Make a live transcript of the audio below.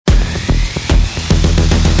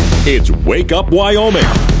It's Wake Up Wyoming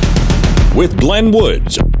with Glenn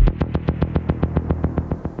Woods.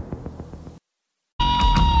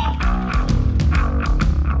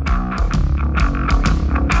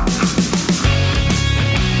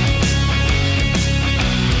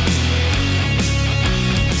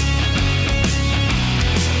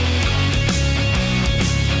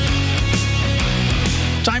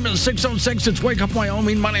 Time is 6:06. It's Wake Up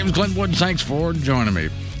Wyoming. My name is Glenn Woods. Thanks for joining me.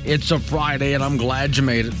 It's a Friday, and I'm glad you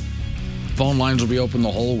made it. Phone lines will be open the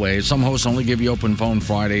whole way. Some hosts only give you open phone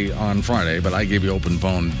on Friday, but I give you open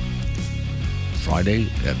phone Friday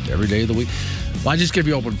every day of the week. Well, I just give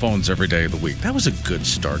you open phones every day of the week. That was a good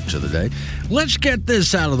start to the day. Let's get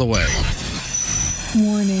this out of the way.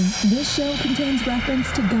 Warning, this show contains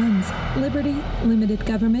reference to guns, liberty, limited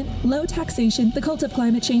government, low taxation, the cult of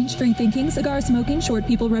climate change, free thinking, cigar smoking, short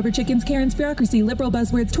people, rubber chickens, Karen's bureaucracy, liberal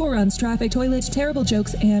buzzwords, tour runs, traffic, toilets, terrible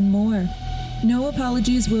jokes, and more. No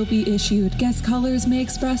apologies will be issued. Guest callers may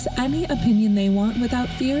express any opinion they want without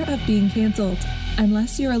fear of being canceled.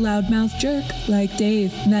 Unless you're a loudmouth jerk like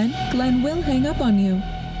Dave, then Glenn will hang up on you.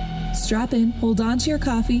 Strap in, hold on to your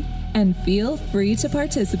coffee, and feel free to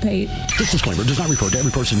participate. This disclaimer does not refer to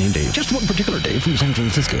every person named Dave, just one particular Dave from San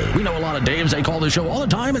Francisco. We know a lot of Daves. They call this show all the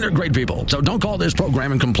time, and they're great people. So don't call this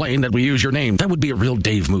program and complain that we use your name. That would be a real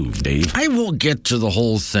Dave move, Dave. I will get to the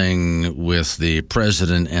whole thing with the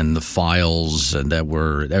president and the files, and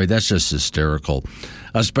that's just hysterical,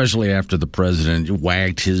 especially after the president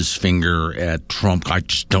wagged his finger at Trump. I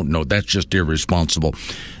just don't know. That's just irresponsible.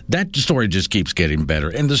 That story just keeps getting better.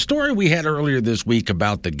 And the story we had earlier this week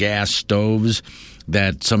about the gas stoves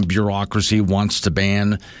that some bureaucracy wants to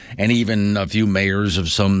ban, and even a few mayors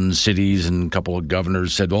of some cities and a couple of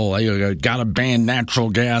governors said, oh, you got to ban natural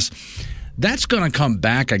gas. That's going to come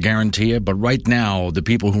back, I guarantee you. But right now, the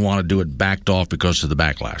people who want to do it backed off because of the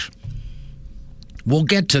backlash. We'll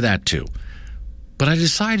get to that, too. But I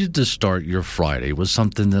decided to start your Friday with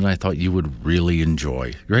something that I thought you would really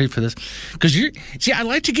enjoy. You ready for this? Because I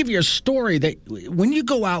like to give you a story that when you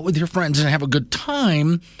go out with your friends and have a good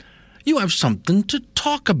time, you have something to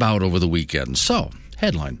talk about over the weekend. So,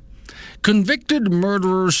 headline: Convicted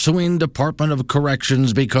murderer suing Department of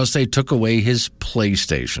Corrections because they took away his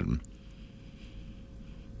PlayStation.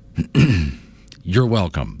 You're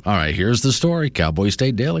welcome. All right, here's the story. Cowboy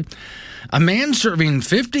State Daily. A man serving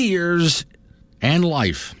 50 years and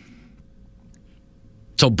life.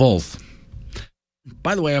 So both.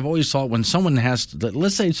 By the way, I've always thought when someone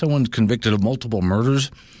let's say someone's convicted of multiple murders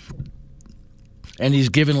and he's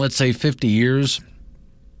given, let's say, 50 years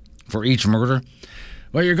for each murder,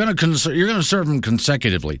 well, you're going to serve him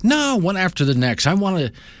consecutively. No, one after the next. I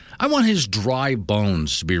want his dry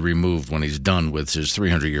bones to be removed when he's done with his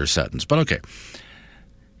 300-year sentence. But okay.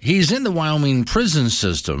 He's in the Wyoming prison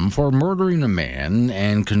system for murdering a man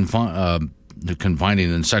and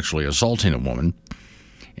confining and sexually assaulting a woman,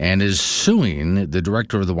 and is suing the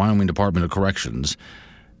director of the Wyoming Department of Corrections,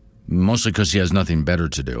 mostly because he has nothing better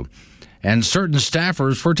to do, and certain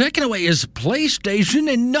staffers for taking away his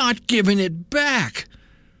PlayStation and not giving it back.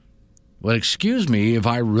 Well, excuse me if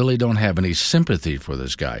I really don't have any sympathy for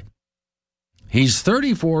this guy. He's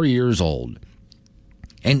 34 years old,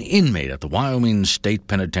 an inmate at the Wyoming State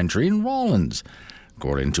Penitentiary in Rawlins,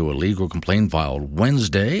 according to a legal complaint filed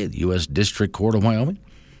Wednesday at the U.S. District Court of Wyoming.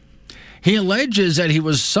 He alleges that he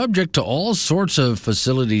was subject to all sorts of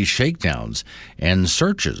facility shakedowns and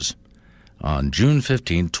searches on June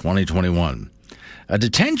 15, 2021. A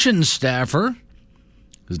detention staffer,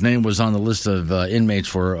 his name was on the list of inmates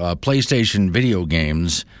for PlayStation video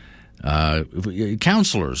games,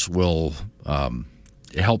 counselors will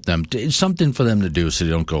help them. It's something for them to do so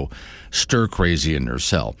they don't go stir crazy in their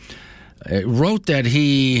cell. It wrote that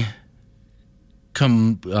he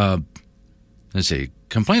complained about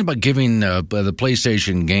giving the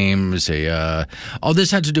PlayStation game.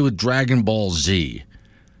 This had to do with Dragon Ball Z.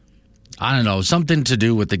 I don't know, something to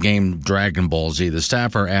do with the game Dragon Ball Z. The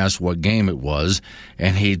staffer asked what game it was,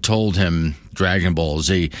 and he told him Dragon Ball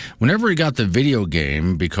Z. Whenever he got the video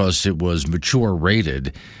game, because it was mature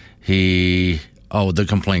rated, the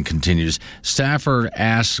complaint continues. Staffer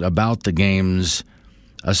asked about the game's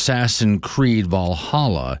Assassin's Creed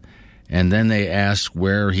Valhalla, and then they asked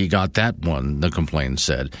where he got that one, the complaint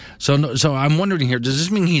said. So I'm wondering here, does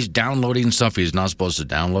this mean he's downloading stuff he's not supposed to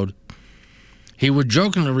download? He would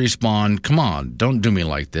jokingly respond, come on, don't do me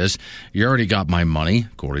like this. You already got my money,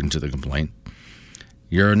 according to the complaint.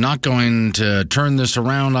 You're not going to turn this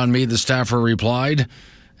around on me, the staffer replied.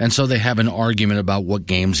 And so they have an argument about what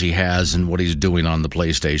games he has and what he's doing on the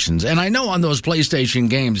PlayStations. And I know on those PlayStation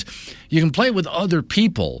games, you can play with other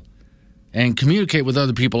people and communicate with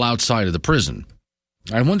other people outside of the prison.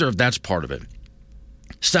 I wonder if that's part of it.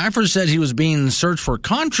 Staffers said he was being searched for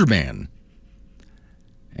contraband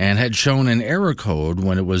and had shown an error code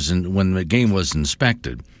when the game was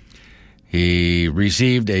inspected. He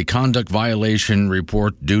received a conduct violation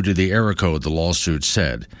report due to the error code, the lawsuit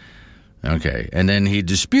said. Okay, and then he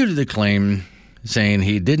disputed the claim, saying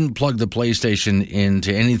he didn't plug the PlayStation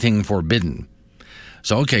into anything forbidden.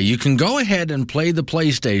 So, okay, you can go ahead and play the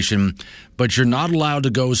PlayStation, but you're not allowed to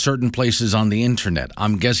go certain places on the internet.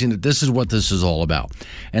 I'm guessing that this is what this is all about.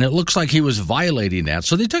 And it looks like he was violating that,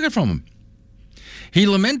 so they took it from him. He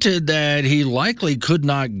lamented that he likely could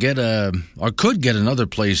get another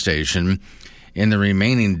PlayStation in the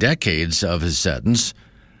remaining decades of his sentence.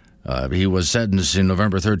 He was sentenced in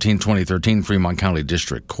November 13, 2013, Fremont County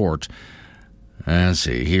District Court. Let's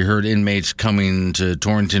see. He heard inmates coming to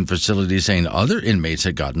Torrington facility saying other inmates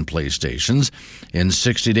had gotten PlayStations in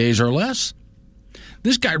 60 days or less.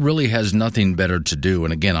 This guy really has nothing better to do,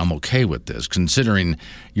 and again, I'm okay with this, considering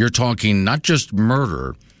you're talking not just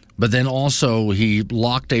murder, but then also he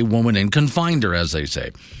locked a woman and confined her, as they say,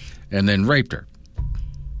 and then raped her.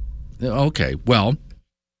 Okay, well,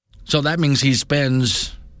 so that means he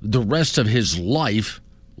spends the rest of his life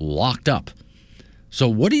locked up. So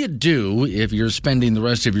what do you do if you're spending the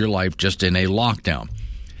rest of your life just in a lockdown?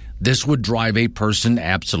 This would drive a person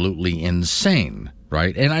absolutely insane,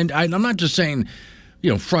 right? And I'm not just saying,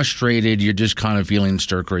 frustrated, you're just kind of feeling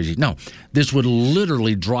stir crazy. No, this would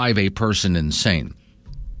literally drive a person insane.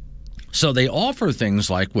 So they offer things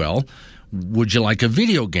like, well, would you like a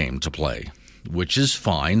video game to play? Which is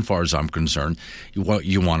fine, as far as I'm concerned. You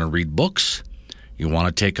want to read books? You want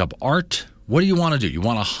to take up art? What do you want to do? You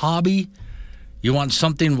want a hobby? You want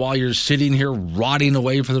something while you're sitting here rotting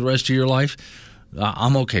away for the rest of your life?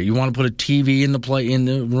 I'm okay. You want to put a TV in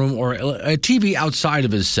the room, or a TV outside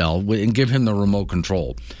of his cell and give him the remote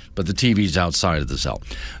control, but the TV's outside of the cell.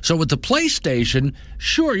 So with the PlayStation,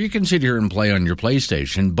 sure, you can sit here and play on your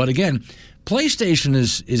PlayStation, but again, PlayStation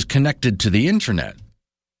is connected to the internet.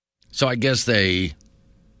 So I guess they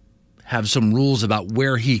have some rules about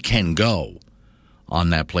where he can go on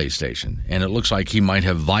that PlayStation. And it looks like he might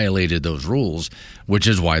have violated those rules, which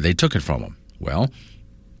is why they took it from him. Well,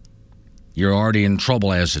 you're already in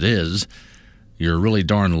trouble as it is. You're really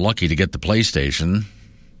darn lucky to get the PlayStation.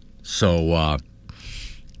 So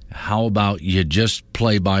how about you just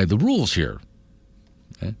play by the rules here?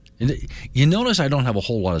 Okay. And you notice I don't have a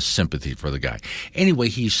whole lot of sympathy for the guy. Anyway,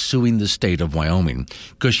 he's suing the state of Wyoming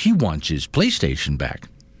because he wants his PlayStation back.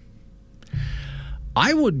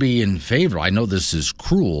 I would be in favor. I know this is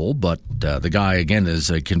cruel, but the guy, again, is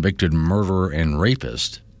a convicted murderer and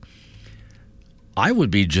rapist. I would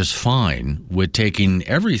be just fine with taking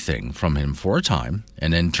everything from him for a time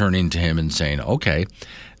and then turning to him and saying, okay,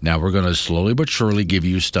 now we're going to slowly but surely give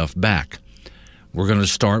you stuff back. We're going to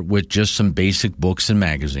start with just some basic books and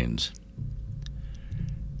magazines.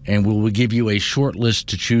 And we will give you a short list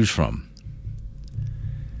to choose from.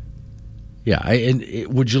 Yeah,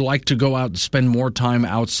 would you like to go out and spend more time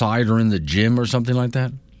outside or in the gym or something like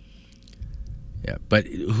that? Yeah, but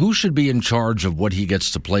who should be in charge of what he gets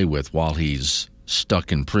to play with while he's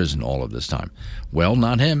stuck in prison all of this time? Well,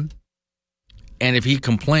 not him. And if he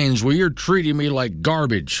complains, well, you're treating me like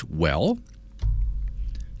garbage, well,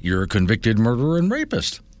 you're a convicted murderer and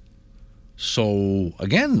rapist. So,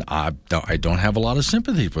 again, I don't have a lot of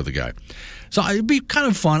sympathy for the guy. So it'd be kind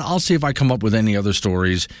of fun. I'll see if I come up with any other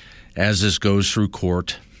stories as this goes through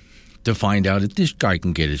court to find out if this guy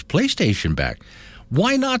can get his PlayStation back.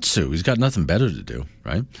 Why not sue? He's got nothing better to do,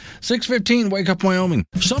 right? 6:15, Wake Up Wyoming.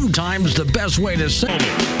 Sometimes the best way to say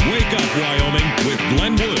Wake Up Wyoming with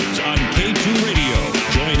Glenn Woods on K2 Radio.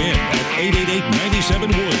 Join in at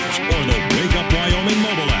 888-97-WOODS or the Wake Up Wyoming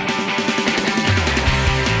mobile app.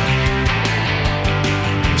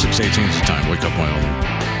 6:18 is the time. Wake Up Wyoming.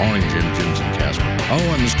 Morning, Jim's and Casper. Oh,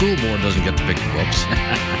 and the school board doesn't get to pick the books.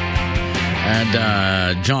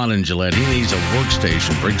 And John in Gillette, he needs a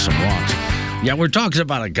workstation, break some rocks. Yeah, we're talking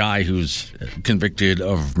about a guy who's convicted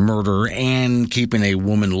of murder and keeping a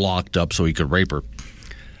woman locked up so he could rape her.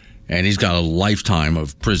 And he's got a lifetime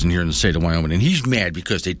of prison here in the state of Wyoming. And he's mad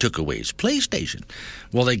because they took away his PlayStation.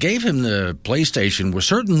 Well, they gave him the PlayStation with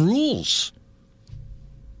certain rules.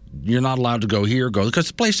 You're not allowed to go here, because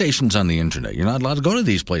the PlayStation's on the internet. You're not allowed to go to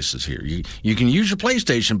these places here. You can use your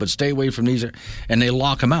PlayStation, but stay away from these. And they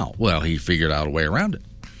lock him out. Well, he figured out a way around it.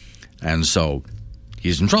 And so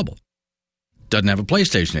he's in trouble. Doesn't have a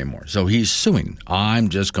PlayStation anymore. So he's suing. I'm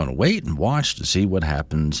just going to wait and watch to see what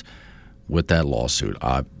happens with that lawsuit.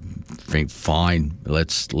 I think, fine,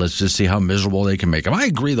 let's just see how miserable they can make him. I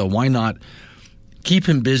agree, though. Why not keep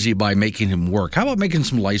him busy by making him work. How about making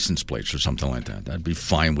some license plates or something like that? That'd be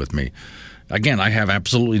fine with me. Again, I have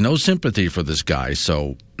absolutely no sympathy for this guy,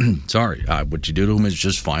 so sorry. What you do to him is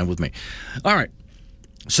just fine with me. All right.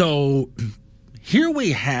 So here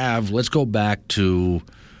we have, let's go back to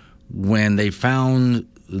when they found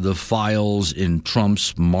the files in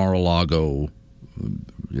Trump's Mar-a-Lago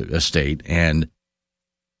estate, and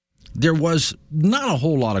there was not a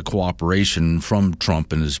whole lot of cooperation from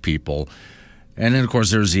Trump and his people. And then, of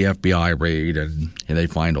course, there's the FBI raid, and they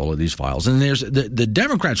find all of these files. And there's the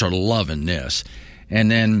Democrats are loving this. And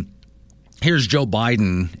then here's Joe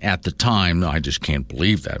Biden at the time. No, I just can't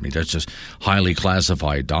believe that. I mean, that's just highly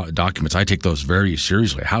classified documents. I take those very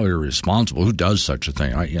seriously. How irresponsible. Who does such a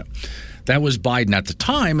thing? That was Biden at the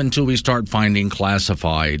time until we start finding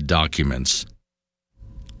classified documents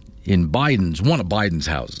in one of Biden's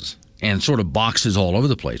houses, and sort of boxes all over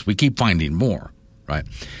the place. We keep finding more, right?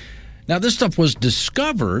 Now, this stuff was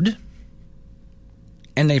discovered,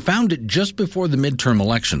 and they found it just before the midterm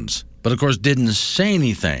elections, but of course didn't say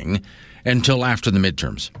anything until after the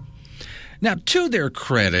midterms. Now, to their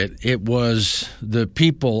credit, it was the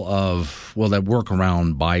people that work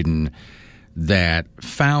around Biden that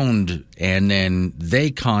found, and then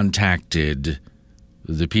they contacted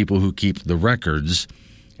the people who keep the records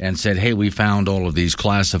and said, hey, we found all of these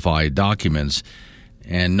classified documents,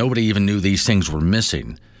 and nobody even knew these things were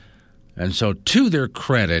missing. And so, to their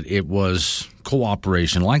credit, it was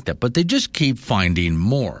cooperation like that. But they just keep finding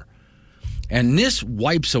more. And this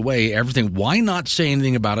wipes away everything. Why not say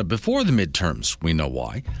anything about it before the midterms? We know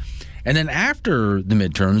why. And then after the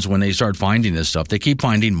midterms, when they start finding this stuff, they keep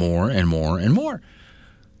finding more and more and more.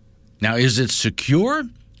 Now, is it secure?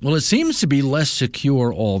 Well, it seems to be less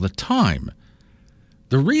secure all the time.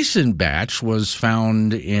 The recent batch was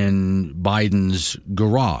found in Biden's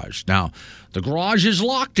garage. Now, the garage is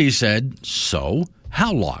locked, he said. So,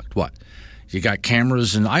 how locked? What? You got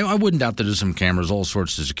cameras, and I wouldn't doubt that there's some cameras, all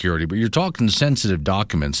sorts of security, but you're talking sensitive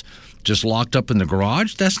documents just locked up in the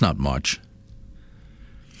garage? That's not much.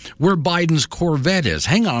 Where Biden's Corvette is.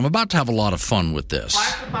 Hang on, I'm about to have a lot of fun with this.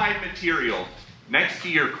 Classified material next to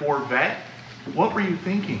your Corvette? What were you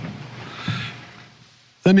thinking?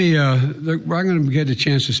 I'm going to get a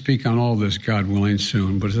chance to speak on all this, God willing,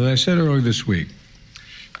 soon. But as I said earlier this week,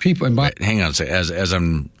 hang on a second. As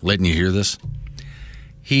I'm letting you hear this,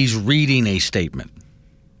 he's reading a statement,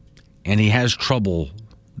 and he has trouble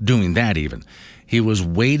doing that even. He was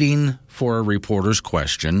waiting for a reporter's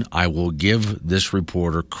question. I will give this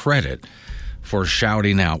reporter credit for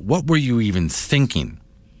shouting out, what were you even thinking?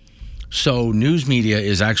 So news media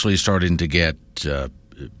is actually starting to get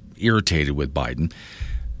irritated with Biden,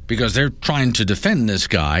 because they're trying to defend this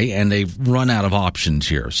guy, and they've run out of options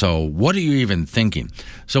here. So what are you even thinking?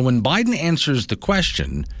 So when Biden answers the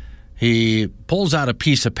question, he pulls out a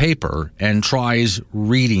piece of paper and tries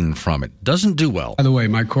reading from it. Doesn't do well. By the way,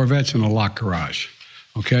 my Corvette's in a locked garage,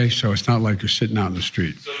 okay? So it's not like you're sitting out in the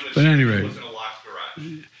street. So but anyway, was in a locked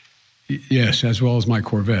garage. Yes, as well as my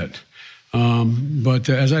Corvette. But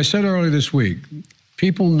as I said earlier this week,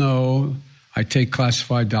 people know I take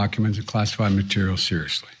classified documents and classified material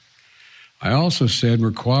seriously. I also said we're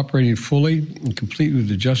cooperating fully and completely with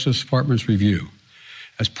the Justice Department's review.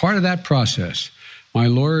 As part of that process, my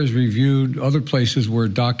lawyers reviewed other places where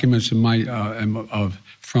documents from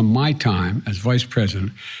my time as vice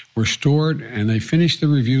president were stored, and they finished the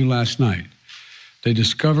review last night. They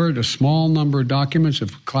discovered a small number of documents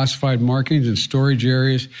of classified markings in storage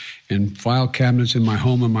areas and file cabinets in my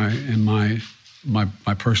home and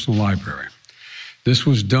my personal library. This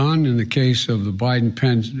was done in the case of the Biden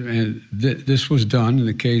Penn. This was done in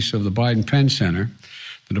the case of the Biden Penn Center.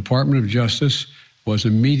 The Department of Justice was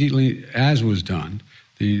immediately, as was done,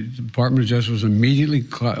 the Department of Justice was immediately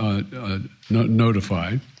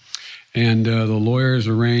notified, and the lawyers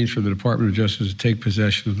arranged for the Department of Justice to take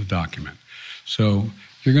possession of the document. So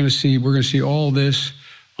we're going to see all this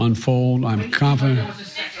unfold. I'm confident.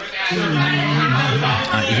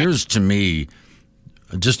 Here's to me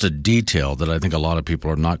just a detail that I think a lot of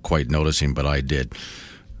people are not quite noticing, but I did.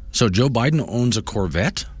 So Joe Biden owns a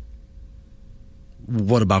Corvette?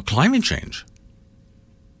 What about climate change?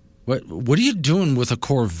 What are you doing with a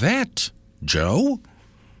Corvette, Joe?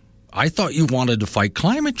 I thought you wanted to fight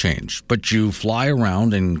climate change, but you fly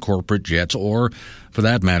around in corporate jets, or for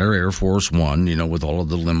that matter, Air Force One, with all of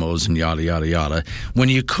the limos and yada, yada, yada, when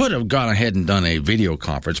you could have gone ahead and done a video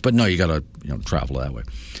conference, but no, you got to travel that way.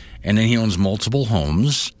 And then he owns multiple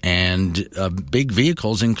homes and big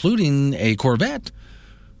vehicles, including a Corvette.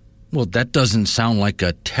 Well, that doesn't sound like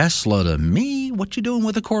a Tesla to me. What you doing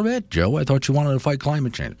with a Corvette, Joe? I thought you wanted to fight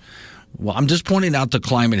climate change. Well, I'm just pointing out the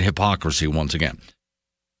climate hypocrisy once again.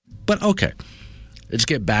 But okay, let's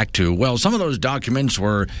get back to, well, some of those documents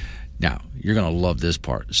were, now, you're going to love this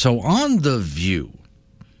part. So on The View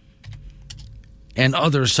and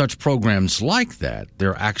other such programs like that,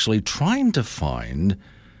 they're actually trying to find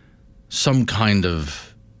some kind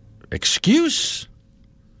of excuse.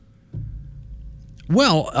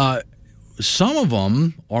 Well, some of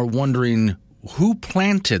them are wondering who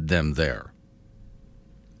planted them there.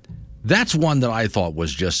 That's one that I thought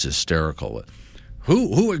was just hysterical.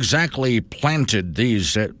 Who exactly planted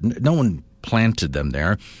these? No one planted them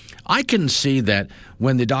there. I can see that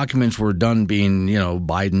when the documents were done being,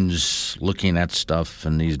 Biden's looking at stuff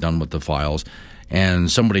and he's done with the files, and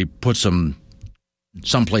somebody puts them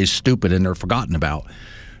someplace stupid and they're forgotten about.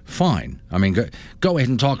 Fine. I mean, go ahead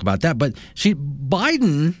and talk about that. But see,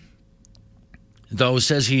 Biden, though,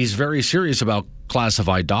 says he's very serious about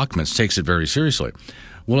classified documents, takes it very seriously.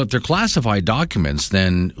 Well, if they're classified documents,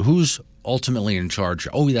 then who's ultimately in charge?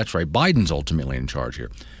 Oh, that's right. Biden's ultimately in charge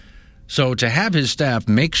here. So to have his staff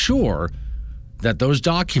make sure that those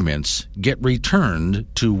documents get returned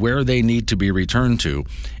to where they need to be returned to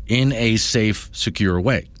in a safe, secure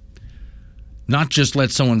way. Not just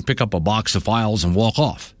let someone pick up a box of files and walk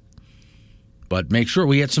off. But make sure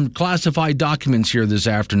we had some classified documents here this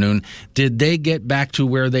afternoon. Did they get back to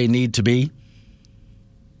where they need to be?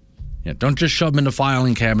 Yeah, don't just shove them in the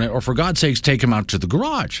filing cabinet, or for God's sakes, take them out to the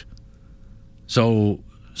garage. So,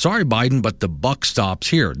 sorry, Biden, but the buck stops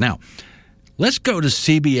here. Now, let's go to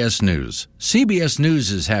CBS News. CBS News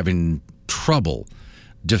is having trouble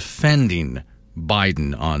defending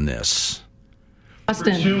Biden on this.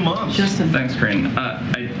 Justin. 2 months. Justin. Thanks, Corinne.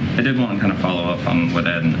 I did want to kind of follow up on what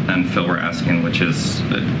Ed and Phil were asking, which is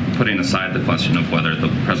putting aside the question of whether the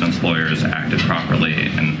president's lawyers acted properly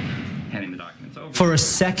in handing the documents over. For a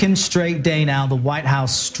second straight day now, the White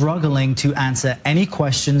House struggling to answer any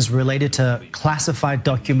questions related to classified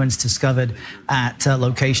documents discovered at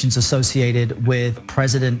locations associated with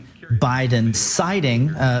President Biden, citing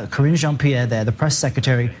Karine Jean-Pierre there, the press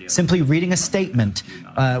secretary, simply reading a statement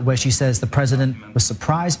where she says the president was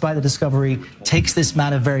surprised by the discovery, takes this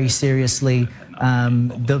matter very seriously.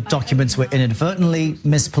 The documents were inadvertently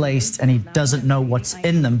misplaced and he doesn't know what's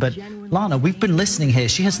in them. But Lana, we've been listening here.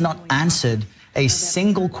 She has not answered a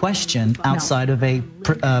single question outside of a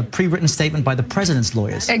pre-written statement by the president's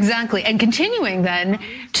lawyers. Exactly. And continuing then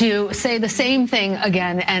to say the same thing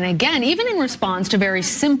again and again, even in response to very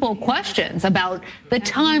simple questions about the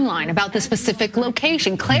timeline, about the specific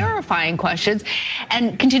location, clarifying questions,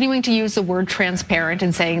 and continuing to use the word transparent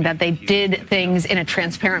and saying that they did things in a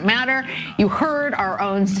transparent manner. You heard our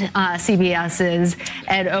own CBS's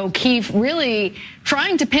Ed O'Keefe really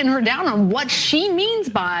trying to pin her down on what she means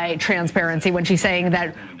by transparency when she's saying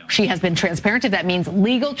that she has been transparent. That means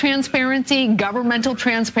legal transparency, governmental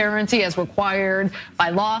transparency as required by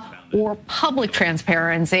law, or public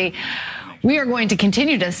transparency. We are going to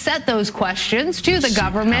continue to set those questions to the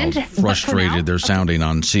government. How frustrated they're sounding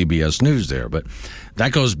on CBS News there. But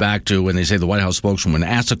that goes back to when they say the White House spokeswoman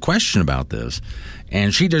asks a question about this,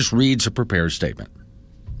 and she just reads a prepared statement.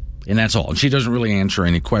 And that's all. And she doesn't really answer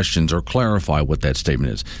any questions or clarify what that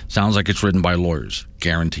statement is. Sounds like it's written by lawyers.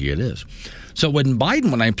 Guarantee it is. So when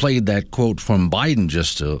I played that quote from Biden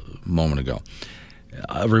just a moment ago,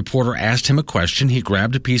 a reporter asked him a question. He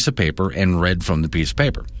grabbed a piece of paper and read from the piece of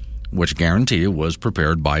paper, which guarantee you was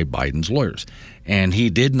prepared by Biden's lawyers. And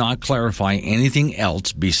he did not clarify anything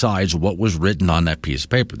else besides what was written on that piece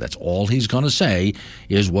of paper. That's all he's going to say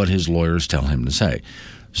is what his lawyers tell him to say.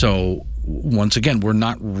 So once again, we're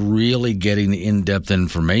not really getting the in-depth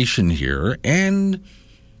information here, and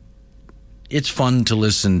it's fun to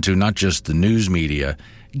listen to not just the news media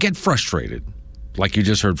get frustrated, like you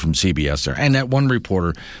just heard from CBS there. And that one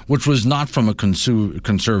reporter, which was not from a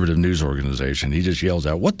conservative news organization, he just yells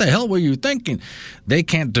out, "What the hell were you thinking?" They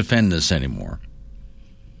can't defend this anymore.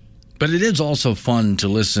 But it is also fun to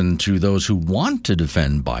listen to those who want to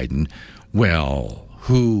defend Biden. Well,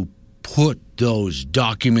 who put those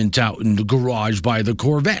documents out in the garage by the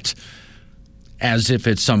Corvette, as if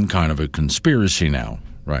it's some kind of a conspiracy now,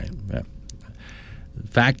 right? Yeah. The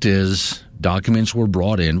fact is, documents were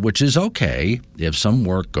brought in, which is okay if some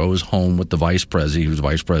work goes home with the vice president, he was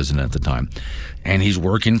vice president at the time, and he's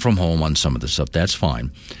working from home on some of the stuff. That's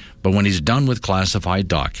fine. But when he's done with classified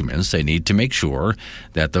documents, they need to make sure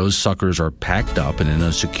that those suckers are packed up and in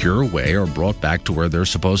a secure way are brought back to where they're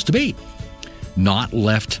supposed to be. Not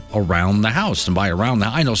left around the house. And by around the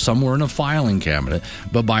house, I know somewhere in a filing cabinet,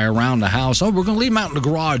 but by around the house, we're going to leave them out in the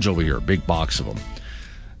garage over here, big box of them.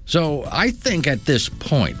 So I think at this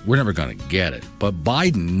point, we're never going to get it. But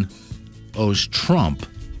Biden owes Trump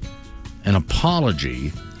an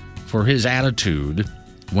apology for his attitude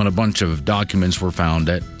when a bunch of documents were found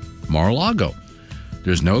at Mar-a-Lago.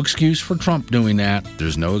 There's no excuse for Trump doing that.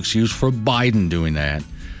 There's no excuse for Biden doing that.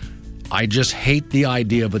 I just hate the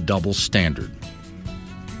idea of a double standard.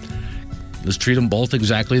 Let's treat them both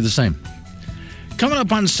exactly the same. Coming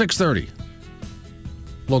up on 6:30.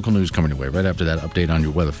 Local news coming your way. Right after that, update on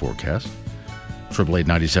your weather forecast.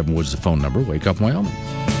 888-97 Woods, the phone number. Wake up, Wyoming.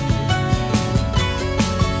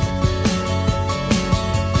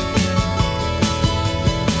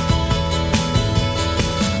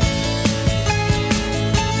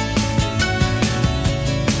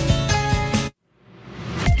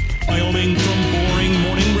 Wyoming from Boring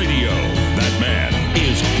Morning Radio. That man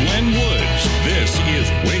is Glenn Woods. This is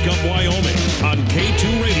Wake Up Wyoming on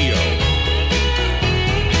K2 Radio.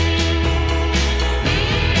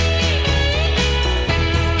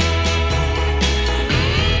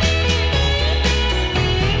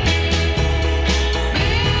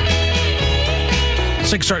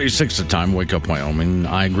 .36 the time, Wake Up Wyoming.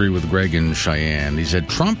 I agree with Greg in Cheyenne. He said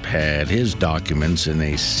Trump had his documents in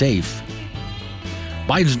a safe.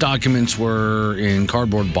 Biden's documents were in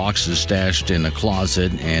cardboard boxes stashed in a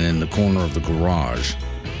closet and in the corner of the garage.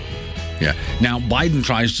 Yeah. Now, Biden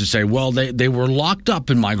tries to say, well, they were locked up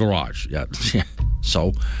in my garage. Yeah.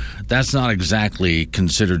 So that's not exactly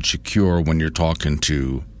considered secure when you're talking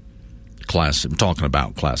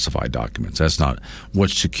about classified documents. That's not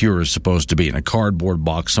what secure is supposed to be, in a cardboard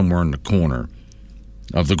box somewhere in the corner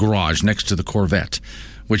of the garage next to the Corvette,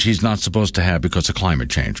 which he's not supposed to have because of climate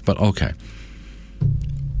change. But okay.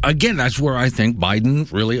 Again, that's where I think Biden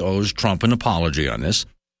really owes Trump an apology on this.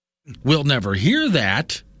 We'll never hear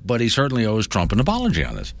that, but he certainly owes Trump an apology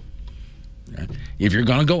on this. If you're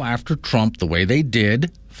going to go after Trump the way they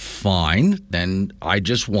did, fine. Then I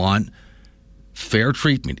just want fair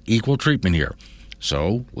treatment, equal treatment here.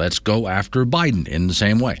 So let's go after Biden in the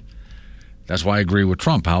same way. That's why I agree with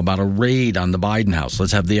Trump. How about a raid on the Biden house?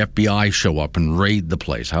 Let's have the FBI show up and raid the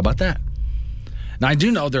place. How about that? Now, I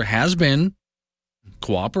do know there has been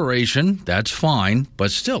cooperation. That's fine. But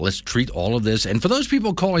still, let's treat all of this. And for those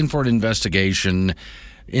people calling for an investigation,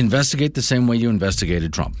 investigate the same way you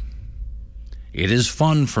investigated Trump. It is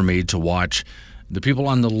fun for me to watch the people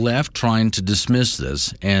on the left trying to dismiss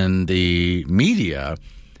this and the media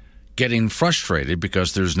getting frustrated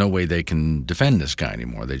because there's no way they can defend this guy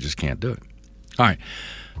anymore. They just can't do it. All right.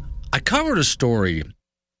 I covered a story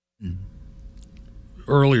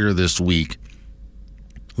earlier this week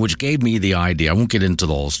which gave me the idea. I won't get into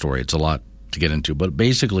the whole story. It's a lot to get into. But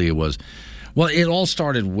basically it was, well, it all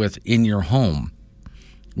started with in your home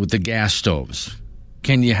with the gas stoves.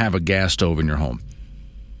 Can you have a gas stove in your home?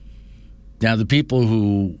 Now, the people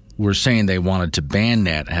who were saying they wanted to ban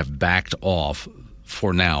that have backed off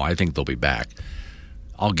for now. I think they'll be back.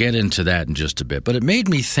 I'll get into that in just a bit. But it made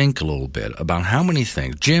me think a little bit about how many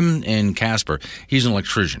things. Jim in Casper, he's an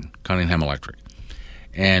electrician, Cunningham Electric.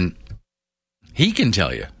 And he can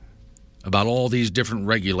tell you about all these different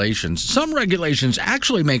regulations. Some regulations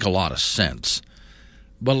actually make a lot of sense,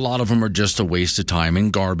 but a lot of them are just a waste of time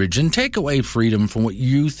and garbage and take away freedom from what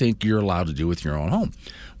you think you're allowed to do with your own home.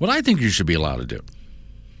 What I think you should be allowed to do.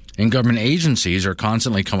 And government agencies are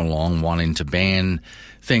constantly coming along wanting to ban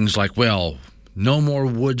things like, well, no more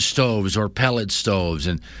wood stoves or pellet stoves,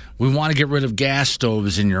 and we want to get rid of gas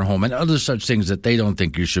stoves in your home and other such things that they don't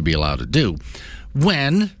think you should be allowed to do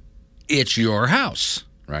when it's your house,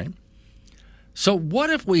 right? So what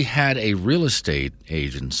if we had a real estate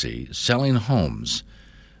agency selling homes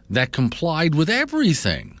that complied with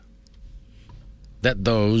everything that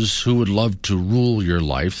those who would love to rule your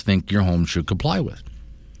life think your home should comply with?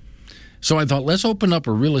 So I thought, let's open up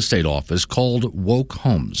a real estate office called Woke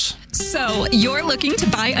Homes. So you're looking to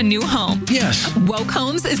buy a new home? Yes. Woke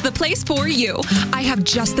Homes is the place for you. I have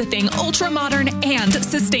just the thing, ultra modern and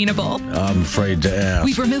sustainable. I'm afraid to ask.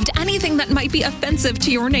 We've removed anything that might be offensive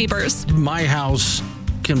to your neighbors. My house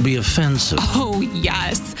can be offensive. Oh,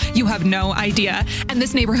 yes. You have no idea. And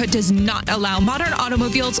this neighborhood does not allow modern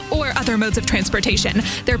automobiles or other modes of transportation.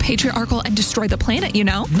 They're patriarchal and destroy the planet, you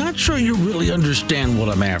know? Not sure you really understand what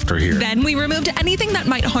I'm after here. Then we removed anything that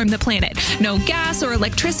might harm the planet. No gas or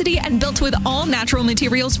electricity and built with all natural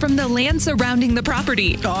materials from the land surrounding the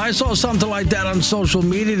property. Oh, I saw something like that on social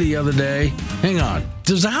media the other day. Hang on.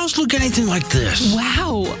 Does the house look anything like this?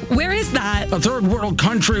 Wow. Where is that? A third world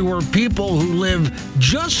country where people who live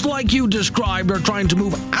just just like you described, are trying to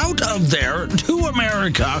move out of there to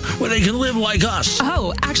America where they can live like us.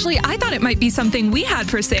 Oh, actually, I thought it might be something we had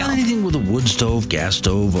for sale. Anything with a wood stove, gas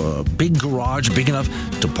stove, a big garage big enough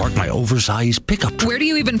to park my oversized pickup truck. Where do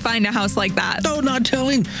you even find a house like that? No, not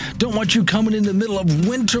telling. Don't want you coming in the middle of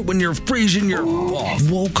winter when you're freezing your off.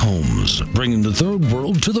 Woke Homes, bringing the third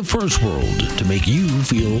world to the first world to make you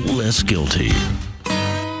feel less guilty.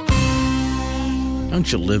 Don't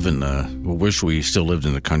you live in wish we still lived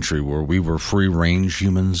in a country where we were free-range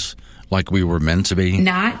humans like we were meant to be?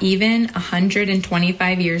 Not even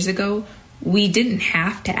 125 years ago, we didn't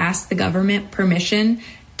have to ask the government permission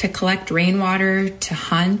to collect rainwater, to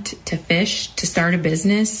hunt, to fish, to start a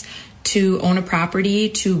business, to own a property,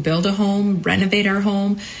 to build a home, renovate our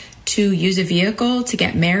home, to use a vehicle, to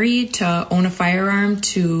get married, to own a firearm,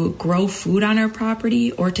 to grow food on our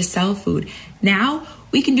property, or to sell food. Now,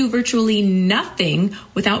 we can do virtually nothing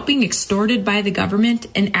without being extorted by the government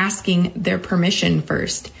and asking their permission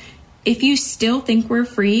first. If you still think we're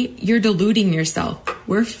free, you're deluding yourself.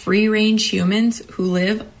 We're free-range humans who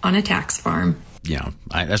live on a tax farm. Yeah,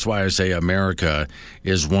 that's why I say America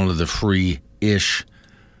is one of the free-ish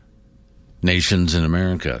nations in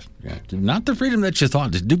America. Yeah. Not the freedom that you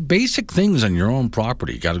thought. To do basic things on your own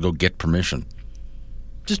property, you got to go get permission.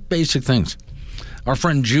 Just basic things. Our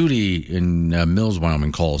friend Judy in Mills,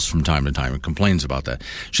 Wyoming, calls from time to time and complains about that.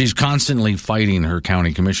 She's constantly fighting her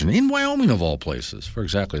county commission, in Wyoming of all places, for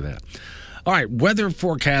exactly that. All right, weather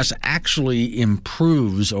forecast actually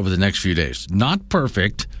improves over the next few days. Not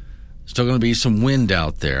perfect. Still going to be some wind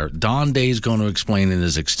out there. Don Day is going to explain in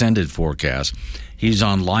his extended forecast. He's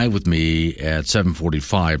on live with me at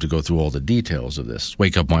 7:45 to go through all the details of this.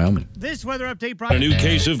 Wake Up Wyoming. This weather update A new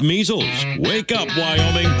case of measles. Wake Up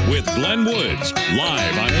Wyoming with Glenn Woods.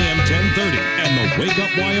 Live on AM 1030 and the Wake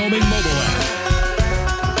Up Wyoming mobile app.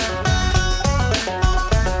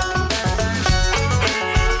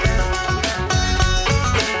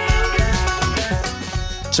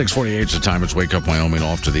 6:48 is the time. It's Wake Up Wyoming.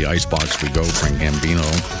 Off to the icebox we go. Frank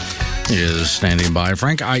Gambino is standing by.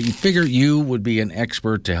 Frank, I figure you would be an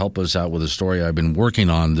expert to help us out with a story I've been working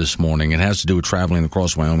on this morning. It has to do with traveling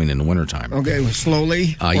across Wyoming in the wintertime. Okay,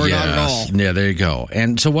 slowly or not at all? Yeah, there you go.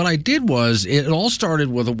 And so what I did was, it all started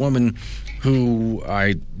with a woman who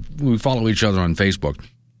we follow each other on Facebook.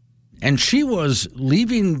 And she was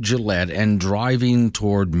leaving Gillette and driving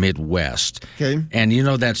toward Midwest. Okay. And you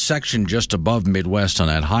know that section just above Midwest on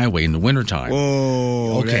that highway in the wintertime.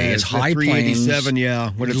 Oh, okay. It's high plains. 387, yeah.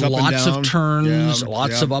 When it's up and lots down. of turns, Yeah,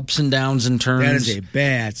 lots of ups and downs and turns. That is a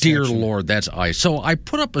bad Dear section. Lord, that's ice. So I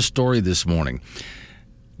put up a story this morning.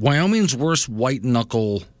 Wyoming's worst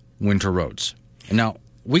white-knuckle winter roads. Now,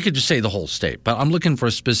 we could just say the whole state, but I'm looking for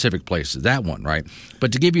specific places. That one, right?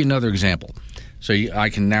 But to give you another example, so I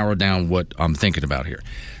can narrow down what I'm thinking about here.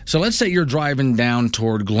 So let's say you're driving down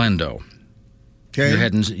toward Glendo. Okay. You're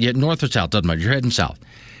heading north or south, doesn't matter. You're heading south.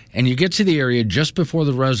 And you get to the area just before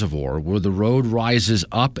the reservoir where the road rises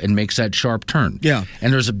up and makes that sharp turn. Yeah.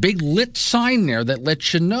 And there's a big lit sign there that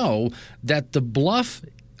lets you know that the bluff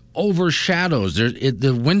overshadows.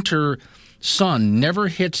 The winter sun never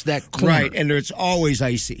hits that corner. Right, and it's always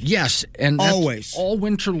icy. Yes, and that's always. All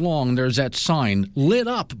winter long, there's that sign lit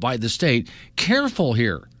up by the state. Careful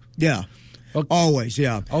here. Yeah, okay. Always,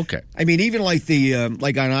 yeah. Okay. I mean, even like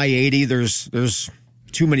like on I-80, there's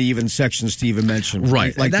too many even sections to even mention.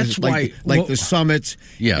 Right, like that's why... the Summit,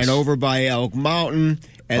 yes. And over by Elk Mountain,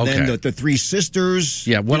 and then the Three Sisters.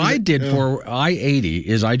 Yeah, what I did for I-80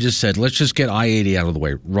 is I just said, let's just get I-80 out of the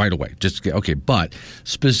way right away. But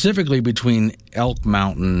specifically between Elk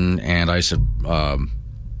Mountain and I said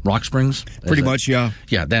Rock Springs? Pretty much, yeah.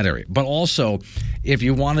 Yeah, that area. But also, if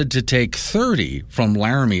you wanted to take 30 from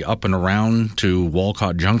Laramie up and around to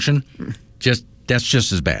Walcott Junction, that's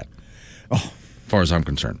just as bad, as far as I'm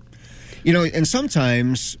concerned. You know, and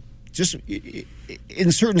sometimes just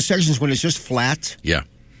in certain sections when it's just flat. Yeah.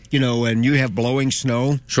 You know, and you have blowing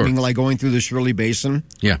snow. Sure. Like going through the Shirley Basin.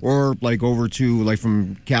 Yeah. Or like over to, like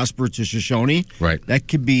from Casper to Shoshone. Right. That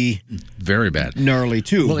could be very bad. Gnarly,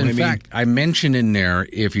 too. Well, in fact, I mentioned in there,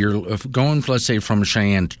 if you're going, let's say, from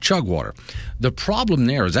Cheyenne to Chugwater, the problem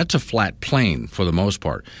there is that's a flat plain for the most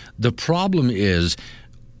part. The problem is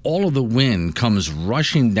all of the wind comes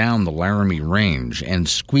rushing down the Laramie Range and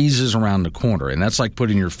squeezes around the corner, and that's like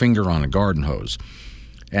putting your finger on a garden hose.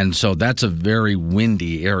 And so that's a very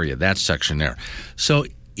windy area, that section there. So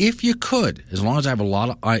if you could, as long as I have a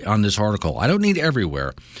lot on this article, I don't need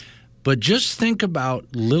everywhere, but just think about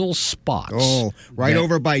little spots. Oh, right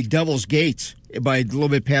over by Devil's Gate, by a little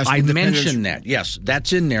bit past I Independence. mentioned that. Yes,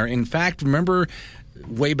 that's in there. In fact, remember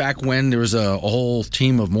way back when there was a whole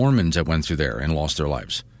team of Mormons that went through there and lost their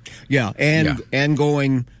lives. Yeah, and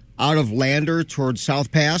going out of Lander towards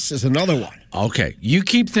South Pass is another one. Okay, you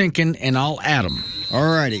keep thinking, and I'll add them.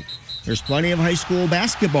 All righty. There's plenty of high school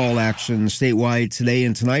basketball action statewide today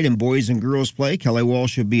and tonight in boys and girls play. Kelly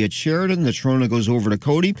Walsh will be at Sheridan. Natrona goes over to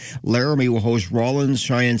Cody. Laramie will host Rollins.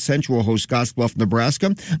 Cheyenne Central will host Scottsbluff,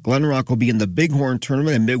 Nebraska. Glen Rock will be in the Bighorn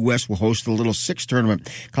tournament, and Midwest will host the Little Six tournament.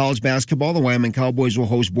 College basketball, the Wyoming Cowboys will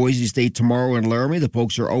host Boise State tomorrow in Laramie. The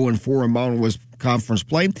Pokes are 0-4 in Mountain West Conference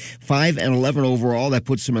play, 5-11 overall. That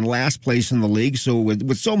puts them in last place in the league. So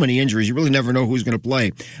with so many injuries, you really never know who's going to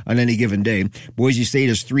play on any given day. Boise State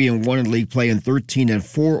is 3-1 in league play and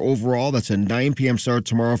 13-4 overall. That's a 9 p.m. start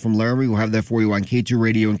tomorrow from Laramie. We'll have that for you on K2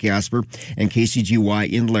 Radio in Casper and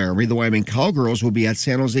KCGY in Laramie. The Wyoming Cowgirls will be at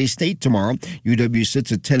San Jose State tomorrow. UW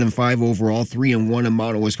sits at 10-5 overall, 3-1 in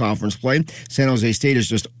Mountain West Conference play. San Jose State is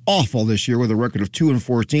just awful this year with a record of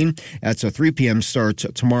 2-14. That's a 3 p.m. start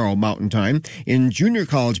tomorrow Mountain Time. In junior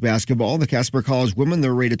college basketball, the Casper College women,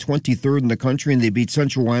 they're rated 23rd in the country, and they beat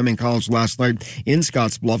Central Wyoming College last night in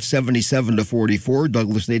Scottsbluff, 77-44.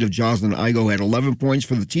 Douglas native Jocelyn Igo had 11 points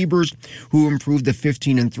for the T-Birds, who improved to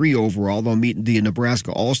 15-3 overall. They'll meet the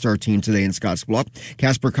Nebraska All-Star team today in Scottsbluff.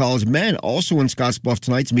 Casper College men also in Scottsbluff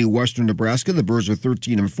tonight to meet Western Nebraska. The Birds are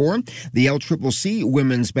 13-4. The LCCC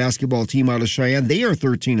women's basketball team out of Cheyenne, they are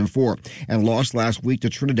 13-4 and lost last week to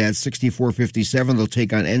Trinidad 64-57. They'll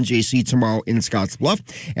take on NJC tomorrow in Scottsbluff.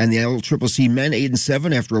 And the LCCC men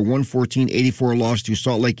 8-7 after a 114-84 loss to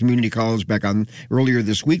Salt Lake Community College back on earlier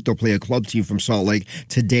this week. They'll play a club team from Salt Lake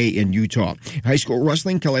today in Utah. High school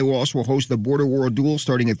wrestling, Kelly Walsh will host the Border War Duel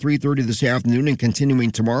starting at 3:30 this afternoon and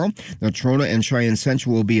continuing tomorrow. Natrona and Cheyenne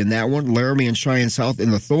Central will be in that one. Laramie and Cheyenne South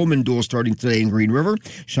in the Thoman Duel starting today in Green River.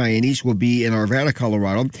 Cheyenne East will be in Arvada,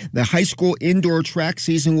 Colorado. The high school indoor track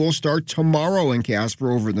season will start tomorrow in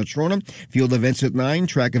Casper over at Natrona. Field events at 9,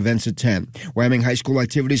 track events at 10. Wyoming High School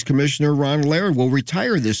Activities Commissioner Ron Laird will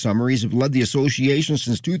retire this summer. He's led the association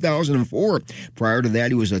since 2004. Prior to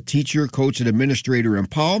that, he was a teacher, coach, and administrator in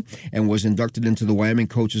Powell and was inducted into the Wyoming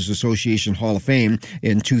Coaches Association Hall of Fame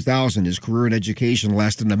in 2000. His career in education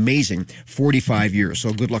lasted an amazing 45 years.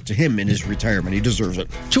 So good luck to him in his retirement. He deserves it.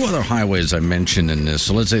 Two other highways I mentioned in this.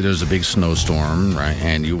 So let's say there's a big snowstorm, right,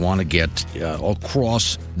 and you want to get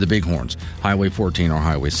across the Bighorns, Highway 14 or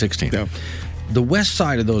Highway 16. Yeah. The west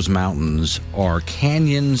side of those mountains are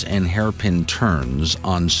canyons and hairpin turns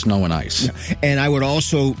on snow and ice. Yeah. And I would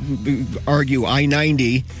also argue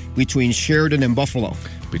I-90 between Sheridan and Buffalo.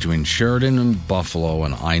 Between Sheridan and Buffalo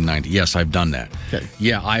and I-90. Yes, I've done that. Okay.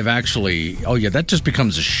 Yeah, I've actually... Oh, yeah, that just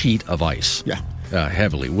becomes a sheet of ice. Yeah.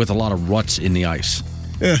 Heavily, with a lot of ruts in the ice.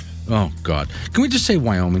 Yeah. Oh, God. Can we just say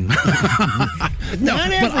Wyoming?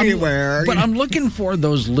 Not everywhere. But I'm looking for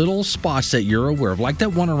those little spots that you're aware of, like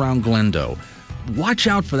that one around Glendo. Watch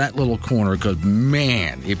out for that little corner because,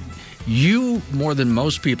 man, if you, more than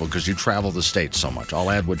most people, because you travel the state so much, I'll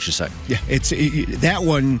add what you say. Yeah, that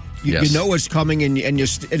one, Yes. you know it's coming and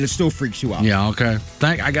it still freaks you out. Yeah, okay.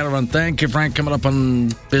 I got to run. Thank you, Frank. Coming up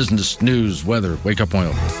on business, news, weather. Wake up,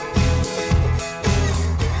 Wyoming.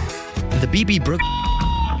 The B.B. Brook.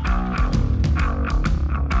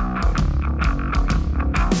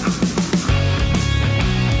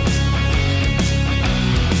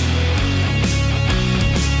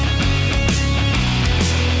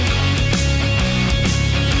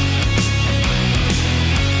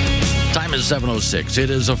 Time is 7:06. It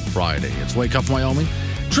is a Friday. It's Wake Up Wyoming.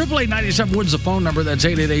 888-97 Woods, the phone number. That's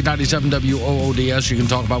 888-97-WOODS. You can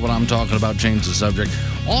talk about what I'm talking about. Change the subject.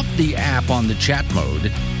 Off the app on the chat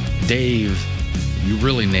mode, Dave, you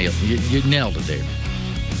really nailed you nailed it, Dave.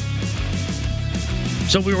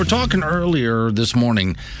 So we were talking earlier this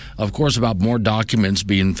morning, of course, about more documents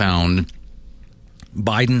being found.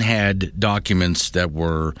 Biden had documents that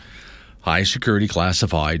were high security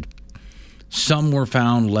classified. Some were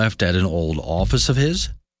found left at an old office of his.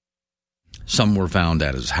 Some were found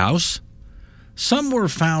at his house. Some were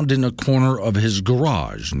found in a corner of his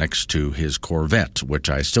garage next to his Corvette, which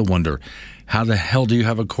I still wonder, how the hell do you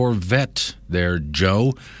have a Corvette there,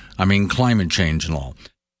 Joe? I mean, climate change and all.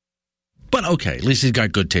 But okay, at least he's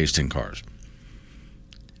got good taste in cars.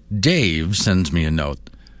 Dave sends me a note.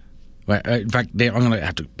 In fact, Dave, I'm going to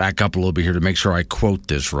have to back up a little bit here to make sure I quote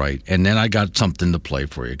this right. And then I got something to play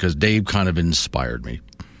for you because Dave kind of inspired me.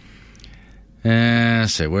 There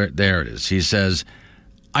it is. He says,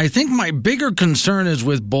 I think my bigger concern is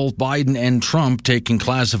with both Biden and Trump taking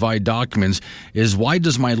classified documents is why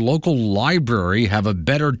does my local library have a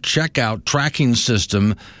better checkout tracking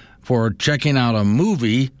system for checking out a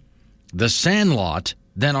movie, The Sandlot,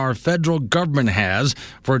 than our federal government has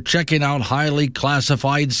for checking out highly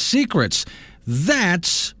classified secrets.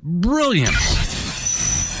 That's brilliant.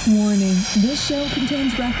 Warning, this show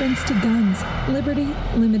contains reference to guns, liberty,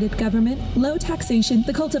 limited government, low taxation,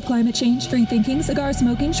 the cult of climate change, free thinking, cigar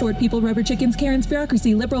smoking, short people, rubber chickens, Karen's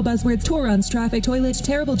bureaucracy, liberal buzzwords, tour runs, traffic, toilets,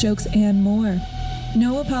 terrible jokes, and more.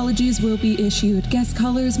 No apologies will be issued. Guest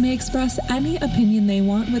callers may express any opinion they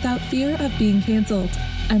want without fear of being canceled.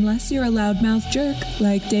 Unless you're a loudmouth jerk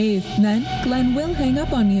like Dave, then Glenn will hang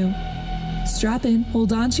up on you. Strap in,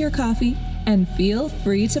 hold on to your coffee, and feel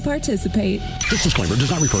free to participate. This disclaimer does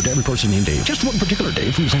not refer to every person named Dave, just one particular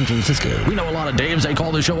Dave from San Francisco. We know a lot of Daves. They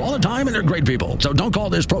call this show all the time, and they're great people. So don't call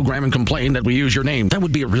this program and complain that we use your name. That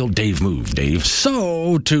would be a real Dave move, Dave.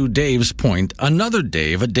 So, to Dave's point, another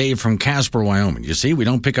Dave, a Dave from Casper, Wyoming. You see, we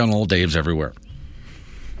don't pick on all Daves everywhere.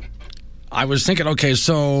 I was thinking, okay,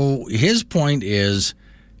 so his point is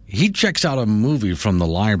he checks out a movie from the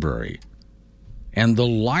library. And the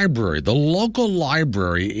library, the local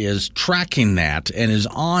library, is tracking that and is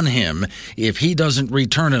on him if he doesn't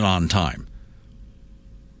return it on time.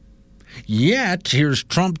 Yet, here's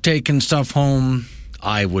Trump taking stuff home.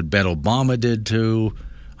 I would bet Obama did too.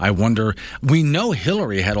 I wonder, we know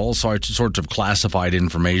Hillary had all sorts of classified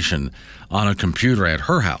information on a computer at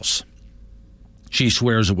her house. She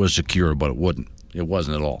swears it was secure, but it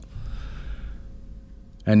wasn't at all.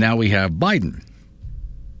 And now we have Biden.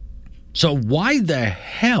 So why the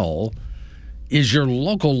hell is your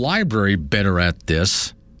local library better at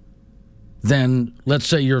this than, let's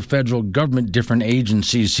say, your federal government, different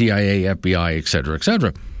agencies, CIA, FBI, et cetera,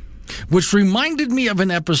 which reminded me of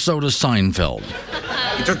an episode of Seinfeld.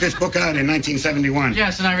 You took this book out in 1971.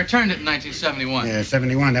 Yes, and I returned it in 1971. Yeah,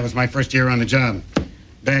 71. That was my first year on the job.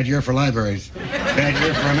 Bad year for libraries. Bad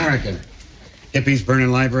year for America. Hippies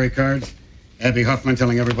burning library cards. Abby Hoffman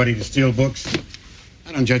telling everybody to steal books.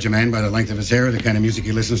 I don't judge a man by the length of his hair or the kind of music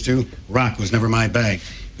he listens to. Rock was never my bag.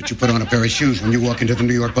 But you put on a pair of shoes when you walk into the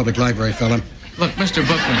New York Public Library, fella. Look, Mr.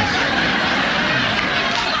 Bookman.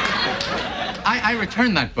 I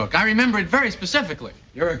returned that book. I remember it very specifically.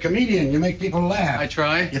 You're a comedian. You make people laugh. I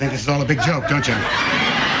try. You think this is all a big joke, don't you? No,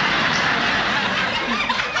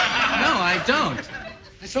 I don't.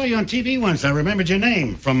 I saw you on TV once. I remembered your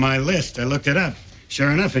name from my list. I looked it up.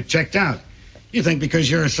 Sure enough, it checked out. You think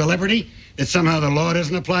because you're a celebrity that somehow the law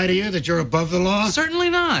doesn't apply to you, that you're above the law? Certainly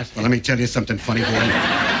not. Well, let me tell you something funny, boy.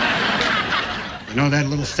 You know that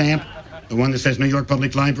little stamp? The one that says New York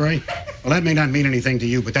Public Library? Well, that may not mean anything to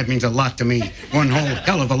you, but that means a lot to me. One whole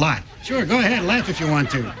hell of a lot. Sure, go ahead, laugh if you want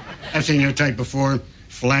to. I've seen your type before.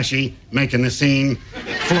 Flashy, making the scene,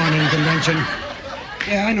 flaunting convention.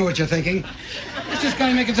 Yeah, I know what you're thinking. What's this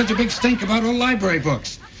guy making such a big stink about old library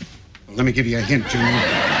books? Well, let me give you a hint, Junior.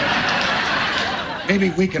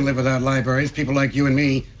 Maybe we can live without libraries, people like you and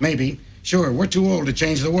me, maybe. Sure, we're too old to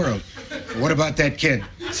change the world. But what about that kid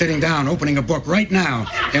sitting down, opening a book right now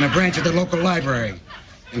in a branch of the local library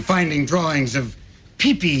and finding drawings of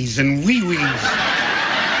peepees and wee-wees and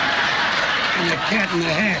the cat in the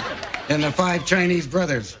hat and the 5 Chinese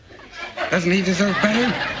brothers? Doesn't he deserve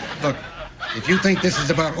better? Look, if you think this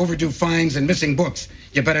is about overdue fines and missing books,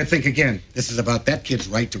 you better think again. This is about that kid's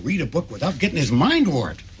right to read a book without getting his mind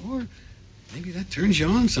warped. Or maybe that turns you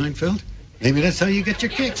on, Seinfeld. Maybe that's how you get your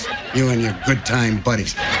kicks. You and your good time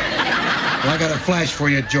buddies. Well, I got a flash for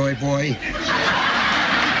you, Joy Boy.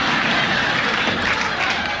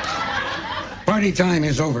 Party time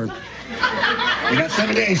is over. You got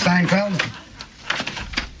 7 days, Seinfeld.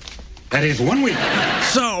 That is 1 week.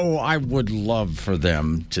 So I would love for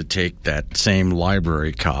them to take that same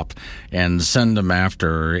library cop and send him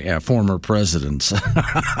after former presidents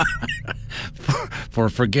for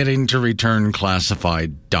forgetting to return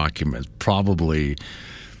classified documents. Probably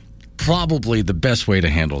the best way to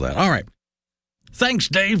handle that. All right. Thanks,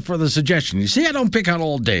 Dave, for the suggestion. You see, I don't pick on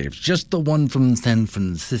all Daves, just the one from San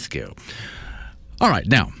Francisco. All right,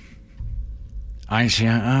 now, I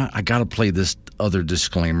got to play this other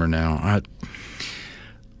disclaimer now.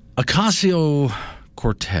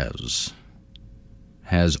 Ocasio-Cortez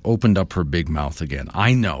has opened up her big mouth again.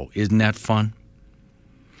 I know. Isn't that fun?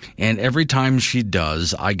 And every time she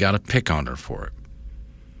does, I got to pick on her for it.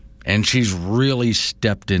 And she's really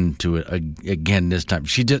stepped into it again this time.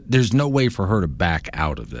 There's no way for her to back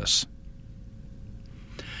out of this.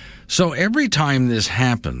 So every time this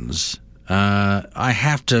happens, we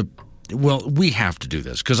have to do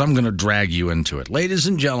this because I'm going to drag you into it. Ladies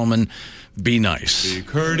and gentlemen, Be nice. Be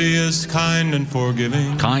courteous, kind, and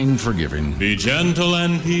forgiving. Kind, forgiving. Be gentle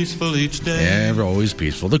and peaceful each day. Ever always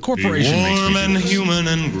peaceful. The corporation Be makes me warm do and this. human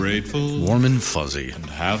and grateful. Warm and fuzzy. And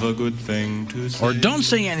have a good thing to say. Or don't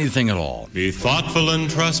say anything at all. Be thoughtful and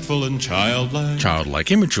trustful and childlike. Childlike,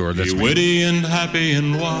 immature. That's Be me. witty and happy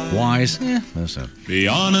and wise. Wise. That's it. Be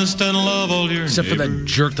honest and love all your Except neighbors. for that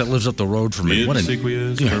jerk that lives up the road from me. Be What an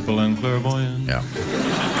obsequious, purple and clairvoyant. Yeah.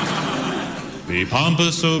 Be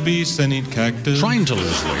pompous, obese, and eat cactus. Trying to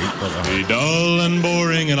lose weight, but be dull and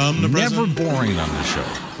boring and omnipresent. Never boring on the show.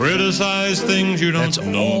 Criticize things you don't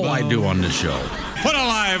know all about. I do on the show. Put a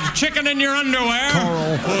live chicken in your underwear.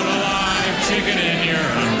 Carl. Put a live chicken in your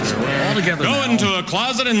underwear. All together Go now. into a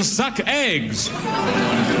closet and suck eggs. Go into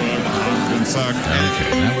a closet and suck eggs.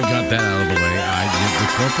 Okay, now we got that out of the way. The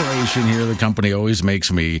corporation here, the company, always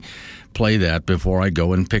makes me play that before I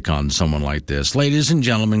go and pick on someone like this. Ladies and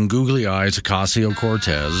gentlemen, Googly Eyes,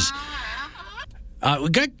 Ocasio-Cortez. We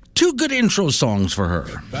got two good intro songs for her.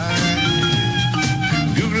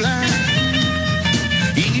 Google eye.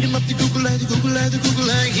 Eat him up the Google eye, the Google eye, the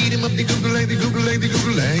Google eye. Eat him up the Google eye, the Google eye, the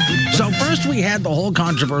Google eye. So first we had the whole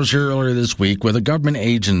controversy earlier this week with a government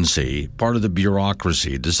agency, part of the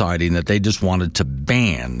bureaucracy, deciding that they just wanted to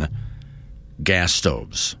ban gas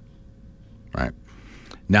stoves. Right?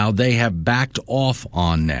 Now they have backed off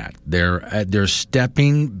on that. They're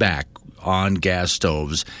stepping back on gas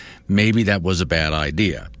stoves. Maybe that was a bad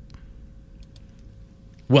idea.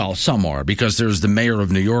 Well, some are, because there's the mayor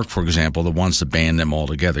of New York, for example, that wants to ban them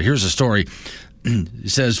altogether. Here's a story. It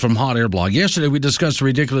says from Hot Air Blog, yesterday we discussed the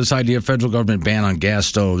ridiculous idea of federal government ban on gas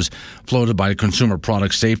stoves floated by the Consumer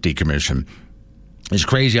Product Safety Commission. This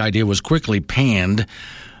crazy idea was quickly panned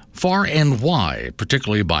far and wide,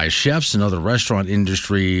 particularly by chefs and other restaurant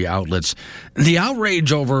industry outlets. The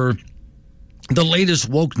outrage over the latest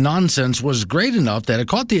woke nonsense was great enough that it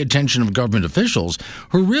caught the attention of government officials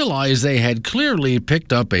who realized they had clearly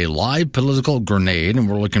picked up a live political grenade and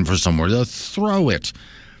were looking for somewhere to throw it.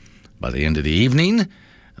 By the end of the evening,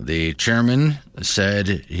 the chairman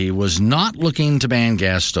said he was not looking to ban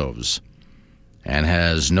gas stoves and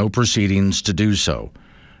has no proceedings to do so.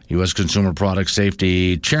 U.S. Consumer Product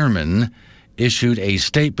Safety Chairman issued a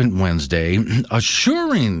statement Wednesday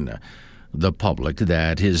assuring the public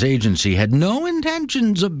that his agency had no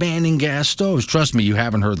intentions of banning gas stoves. Trust me, you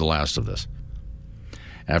haven't heard the last of this.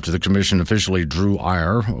 After the commission officially drew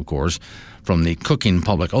ire, of course, from the cooking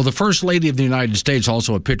public. Oh, the First Lady of the United States,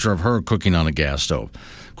 also a picture of her cooking on a gas stove.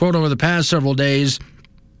 Quote, over the past several days,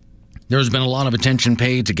 there's been a lot of attention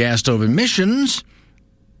paid to gas stove emissions.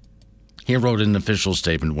 He wrote in an official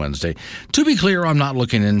statement Wednesday, to be clear, I'm not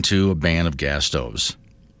looking into a ban of gas stoves.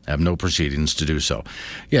 I have no proceedings to do so.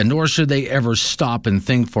 Yeah, nor should they ever stop and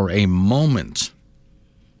think for a moment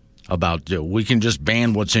about, we can just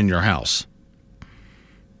ban what's in your house.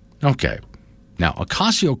 Okay. Now,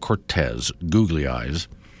 Ocasio-Cortez, Googly Eyes,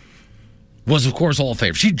 was, of course, all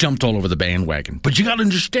favor. She jumped all over the bandwagon. But you got to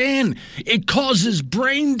understand, it causes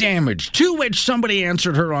brain damage, to which somebody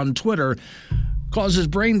answered her on Twitter, causes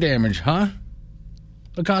brain damage, huh?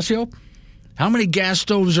 Ocasio? How many gas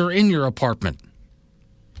stoves are in your apartment?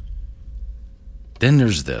 Then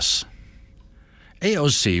there's this.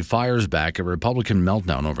 AOC fires back a Republican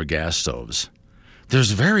meltdown over gas stoves.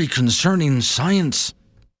 There's very concerning science.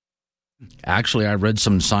 Actually, I read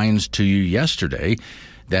some science to you yesterday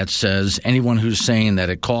that says anyone who's saying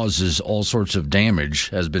that it causes all sorts of damage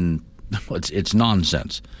has been, it's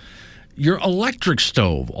nonsense. Your electric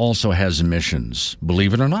stove also has emissions,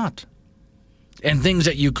 believe it or not. And things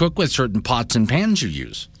that you cook with, certain pots and pans you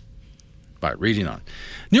use. By reading on.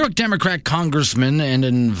 New York Democrat Congressman and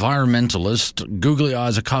environmentalist Googly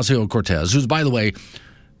Eyes Ocasio-Cortez, who's, by the way,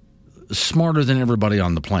 smarter than everybody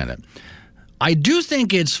on the planet. I do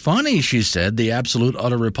think it's funny, she said, the absolute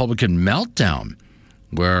utter Republican meltdown,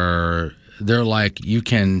 where they're like, you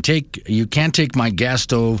can't take my gas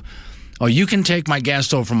stove. Oh, you can take my gas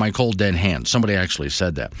stove from my cold, dead hands. Somebody actually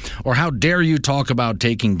said that. Or how dare you talk about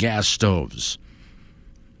taking gas stoves?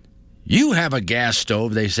 You have a gas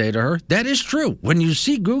stove, they say to her. That is true. When you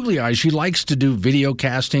see Googly Eyes, she likes to do video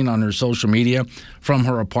casting on her social media from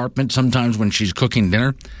her apartment, sometimes when she's cooking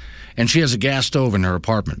dinner. And she has a gas stove in her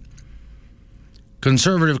apartment.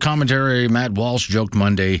 Conservative commentary Matt Walsh joked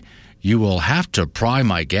Monday, you will have to pry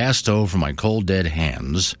my gas stove from my cold, dead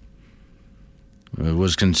hands. It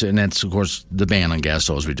was and that's, of course, the ban on gas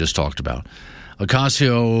stoves we just talked about.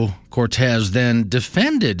 Ocasio-Cortez then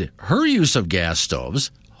defended her use of gas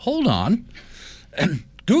stoves. Hold on.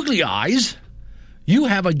 Googly Eyes, you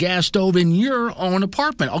have a gas stove in your own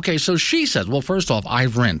apartment. Okay, so she says, well, first off, I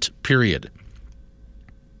rent, period.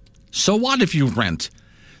 So what if you rent?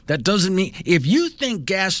 That doesn't mean, if you think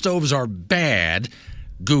gas stoves are bad,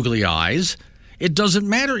 googly eyes, it doesn't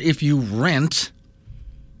matter if you rent.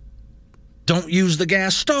 Don't use the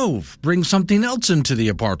gas stove. Bring something else into the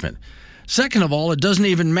apartment. Second of all, it doesn't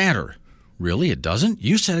even matter. Really, it doesn't?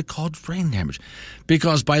 You said it caused brain damage.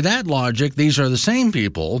 Because by that logic, these are the same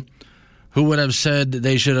people who would have said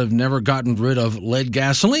they should have never gotten rid of lead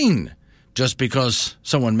gasoline just because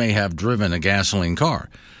someone may have driven a gasoline car.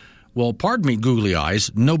 Well, pardon me, googly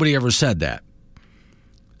eyes, nobody ever said that.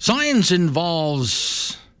 Science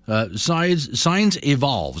evolves,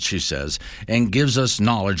 she says, and gives us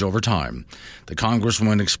knowledge over time. The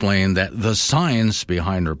Congresswoman explained that the science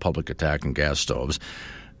behind her public attack on gas stoves.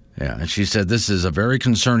 Yeah, and she said this is a very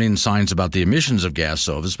concerning science about the emissions of gas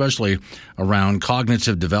stoves, especially around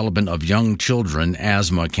cognitive development of young children,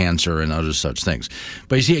 asthma, cancer, and other such things.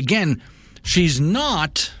 But you see, again, she's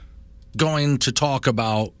not going to talk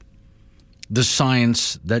about the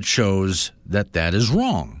science that shows that that is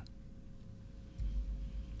wrong.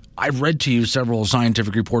 I read to you several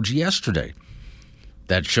scientific reports yesterday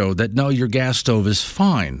that show that, no, your gas stove is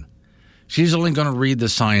fine. She's only going to read the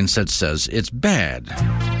science that says it's bad.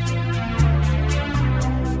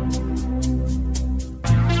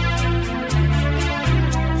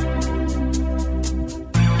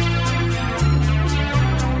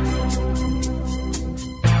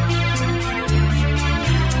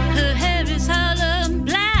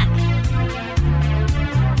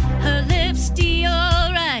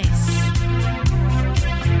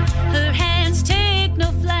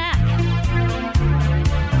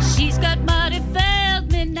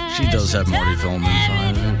 Have Marty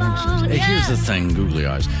Feldman. Here's the thing, googly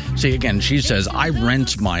eyes. See, again, she says, I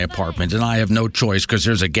rent my apartment and I have no choice because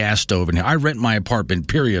there's a gas stove in here. I rent my apartment,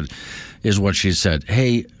 period, is what she said.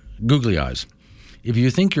 Hey, googly eyes, if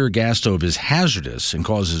you think your gas stove is hazardous and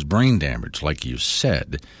causes brain damage, like you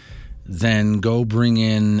said, then go bring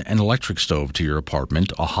in an electric stove to your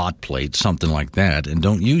apartment, a hot plate, something like that, and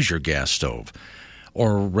don't use your gas stove.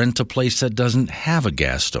 Or rent a place that doesn't have a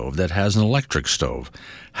gas stove, that has an electric stove.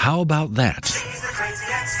 How about that? She's the crazy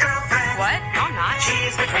ex-girlfriend. What? No, I'm not.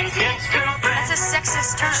 She's the crazy ex-girlfriend. That's a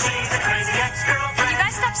sexist term. She's the crazy ex-girlfriend. Can you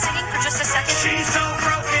guys stop singing for just a second? She's so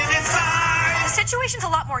broken inside. The situation's a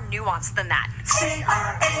lot more nuanced than that.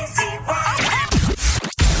 C-R-A-Z-Y.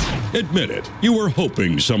 Admit it, you were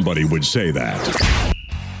hoping somebody would say that.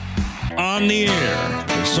 On the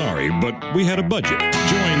air. Sorry, but we had a budget.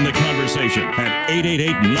 Join the conversation at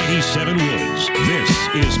 888-97-WOODS. This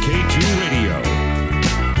is K2 Radio.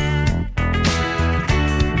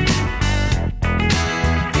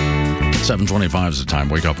 $7:25 is the time.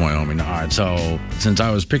 Wake up, Wyoming. All right, so since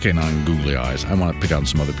I was picking on googly eyes, I want to pick on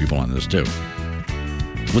some other people on this too.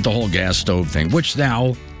 With the whole gas stove thing, which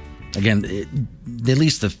now, again, at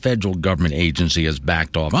least the federal government agency has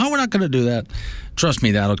backed off. Oh, we're not going to do that. Trust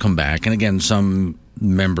me, that'll come back. And again, some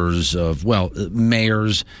members of,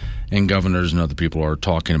 mayors and governors and other people are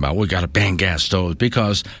talking about, we got to ban gas stoves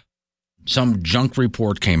because some junk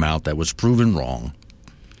report came out that was proven wrong.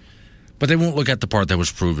 But they won't look at the part that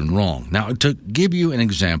was proven wrong. Now, to give you an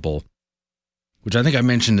example, which I think I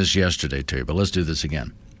mentioned this yesterday to you, but let's do this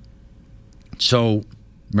again. So,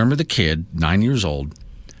 remember the kid, 9 years old,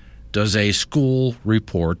 does a school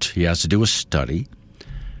report. He has to do a study.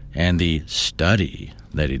 And the study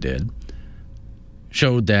that he did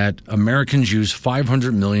showed that Americans use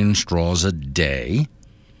 500 million straws a day,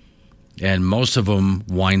 and most of them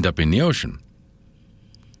wind up in the ocean.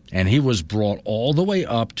 And he was brought all the way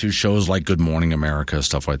up to shows like Good Morning America,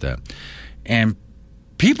 stuff like that. And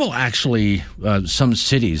people actually, some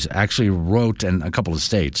cities actually wrote, and a couple of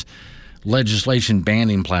states, legislation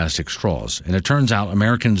banning plastic straws. And it turns out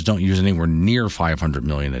Americans don't use anywhere near 500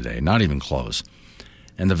 million a day, not even close.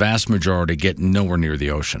 And the vast majority get nowhere near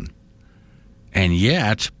the ocean. And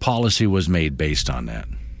yet, policy was made based on that.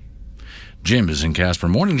 Jim is in Casper.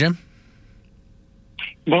 Morning, Jim.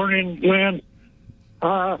 Morning, Glenn.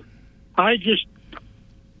 I just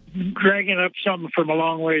dragging up something from a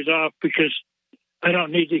long ways off because I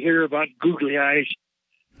don't need to hear about googly eyes.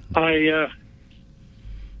 I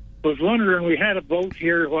was wondering, we had a vote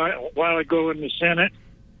here a while ago in the Senate,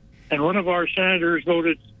 and one of our senators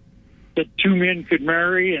voted that two men could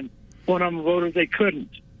marry, and one of them voted they couldn't.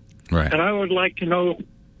 Right. And I would like to know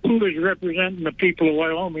who is representing the people of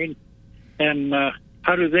Wyoming, and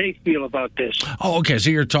how do they feel about this? Oh, okay. So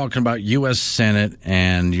you're talking about U.S. Senate,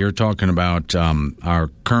 and you're talking about our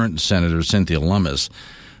current Senator, Cynthia Lummis.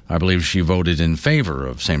 I believe she voted in favor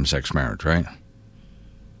of same-sex marriage, right?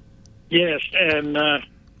 Yes, and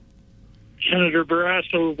Senator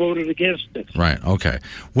Barrasso voted against it. Right, okay.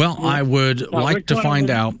 Well, I would like to find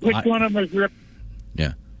out... Which one of them is...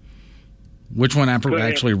 Yeah. Which one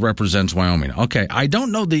actually represents Wyoming? Okay, I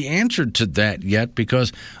don't know the answer to that yet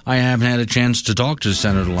because I haven't had a chance to talk to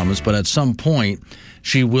Senator Lummis, but at some point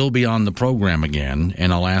she will be on the program again,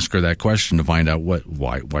 and I'll ask her that question to find out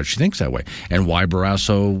why she thinks that way and why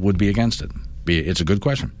Barrasso would be against it. It's a good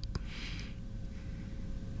question.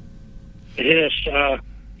 Yes,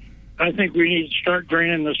 I think we need to start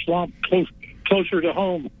draining the swamp closer to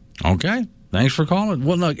home. Okay, thanks for calling.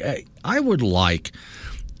 Well, look, I would like,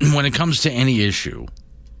 when it comes to any issue,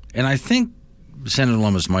 and I think Senator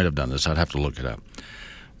Lummis might have done this, I'd have to look it up.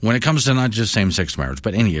 When it comes to not just same-sex marriage,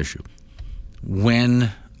 but any issue,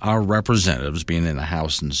 when our representatives, being in the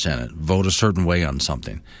House and Senate, vote a certain way on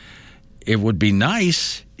something, it would be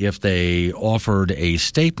nice if they offered a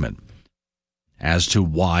statement as to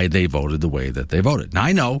why they voted the way that they voted. Now,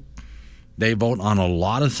 I know they vote on a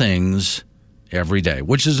lot of things every day,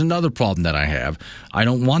 which is another problem that I have. I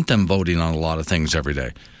don't want them voting on a lot of things every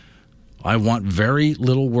day. I want very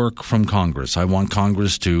little work from Congress. I want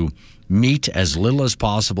Congress to meet as little as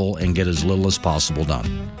possible and get as little as possible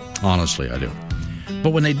done. Honestly, I do.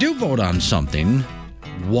 But when they do vote on something,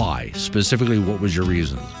 why? Specifically, what was your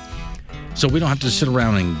reason? So we don't have to sit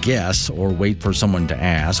around and guess or wait for someone to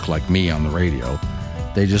ask, like me on the radio.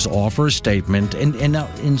 They just offer a statement, and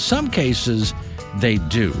in some cases, they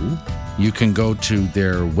do. You can go to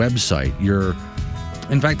their website.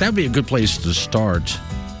 In fact, that would be a good place to start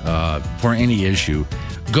for any issue.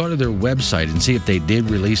 Go to their website and see if they did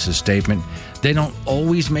release a statement. They don't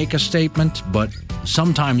always make a statement, but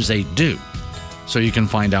sometimes they do. So you can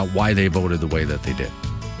find out why they voted the way that they did.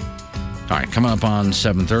 All right, coming up on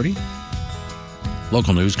 7:30.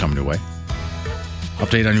 Local news coming your way.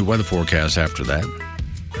 Update on your weather forecast after that.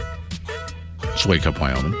 It's Wake Up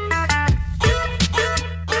Wyoming.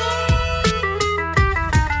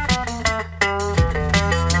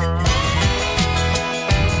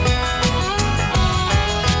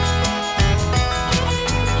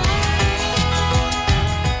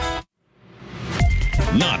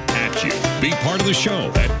 Not at you. Be part of the show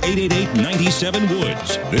at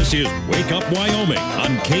 888-97-WOODS. This is Wake Up Wyoming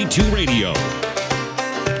on K2 Radio.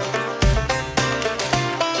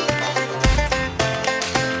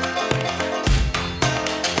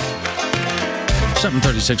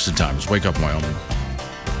 7:36 the time. It's Wake Up Wyoming.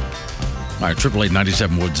 All right,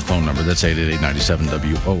 888-97-WOODS phone number. That's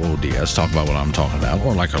 888-97-WOODS. Talk about what I'm talking about.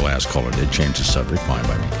 Or like our last caller did, change the subject. Fine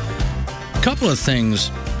by me. A couple of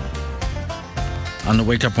things on the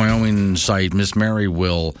Wake Up Wyoming site. Miss Mary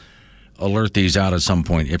will alert these out at some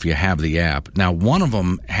point if you have the app. Now, one of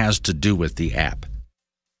them has to do with the app.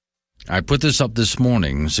 I put this up this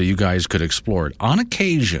morning so you guys could explore it. On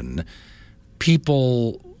occasion,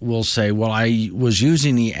 people will say, well, I was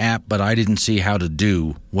using the app, but I didn't see how to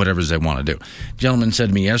do whatever they want to do. A gentleman said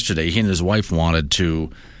to me yesterday, he and his wife wanted to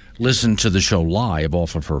listen to the show live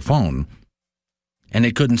off of her phone, and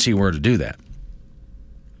they couldn't see where to do that.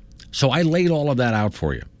 So I laid all of that out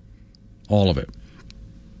for you, all of it.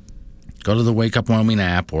 Go to the Wake Up Wyoming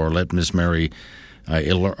app or let Miss Mary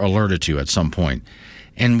alert it to you at some point.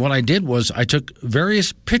 And what I did was I took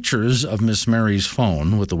various pictures of Miss Mary's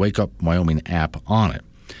phone with the Wake Up Wyoming app on it.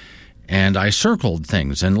 And I circled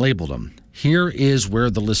things and labeled them. Here is where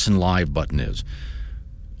the Listen Live button is.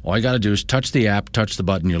 All you got to do is touch the app, touch the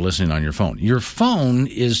button, you're listening on your phone. Your phone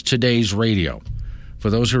is today's radio. For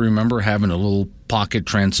those who remember having a little pocket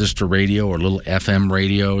transistor radio or a little FM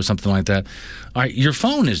radio or something like that, all right, your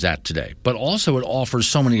phone is that today. But also it offers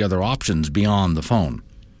so many other options beyond the phone.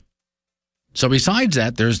 So besides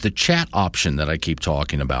that, there's the chat option that I keep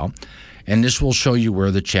talking about. And this will show you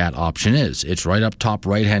where the chat option is. It's right up top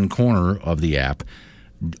right-hand corner of the app,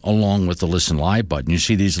 along with the Listen Live button. You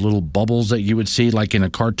see these little bubbles that you would see like in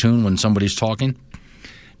a cartoon when somebody's talking?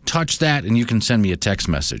 Touch that and you can send me a text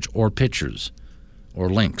message or pictures or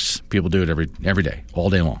links. People do it every day,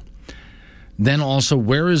 all day long. Then also,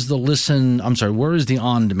 where is the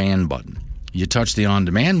on-demand button? You touch the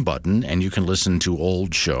on-demand button and you can listen to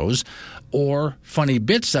old shows or funny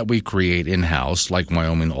bits that we create in-house like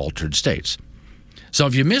Wyoming Altered States. So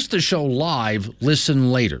if you missed the show live,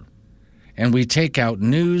 listen later. And we take out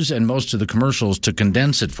news and most of the commercials to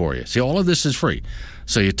condense it for you. See, all of this is free.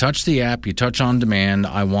 So you touch the app, you touch on demand.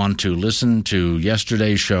 I want to listen to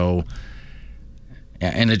yesterday's show,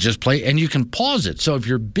 and it just play. And you can pause it. So if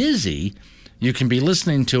you're busy, you can be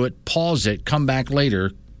listening to it, pause it, come back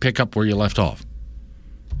later, pick up where you left off.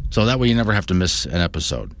 So that way you never have to miss an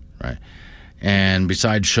episode, right? And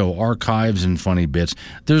besides show archives and funny bits,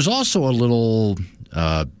 there's also a little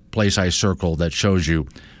place I circle that shows you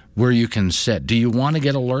where you can set. Do you want to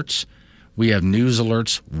get alerts? We have news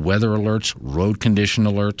alerts, weather alerts, road condition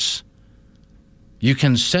alerts. You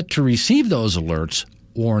can set to receive those alerts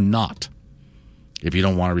or not. If you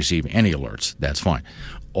don't want to receive any alerts, that's fine.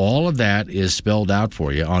 All of that is spelled out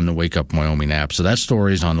for you on the Wake Up Wyoming app. So that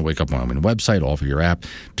story is on the Wake Up Wyoming website, all for your app,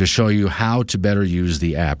 to show you how to better use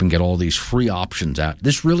the app and get all these free options out.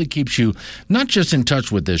 This really keeps you not just in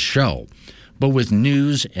touch with this show, but with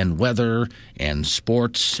news and weather and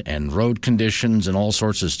sports and road conditions and all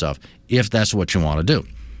sorts of stuff, if that's what you want to do.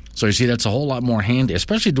 So you see, that's a whole lot more handy,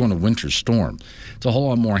 especially during a winter storm. It's a whole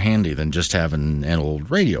lot more handy than just having an old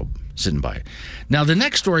radio sitting by. Now, the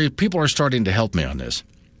next story, people are starting to help me on this.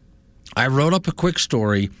 I wrote up a quick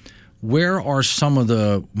story. Where are some of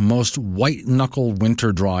the most white-knuckle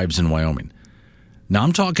winter drives in Wyoming? Now,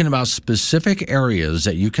 I'm talking about specific areas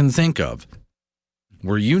that you can think of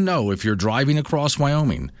where you know if you're driving across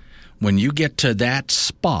Wyoming, when you get to that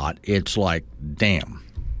spot, it's like, damn.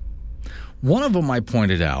 One of them I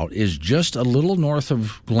pointed out is just a little north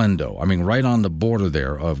of Glendo. I mean, right on the border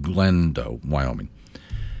there of Glendo, Wyoming.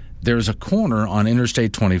 There's a corner on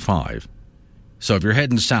Interstate 25. So if you're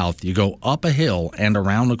heading south, you go up a hill and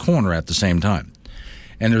around the corner at the same time.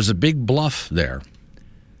 And there's a big bluff there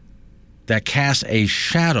that casts a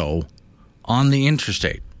shadow on the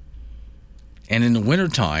interstate. And in the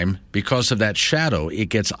wintertime, because of that shadow, it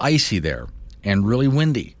gets icy there and really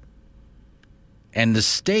windy. And the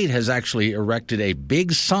state has actually erected a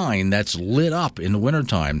big sign that's lit up in the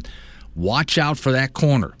wintertime. Watch out for that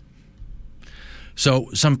corner. So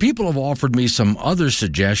some people have offered me some other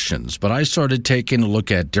suggestions, but I started taking a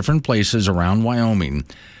look at different places around Wyoming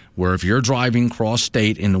where if you're driving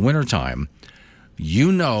cross-state in the wintertime,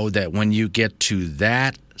 you know that when you get to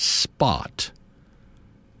that spot,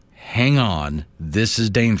 hang on, this is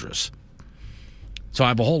dangerous. So I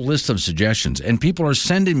have a whole list of suggestions, and people are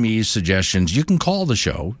sending me suggestions. You can call the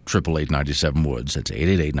show, 888-97-WOODS. That's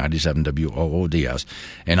 888-97-WOODS,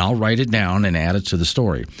 and I'll write it down and add it to the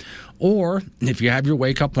story. Or if you have your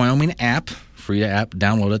Wake Up Wyoming app, free to app,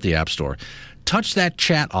 download at the App Store, touch that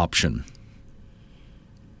chat option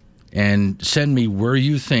and send me where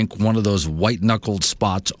you think one of those white-knuckled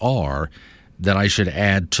spots are that I should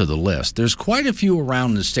add to the list. There's quite a few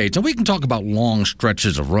around the states, and we can talk about long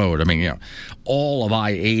stretches of road. I mean, you know, all of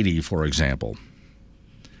I-80, for example.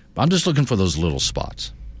 But I'm just looking for those little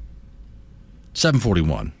spots.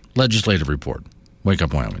 741, Legislative Report. Wake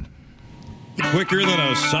Up Wyoming. Quicker than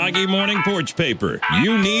a soggy morning porch paper.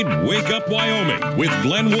 You need Wake Up Wyoming with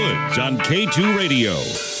Glenn Woods on K2 Radio.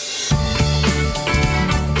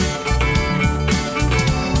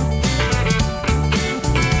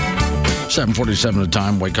 7:47 at the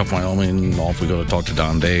time. Wake Up Wyoming. Off we go to talk to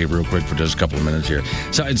Don Day real quick for just a couple of minutes here.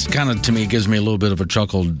 So it's kind of, to me, gives me a little bit of a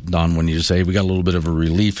chuckle, Don, when you say we got a little bit of a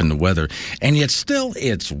relief in the weather. And yet still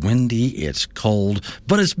it's windy, it's cold,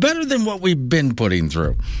 but it's better than what we've been putting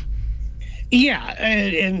through. Yeah,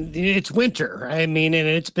 and it's winter. I mean, and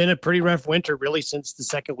it's been a pretty rough winter really since the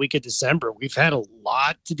second week of December. We've had a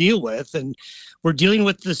lot to deal with, and we're dealing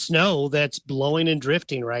with the snow that's blowing and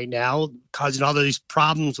drifting right now, causing all of these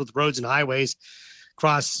problems with roads and highways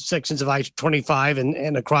across sections of I-25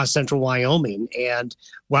 and across central Wyoming. And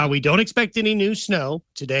while we don't expect any new snow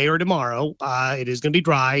today or tomorrow, it is going to be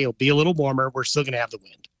dry. It'll be a little warmer. We're still going to have the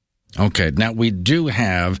wind. Okay. Now, we do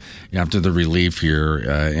have, after the relief here,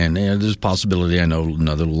 and there's a possibility, I know,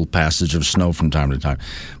 another little passage of snow from time to time.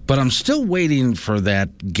 But I'm still waiting for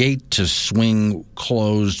that gate to swing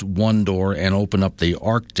closed one door and open up the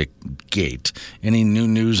Arctic gate. Any new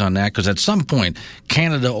news on that? Because at some point,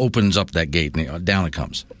 Canada opens up that gate and down it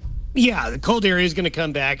comes. Yeah, the cold area is going to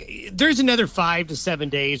come back. There's another 5 to 7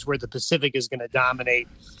 days where the Pacific is going to dominate.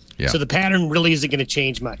 Yeah. So the pattern really isn't going to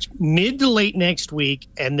change much. Mid to late next week,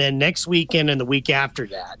 and then next weekend and the week after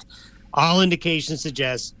that, all indications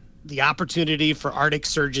suggest the opportunity for Arctic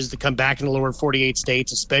surges to come back in the lower 48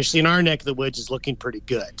 states, especially in our neck of the woods, is looking pretty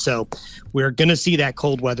good. So we're going to see that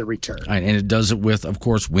cold weather return. And it does it with, of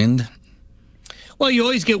course, wind? Well, you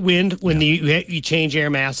always get wind when you change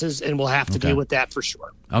air masses, and we'll have to deal with that for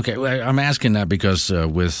sure. Okay, well, I'm asking that because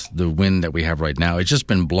with the wind that we have right now, it's just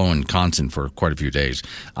been blowing constant for quite a few days.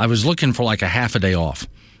 I was looking for like a half a day off.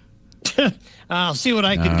 I'll see what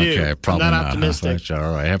I can do. Okay, probably I'm not optimistic.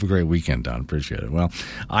 All right, have a great weekend, Don. Appreciate it. Well,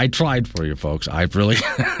 I tried for you, folks. I really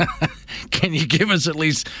can you give us at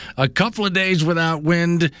least a couple of days without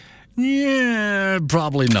wind? Yeah,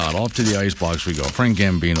 probably not. Off to the icebox we go. Frank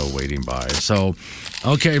Gambino waiting by. So,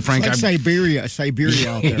 okay, Frank. It's like Siberia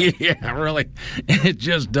out there. Yeah, really. It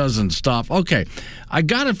just doesn't stop. Okay, I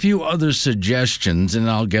got a few other suggestions, and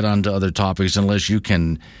I'll get on to other topics unless you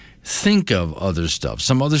can think of other stuff.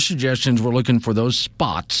 Some other suggestions, we're looking for those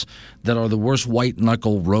spots that are the worst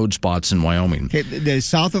white-knuckle road spots in Wyoming. Okay, the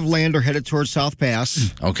south of Lander, headed towards South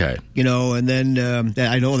Pass. Okay. You know, and then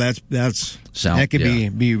I know that's South, that could yeah.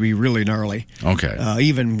 be really gnarly. Okay.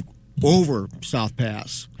 Even over South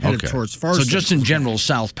Pass, headed towards Farson. So just in general,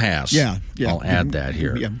 South Pass. Yeah. I'll add that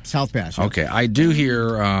here. Yeah, South Pass. Yeah. Okay, I do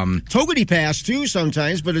hear... Togety Pass, too,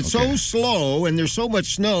 sometimes, but it's so slow, and there's so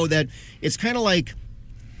much snow that it's kind of like,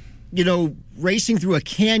 you know, racing through a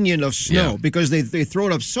canyon of snow because they throw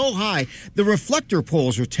it up so high. The reflector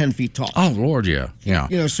poles are 10 feet tall. Oh, Lord, yeah.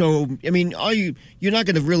 You know, so, I mean, you're not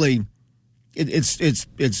going to really...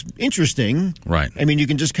 It's interesting. Right. I mean, you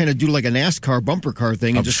can just kind of do like a NASCAR bumper car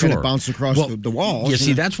thing and just kind of bounce across the walls. Yeah,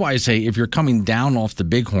 see, that's why I say if you're coming down off the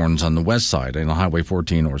Bighorns on the west side, on Highway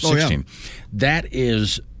 14 or 16, that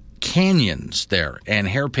is canyons there and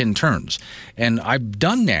hairpin turns. And I've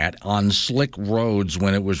done that on slick roads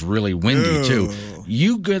when it was really windy, too.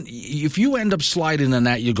 If you end up sliding in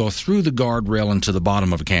that, you go through the guardrail into the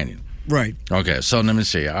bottom of a canyon. Right. Okay, so let me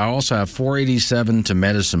see. I also have 487 to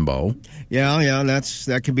Medicine Bow. Yeah,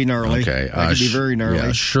 that could be gnarly. Okay. That could be very gnarly.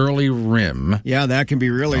 Yeah, Shirley Rim. Yeah, that can be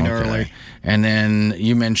really gnarly. And then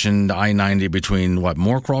you mentioned I-90 between,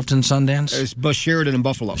 Moorcroft and Sundance? It's Sheridan and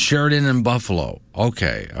Buffalo. Sheridan and Buffalo.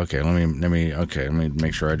 Okay. Let me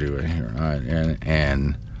make sure I do it here. All right,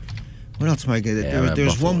 and what else am I getting?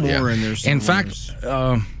 There's Buffalo, one more, and there's in fact,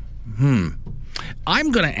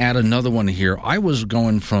 I'm going to add another one here. I was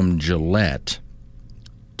going from Gillette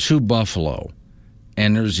to Buffalo,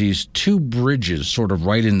 and there's these two bridges sort of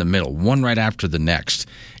right in the middle, one right after the next,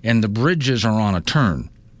 and the bridges are on a turn,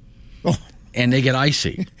 and they get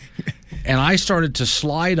icy. And I started to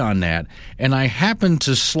slide on that, and I happened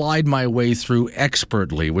to slide my way through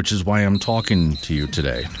expertly, which is why I'm talking to you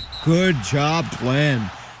today. Good job, Glenn.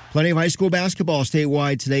 Plenty of high school basketball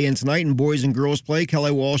statewide today and tonight in boys and girls play.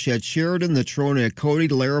 Kelly Walsh at Sheridan, the Trona at Cody.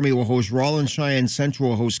 Laramie will host Rollins. Cheyenne Central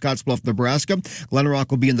will host Scottsbluff, Nebraska. Glen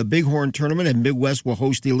Rock will be in the Bighorn tournament, and Midwest will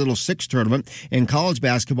host the Little Six tournament. In college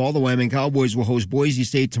basketball, the Wyoming Cowboys will host Boise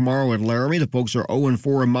State tomorrow at Laramie. The Pokes are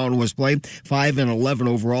 0-4 in Mountain West play. 5-11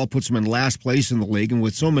 overall puts them in last place in the league. And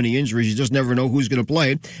with so many injuries, you just never know who's going to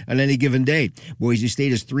play on any given day. Boise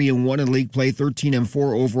State is 3-1 in league play,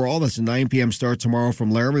 13-4 overall. That's a 9 p.m. start tomorrow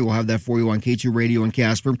from Laramie. We'll have that for you on K2 Radio in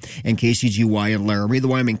Casper and KCGY in Laramie. The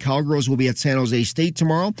Wyoming Cowgirls will be at San Jose State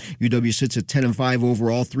tomorrow. UW sits at 10-5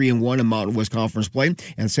 overall, 3-1 in Mountain West Conference play.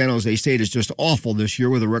 And San Jose State is just awful this year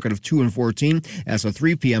with a record of 2-14. That's a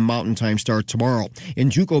 3 p.m. Mountain Time start tomorrow. In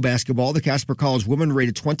JUCO basketball, the Casper College women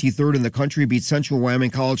rated 23rd in the country beat Central Wyoming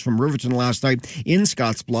College from Riverton last night in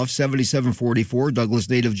Scottsbluff, 77-44. Douglas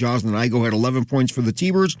native Jocelyn Igo had 11 points for the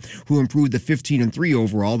T-Birds, who improved to 15-3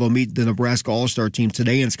 overall. They'll meet the Nebraska All-Star team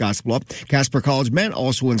today in Scottsbluff. Casper College men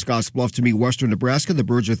also in Scottsbluff to meet Western Nebraska. The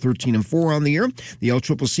Birds are 13-4 on the year. The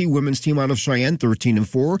LCCC women's team out of Cheyenne,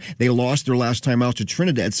 13-4. They lost their last time out to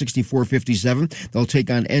Trinidad, 64-57. They'll take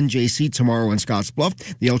on NJC tomorrow in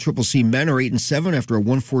Scottsbluff. The LCCC men are 8-7 after a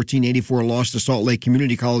 114-84 loss to Salt Lake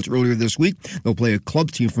Community College earlier this week. They'll play a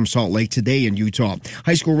club team from Salt Lake today in Utah.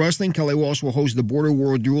 High school wrestling, Kelly Walsh will host the Border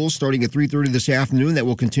War Duels starting at 3:30 this afternoon. That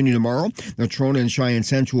will continue tomorrow. Now, Trona and Cheyenne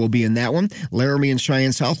Central will be in that one. Laramie and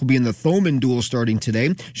Cheyenne South will be in the Thoman duel starting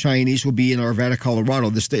today. Cheyenne East will be in Arvada,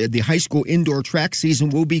 Colorado. The high school indoor track season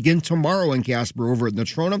will begin tomorrow in Casper over at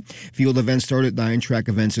Natrona. Field events start at 9, track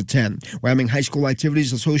events at 10. Wyoming High School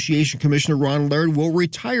Activities Association Commissioner Ron Laird will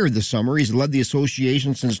retire this summer. He's led the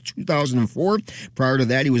association since 2004. Prior to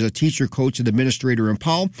that, he was a teacher, coach, and administrator in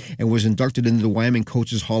Powell and was inducted into the Wyoming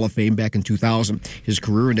Coaches Hall of Fame back in 2000. His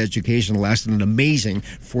career in education lasted an amazing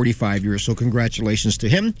 45 years, so congratulations to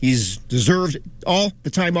him. He's deserved all the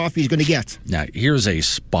time off he's going to get. Now, here's a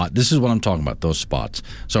spot. This is what I'm talking about, those spots.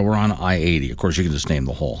 So we're on I-80. Of course, you can just name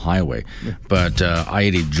the whole highway. Yeah. But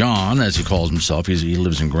I-80 John, as he calls himself, he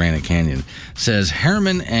lives in Granite Canyon, says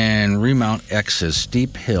Harriman and Remount X's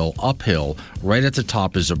steep hill, uphill, right at the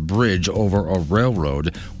top is a bridge over a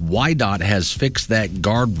railroad. YDOT has fixed that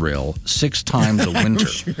guardrail 6 times a winter.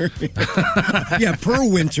 Sure. Yeah, per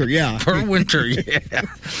winter, yeah. Per winter, yeah.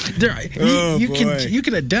 You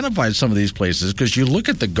can identify some of these places because you look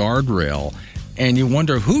at the guardrail and you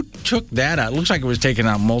wonder who took that out. It looks like it was taken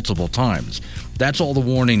out multiple times. That's all the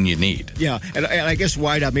warning you need. Yeah, and I guess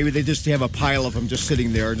YDOT, maybe they just have a pile of them just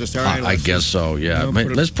sitting there. Just all right. I guess so, yeah.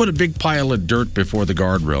 Let's put a big pile of dirt before the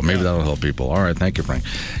guardrail. Maybe that'll help people. All right, thank you, Frank.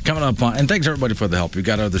 Coming up, and thanks everybody for the help. You've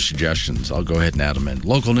got other suggestions. I'll go ahead and add them in.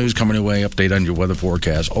 Local news coming your way. Update on your weather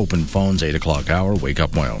forecast. Open phones, 8 o'clock hour. Wake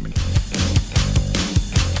Up Wyoming.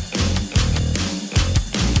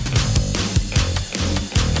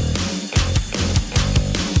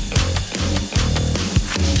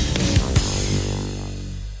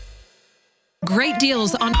 great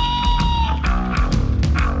deals on...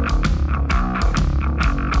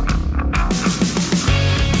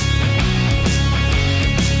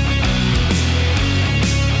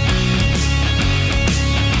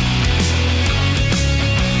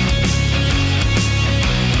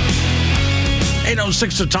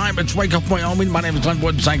 .06 the time. It's Wake Up Wyoming. My name is Glenn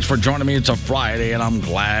Woods. Thanks for joining me. It's a Friday, and I'm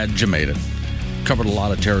glad you made it. Covered a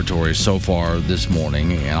lot of territory so far this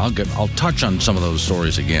morning, and I'll touch on some of those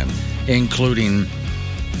stories again, including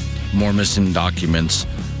more missing documents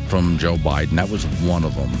from Joe Biden. That was one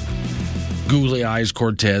of them. Googly Eyes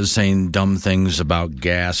Cortez saying dumb things about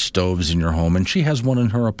gas stoves in your home, and she has one in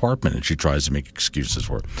her apartment, and she tries to make excuses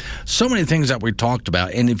for it. So many things that we talked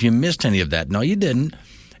about, and if you missed any of that, no, you didn't.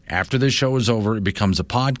 After this show is over, it becomes a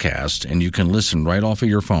podcast, and you can listen right off of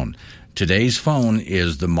your phone. Today's phone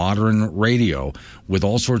is the modern radio with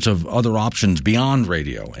all sorts of other options beyond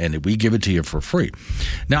radio, and we give it to you for free.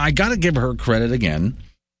 Now, I got to give her credit again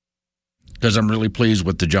because I'm really pleased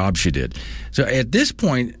with the job she did. So at this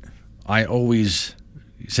point, I always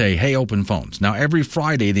say, hey, open phones. Now, every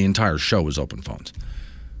Friday, the entire show is open phones.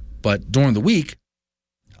 But during the week,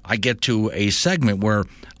 I get to a segment where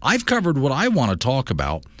I've covered what I want to talk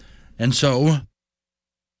about. And so,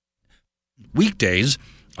 weekdays,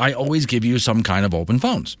 I always give you some kind of open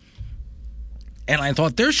phones. And I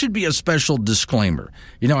thought there should be a special disclaimer.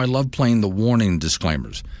 You know, I love playing the warning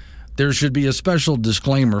disclaimers. There should be a special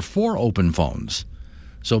disclaimer for open phones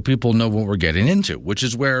so people know what we're getting into, which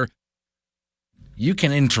is where you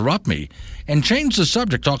can interrupt me and change the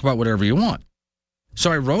subject, talk about whatever you want.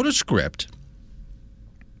 So I wrote a script,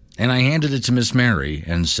 and I handed it to Miss Mary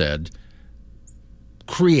and said,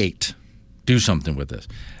 do something with this.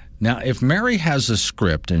 Now, if Mary has a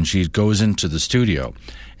script and she goes into the studio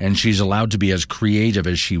and she's allowed to be as creative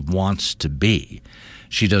as she wants to be,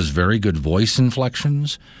 she does very good voice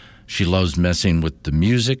inflections. She loves messing with the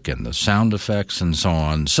music and the sound effects and so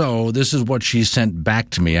on. So this is what she sent back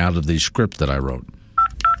to me out of the script that I wrote.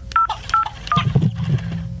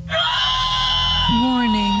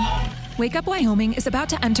 Warning. Wake Up Wyoming is about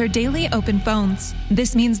to enter daily open phones.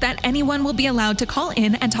 This means that anyone will be allowed to call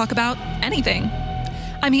in and talk about anything.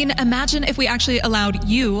 I mean, imagine if we actually allowed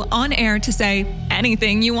you on air to say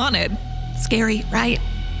anything you wanted. Scary, right?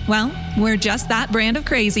 Well, we're just that brand of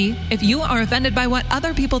crazy. If you are offended by what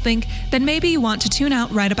other people think, then maybe you want to tune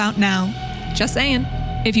out right about now. Just saying.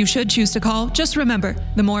 If you should choose to call, just remember,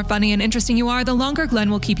 the more funny and interesting you are, the longer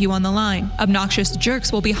Glenn will keep you on the line. Obnoxious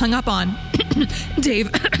jerks will be hung up on.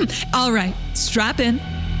 Dave, all right, strap in,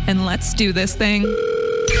 and let's do this thing.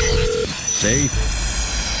 See?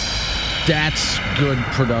 That's good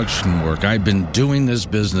production work. I've been doing this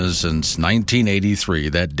business since 1983.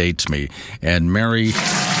 That dates me. And Mary,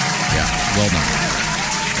 yeah, well done.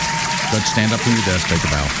 Let's stand up from your desk, take a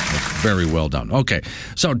bow. That's very well done. Okay,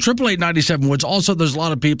 so 888-97 Woods. Also, there's a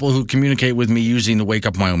lot of people who communicate with me using the Wake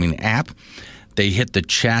Up Wyoming app. They hit the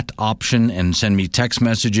chat option and send me text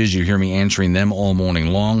messages. You hear me answering them all morning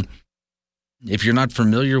long. If you're not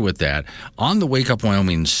familiar with that, on the Wake Up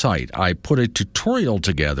Wyoming site, I put a tutorial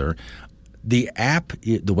together. The app,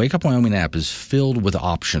 the Wake Up Wyoming app, is filled with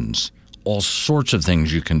options, all sorts of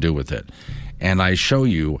things you can do with it. And I show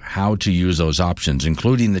you how to use those options,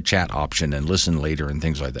 including the chat option and listen later and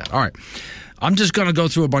things like that. All right. I'm just going to go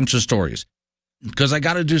through a bunch of stories because I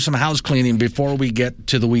got to do some house cleaning before we get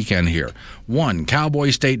to the weekend here. One,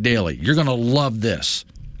 Cowboy State Daily. You're going to love this.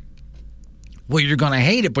 Well, you're going to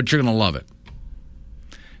hate it, but you're going to love it.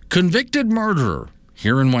 Convicted murderer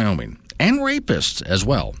here in Wyoming, and rapist as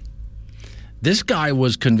well. This guy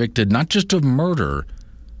was convicted not just of murder,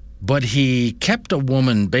 but he kept a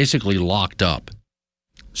woman basically locked up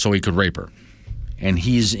so he could rape her. And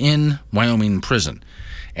he's in Wyoming prison.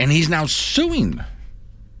 And he's now suing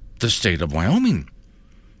the state of Wyoming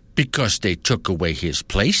because they took away his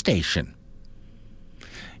PlayStation.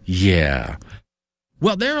 Yeah.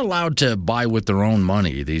 Well, they're allowed to buy with their own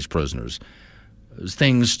money, these prisoners,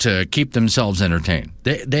 things to keep themselves entertained.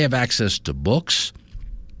 They have access to books.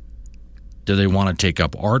 Do they want to take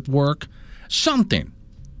up artwork? Something.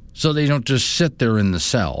 So they don't just sit there in the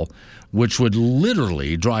cell, which would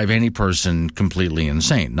literally drive any person completely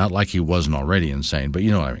insane. Not like he wasn't already insane, but you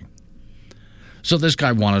know what I mean. So this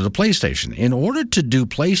guy wanted a PlayStation. In order to do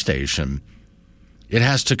PlayStation, it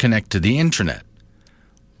has to connect to the internet.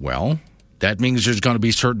 Well, that means there's going to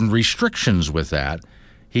be certain restrictions with that.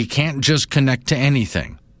 He can't just connect to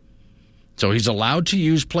anything. So he's allowed to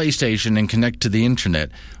use PlayStation and connect to the internet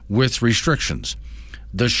with restrictions.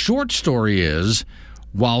 The short story is,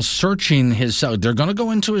 while searching his cell, they're going to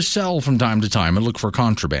go into his cell from time to time and look for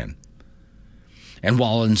contraband. And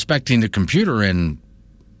while inspecting the computer and,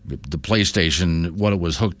 the PlayStation, what it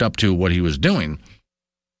was hooked up to, what he was doing,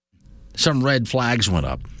 some red flags went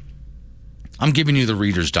up. I'm giving you the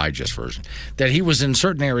Reader's Digest version. That he was in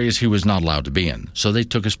certain areas he was not allowed to be in. So they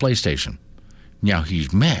took his PlayStation. Now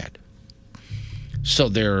he's mad. So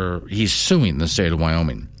he's suing the state of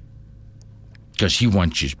Wyoming because he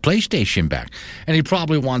wants his PlayStation back. And he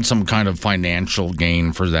probably wants some kind of financial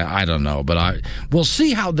gain for that. I don't know. But we'll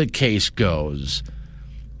see how the case goes.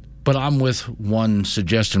 But I'm with one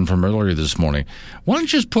suggestion from earlier this morning. Why don't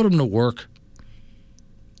you just put him to work?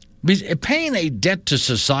 Paying a debt to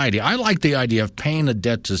society. I like the idea of paying a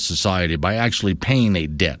debt to society by actually paying a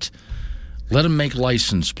debt. Let him make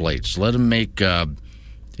license plates. Let him make,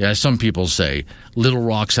 some people say, little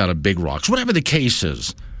rocks out of big rocks. Whatever the case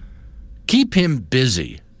is. Keep him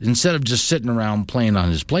busy. Instead of just sitting around playing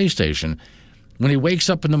on his PlayStation, when he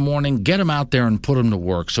wakes up in the morning, get him out there and put him to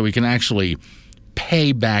work so he can actually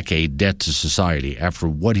pay back a debt to society after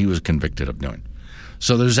what he was convicted of doing.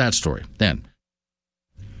 So there's that story. Then,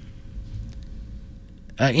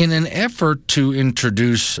 in an effort to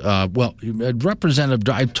introduce,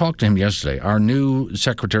 Representative, I talked to him yesterday, our new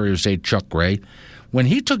Secretary of State, Chuck Gray, when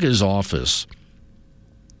he took his office,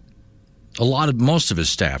 most of his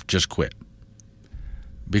staff just quit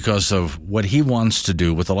because of what he wants to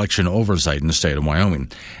do with election oversight in the state of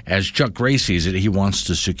Wyoming. As Chuck Gray sees it, he wants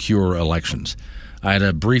to secure elections. I had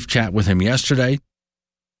a brief chat with him yesterday,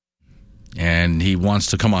 and he wants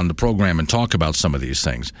to come on the program and talk about some of these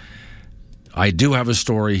things. I do have a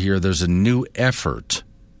story here. There's a new effort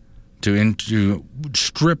to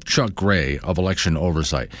strip Chuck Gray of election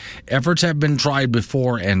oversight. Efforts have been tried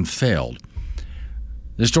before and failed.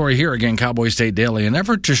 The story here again, Cowboy State Daily. An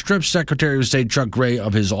effort to strip Secretary of State Chuck Gray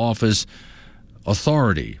of his office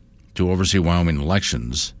authority to oversee Wyoming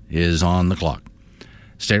elections is on the clock.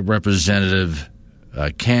 State Representative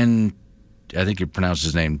Ken, I think you pronounce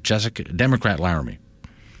his name, Democrat Laramie,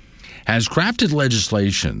 has crafted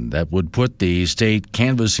legislation that would put the state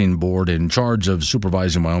canvassing board in charge of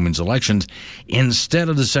supervising Wyoming's elections instead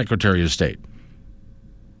of the Secretary of State.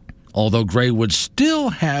 Although Gray would still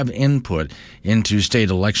have input into state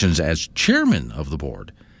elections as chairman of the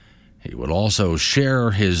board, he would also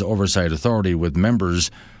share his oversight authority with members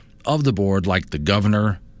of the board like the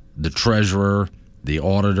governor, the treasurer, the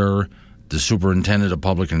auditor, the superintendent of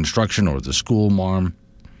public instruction, or the school marm.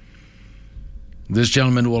 This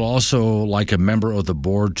gentleman will also like a member of the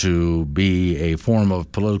board to be a form of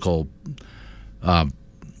political,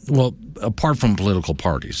 apart from political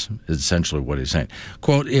parties, is essentially what he's saying.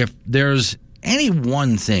 Quote, if there's any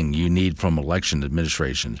one thing you need from election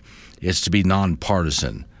administration, it's to be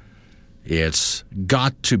nonpartisan. It's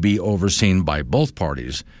got to be overseen by both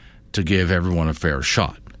parties to give everyone a fair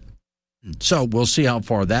shot. So we'll see how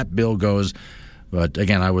far that bill goes. But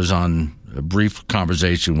again, I was on a brief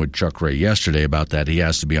conversation with Chuck Gray yesterday about that. He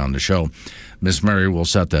has to be on the show. Miss Mary will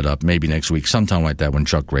set that up maybe next week, sometime like that, when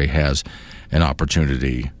Chuck Gray has an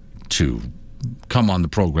opportunity to come on the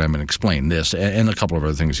program and explain this and a couple of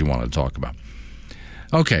other things he wanted to talk about.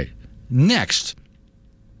 Okay, next.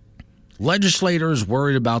 Legislators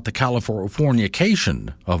worried about the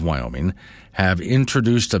Californication of Wyoming have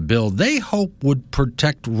introduced a bill they hope would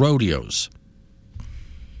protect rodeos.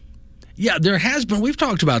 Yeah, there has been. We've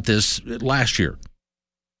talked about this last year,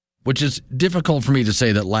 which is difficult for me to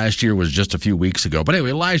say that last year was just a few weeks ago. But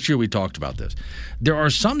anyway, last year we talked about this. There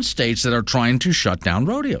are some states that are trying to shut down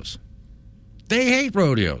rodeos. They hate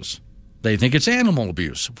rodeos. They think it's animal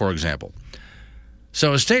abuse, for example.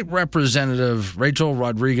 So State Representative Rachel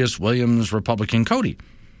Rodriguez Williams, Republican Cody,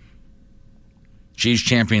 she's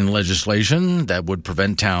championing legislation that would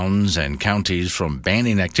prevent towns and counties from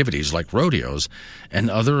banning activities like rodeos and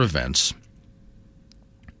other events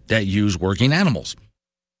that use working animals.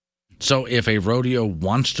 So if a rodeo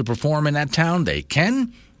wants to perform in that town, they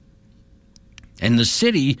can. And the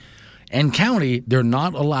city and county, they're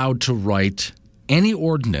not allowed to write any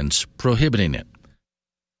ordinance prohibiting it.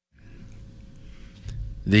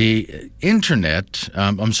 The intent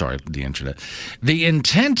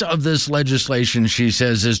of this legislation, she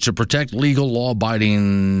says, is to protect legal,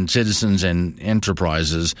 law-abiding citizens and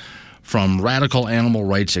enterprises from radical animal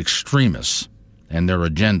rights extremists and their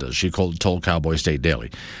agendas, she told Cowboy State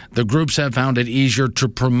Daily. The groups have found it easier to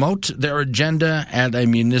promote their agenda at a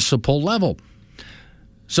municipal level.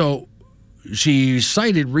 So she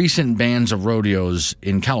cited recent bans of rodeos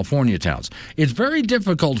in California towns. It's very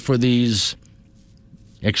difficult for these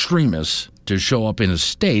extremists to show up in a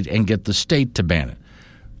state and get the state to ban it.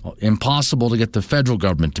 Impossible to get the federal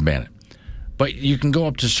government to ban it. But you can go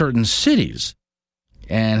up to certain cities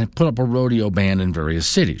and put up a rodeo ban in various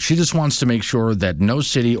cities. She just wants to make sure that no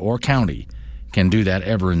city or county can do that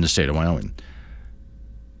ever in the state of Wyoming.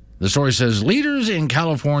 The story says leaders in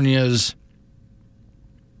California's,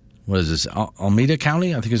 what is this, Alameda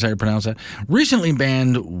County, I think is how you pronounce that, recently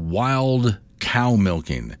banned wild cow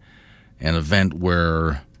milking, an event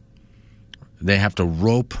where they have to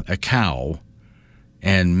rope a cow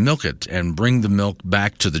and milk it and bring the milk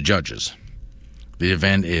back to the judges. The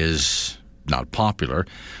event is not popular,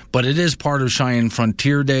 but it is part of Cheyenne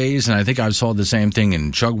Frontier Days, and I think I saw the same thing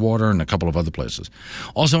in Chugwater and a couple of other places.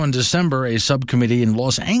 Also in December, a subcommittee in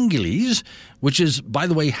Los Angeles, which is, by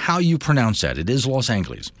the way, how you pronounce that. It is Los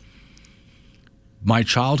Angeles. My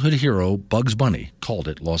childhood hero, Bugs Bunny, called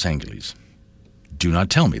it Los Angeles. Do not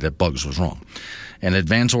tell me that Bugs was wrong. An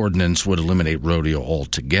advance ordinance would eliminate rodeo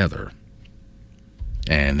altogether,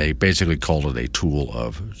 and they basically called it a tool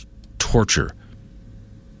of torture.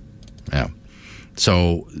 Yeah.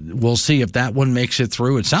 So we'll see if that one makes it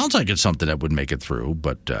through. It sounds like it's something that would make it through,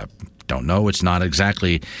 but don't know. It's not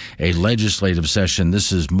exactly a legislative session.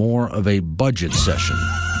 This is more of a budget session.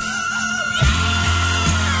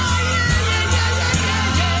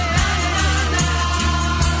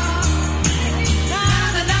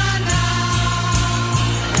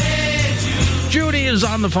 Judy is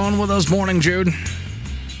on the phone with us. Morning, Jude.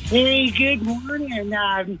 Hey, good morning.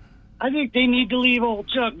 I think they need to leave old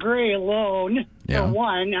Chuck Gray alone, for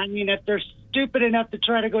one. I mean, if they're stupid enough to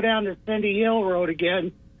try to go down to Cindy Hill Road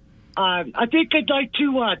again, I think I'd like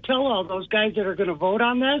to tell all those guys that are going to vote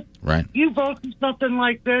on this, right? You vote for something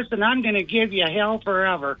like this, and I'm going to give you hell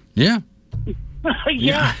forever. Yeah.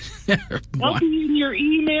 Yeah. I'll be in your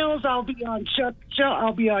emails. I'll be on Chuck's show.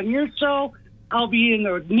 I'll be on your show. I'll be in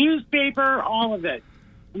the newspaper, all of it.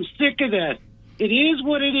 I'm sick of this. It is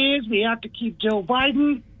what it is. We have to keep Joe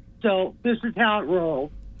Biden. So this is how it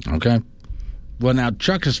rolls. Okay. Well, now,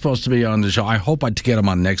 Chuck is supposed to be on the show. I hope I'd get him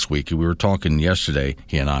on next week. We were talking yesterday,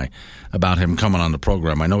 he and I, about him coming on the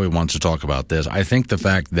program. I know he wants to talk about this. I think the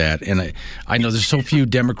fact that, and I know there's so few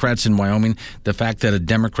Democrats in Wyoming, the fact that a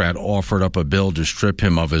Democrat offered up a bill to strip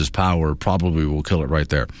him of his power probably will kill it right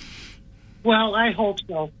there. Well, I hope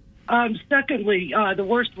so. Secondly, the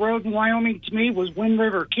worst road in Wyoming to me was Wind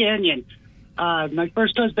River Canyon. My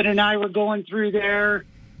first husband and I were going through there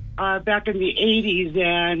back in the 80s,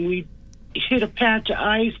 and we hit a patch of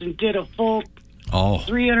ice and did a full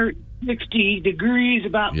 360 degrees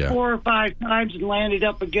about 4 or 5 times and landed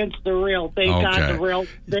up against the rail. Thank God the rail.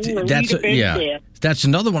 That's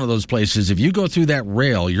another one of those places. If you go through that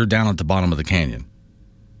rail, you're down at the bottom of the canyon.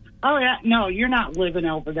 Oh, yeah. No, you're not living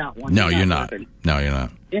over that one. No, you're not. No, you're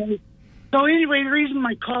not. And so anyway, the reason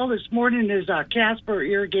my call this morning is Casper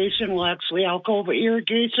Irrigation, well, actually Alcova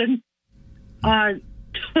Irrigation. I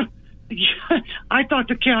thought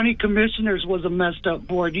the county commissioners was a messed up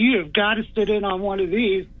board. You have got to sit in on one of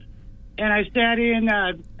these. And I sat in,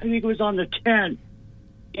 I think it was on the 10th.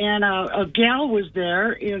 And a gal was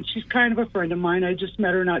there, and she's kind of a friend of mine. I just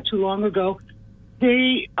met her not too long ago.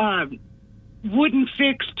 They wouldn't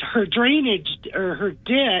fix her drainage or her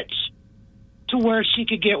ditch to where she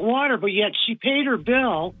could get water, but yet she paid her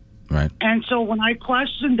bill. Right. And so when I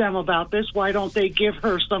questioned them about this, why don't they give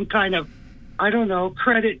her some kind of, I don't know,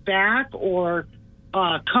 credit back or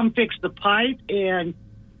come fix the pipe and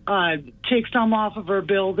take some off of her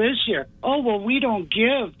bill this year? Oh, well, we don't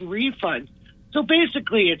give refunds. So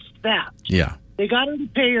basically it's theft. Yeah. They got her to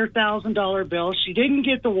pay her $1,000 bill. She didn't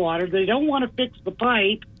get the water. They don't want to fix the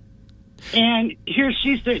pipe. And here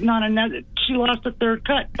she's sitting on another. She lost a third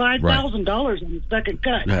cut, $5,000 on the second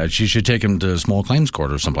cut. She should take him to small claims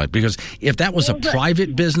court or something, because if that was a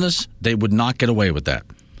private business, they would not get away with that.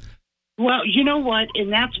 Well, you know what?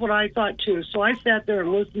 And that's what I thought, too. So I sat there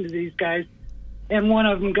and listened to these guys, and one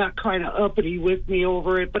of them got kind of uppity with me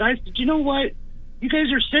over it. But I said, you know what? You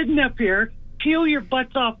guys are sitting up here, peel your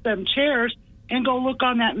butts off them chairs, and go look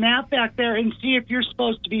on that map back there and see if you're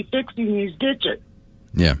supposed to be fixing these ditches.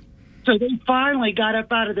 Yeah. So they finally got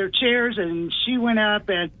up out of their chairs, and she went up,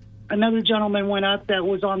 and another gentleman went up that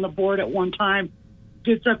was on the board at one time,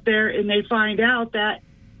 gets up there, and they find out that,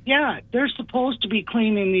 yeah, they're supposed to be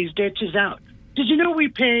cleaning these ditches out. Did you know we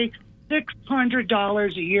pay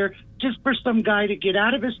 $600 a year just for some guy to get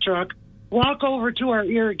out of his truck, walk over to our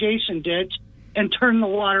irrigation ditch, and turn the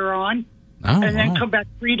water on, and then come back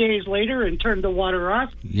 3 days later and turn the water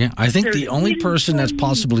off? Yeah, I think the only person that's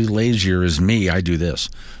possibly lazier is me. I do this.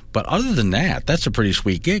 But other than that, that's a pretty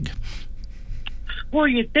sweet gig. Well,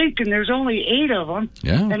 you'd think, and there's only 8 of them.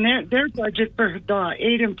 Yeah. And their budget for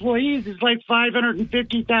 8 employees is like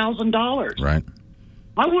 $550,000. Right.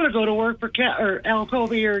 I want to go to work for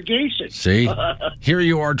Alcova Irrigation. See? Here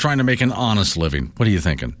you are trying to make an honest living. What are you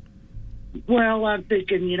thinking? Well, I'm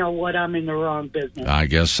thinking, you know what, I'm in the wrong business. I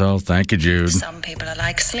guess so. Thank you, Jude. Some people are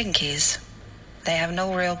like slinkies. They have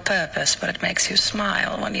no real purpose, but it makes you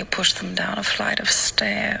smile when you push them down a flight of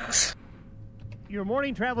stairs. Your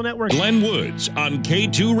morning travel network. Glenn Woods on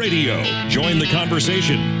K2 Radio. Join the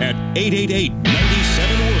conversation at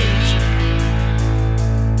 888-97-WOODS.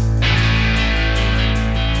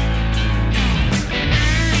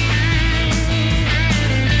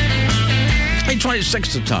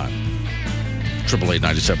 8:26 the time.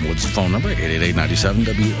 888-97-WOODS phone number,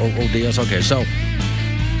 888-97-WOODS. Okay, so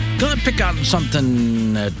gonna pick out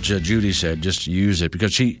something that Judy said, just to use it,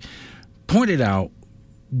 because she pointed out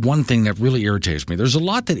one thing that really irritates me. There's a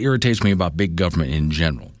lot that irritates me about big government in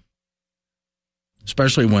general,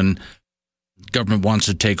 especially when government wants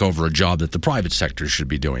to take over a job that the private sector should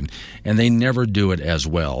be doing, and they never do it as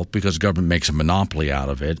well because government makes a monopoly out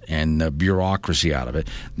of it and a bureaucracy out of it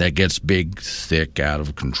that gets big, thick, out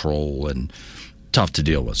of control, and tough to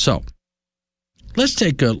deal with. So let's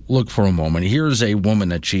take a look for a moment. Here's a woman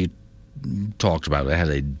that she talked about that had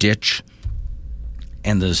a ditch,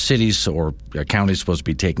 and the cities or counties supposed to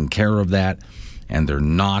be taking care of that, and they're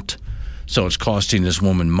not. So it's costing this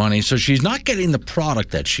woman money. So she's not getting the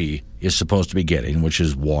product that she is supposed to be getting, which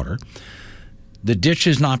is water. The ditch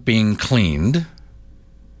is not being cleaned,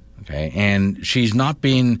 okay, and she's not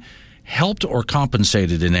being helped or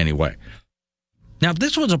compensated in any way. Now, if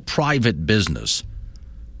this was a private business,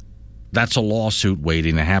 that's a lawsuit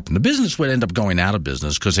waiting to happen. The business would end up going out of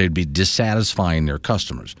business because they'd be dissatisfying their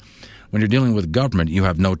customers. When you're dealing with government, you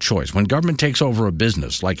have no choice. When government takes over a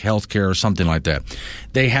business like healthcare or something like that,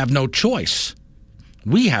 they have no choice.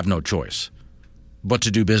 We have no choice but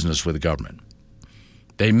to do business with the government.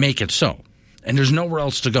 They make it so. And there's nowhere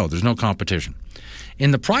else to go. There's no competition.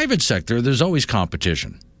 In the private sector, there's always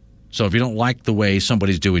competition. So if you don't like the way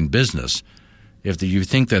somebody's doing business, if you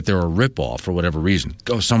think that they're a ripoff for whatever reason,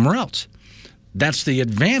 go somewhere else. That's the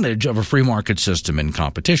advantage of a free market system in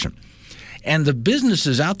competition. And the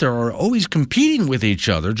businesses out there are always competing with each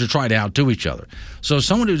other to try to outdo each other. So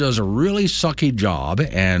someone who does a really sucky job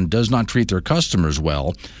and does not treat their customers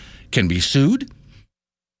well can be sued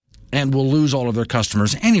and will lose all of their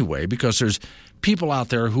customers anyway, because there's people out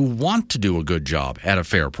there who want to do a good job at a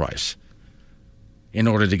fair price in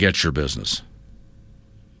order to get your business.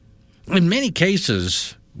 In many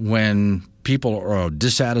cases, when people are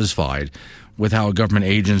dissatisfied with how a government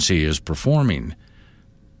agency is performing,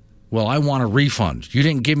 well, I want a refund. You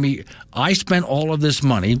didn't give me, I spent all of this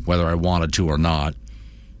money, whether I wanted to or not.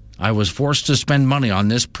 I was forced to spend money on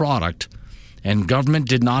this product, and government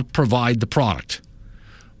did not provide the product.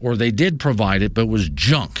 Or they did provide it, but it was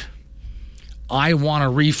junk. I want a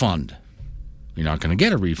refund. You're not going to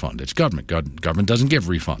get a refund. It's government. Government doesn't give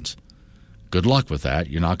refunds. Good luck with that.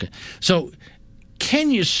 You're not going. So, can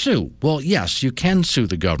you sue? Well, yes, you can sue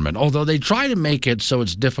the government, although they try to make it so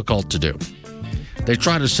it's difficult to do. They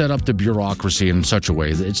try to set up the bureaucracy in such a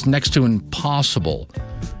way that it's next to impossible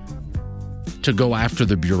to go after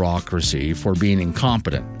the bureaucracy for being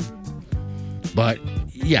incompetent. But,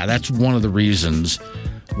 yeah, that's one of the reasons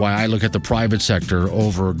why I look at the private sector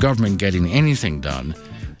over government getting anything done,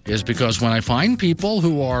 is because when I find people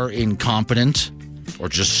who are incompetent or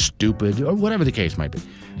just stupid or whatever the case might be,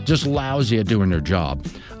 just lousy at doing their job,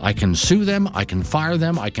 I can sue them, I can fire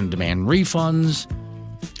them, I can demand refunds,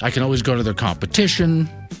 I can always go to their competition.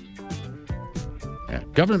 Yeah,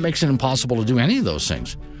 government makes it impossible to do any of those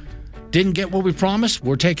things. Didn't get what we promised?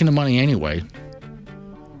 We're taking the money anyway.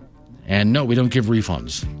 And no, we don't give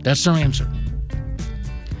refunds. That's their answer.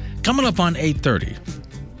 Coming up on 8:30,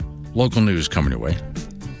 local news coming your way.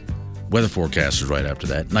 Weather forecast is right after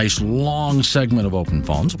that. Nice long segment of open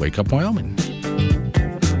phones. Wake Up Wyoming.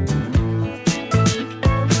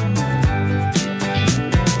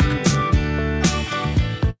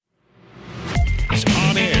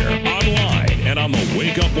 On air, online, and on the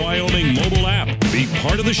Wake Up Wyoming mobile app. Be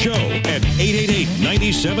part of the show at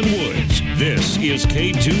 888-97-WOODS. This is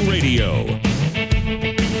K2 Radio.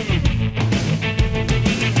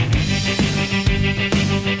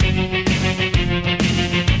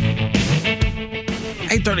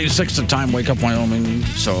 .36 the time, Wake Up Wyoming.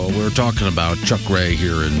 So we're talking about Chuck Ray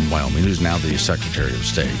here in Wyoming, who's now the Secretary of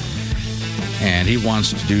State. And he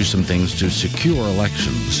wants to do some things to secure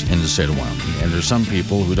elections in the state of Wyoming. And there's some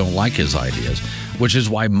people who don't like his ideas, which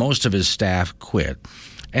is why most of his staff quit.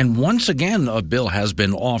 And once again, a bill has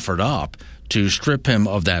been offered up to strip him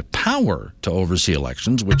of that power to oversee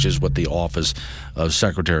elections, which is what the office of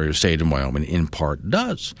Secretary of State in Wyoming in part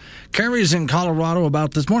does. Carrie's in Colorado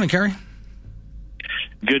about this morning. Carrie?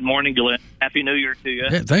 Good morning, Glenn. Happy New Year to you.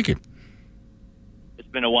 Yeah, thank you. It's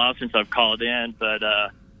been a while since I've called in, but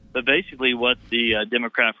But basically what the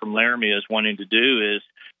Democrat from Laramie is wanting to do is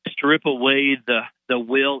strip away the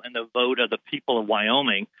will and the vote of the people of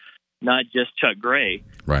Wyoming, not just Chuck Gray.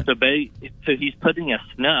 Right. So he's putting a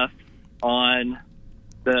snuff on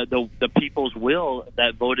the people's will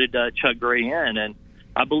that voted Chuck Gray in. And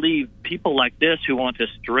I believe people like this who want to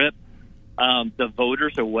strip the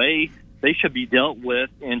voters away, they should be dealt with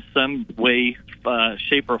in some way,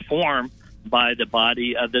 shape, or form by the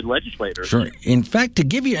body of the legislators. Sure. In fact, to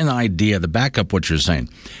give you an idea, to back up what you're saying,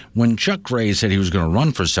 when Chuck Gray said he was going to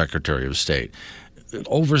run for Secretary of State,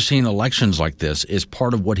 overseeing elections like this is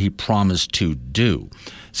part of what he promised to do.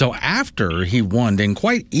 So after he won, and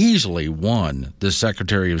quite easily won, the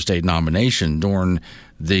Secretary of State nomination during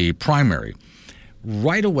the primary,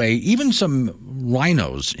 right away, even some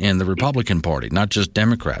rhinos in the Republican Party, not just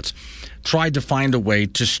Democrats, tried to find a way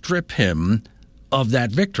to strip him of that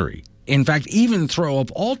victory. In fact, even throw up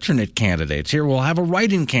alternate candidates. Here, we'll have a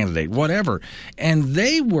write-in candidate, whatever. And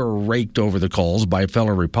they were raked over the coals by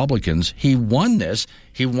fellow Republicans. He won this.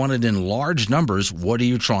 He won it in large numbers. What are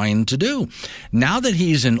you trying to do? Now that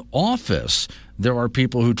he's in office, there are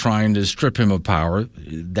people who are trying to strip him of power.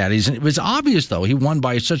 It was obvious, though. He won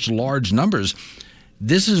by such large numbers.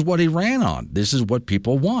 This is what he ran on. This is what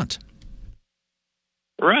people want.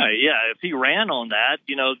 Right, yeah. If he ran on that,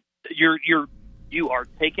 you are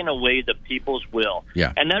taking away the people's will.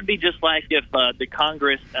 Yeah. And that'd be just like if the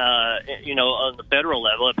Congress, on the federal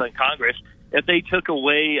level, if in Congress, if they took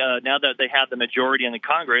away, now that they have the majority in the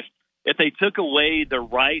Congress, if they took away the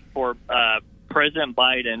right for President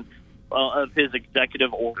Biden of his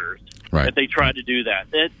executive orders, right. If they tried to do that,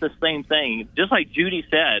 it's the same thing. Just like Judy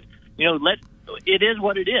said, it is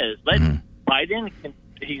what it is. Let Biden,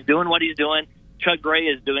 he's doing what he's doing. Chuck Gray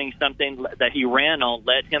is doing something that he ran on.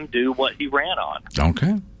 Let him do what he ran on.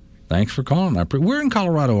 Okay. Thanks for calling. Where in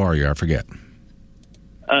Colorado are you? I forget.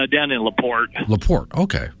 Down in LaPorte. LaPorte.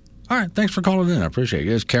 Okay. All right. Thanks for calling in. I appreciate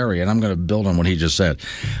it. It's Kerry, and I'm going to build on what he just said.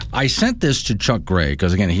 I sent this to Chuck Gray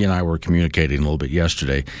because, again, he and I were communicating a little bit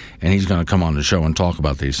yesterday, and he's going to come on the show and talk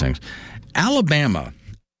about these things. Alabama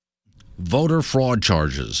voter fraud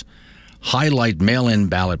charges highlight mail-in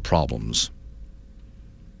ballot problems.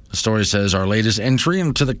 The story says our latest entry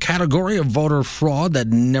into the category of voter fraud that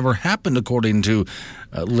never happened, according to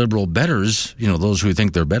liberal bettors, those who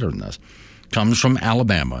think they're better than us, comes from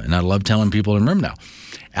Alabama. And I love telling people to remember now,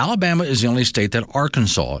 Alabama is the only state that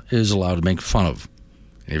Arkansas is allowed to make fun of.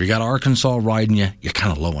 And if you got Arkansas riding you, you're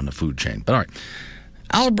kind of low on the food chain. But all right.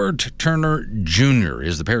 Albert Turner Jr.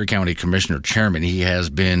 is the Perry County Commissioner Chairman. He has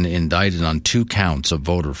been indicted on 2 counts of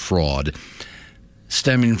voter fraud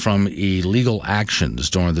stemming from illegal actions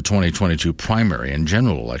during the 2022 primary and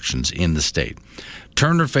general elections in the state.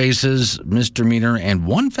 Turner faces misdemeanor and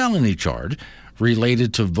 1 felony charge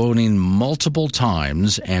related to voting multiple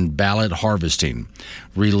times and ballot harvesting.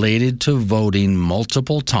 Related to voting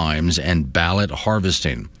multiple times and ballot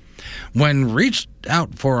harvesting. When reached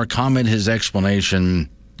out for a comment, his explanation,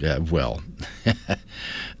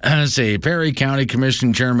 let's see, Perry County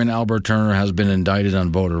Commission Chairman Albert Turner has been indicted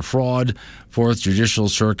on voter fraud. 4th Judicial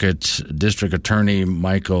Circuit District Attorney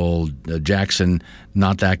Michael Jackson,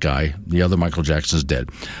 not that guy, the other Michael Jackson's dead,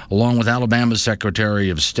 along with Alabama's Secretary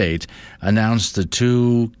of State, announced the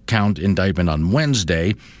 2-count indictment on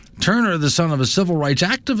Wednesday. Turner, the son of a civil rights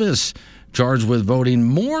activist, charged with voting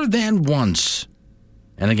more than once,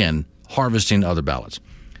 and again, harvesting other ballots.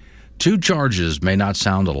 2 charges may not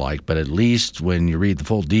sound alike, but at least when you read the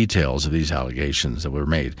full details of these allegations that were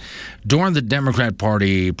made. During the Democrat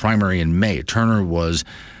Party primary in May, Turner was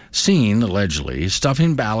seen, allegedly,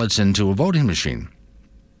 stuffing ballots into a voting machine.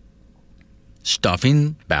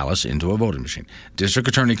 Stuffing ballots into a voting machine. District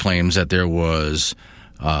Attorney claims that there was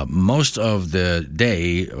most of the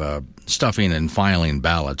day stuffing and filing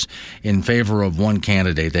ballots in favor of one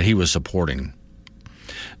candidate that he was supporting.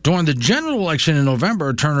 During the general election in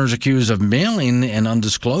November, Turner's accused of mailing an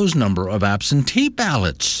undisclosed number of absentee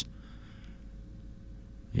ballots.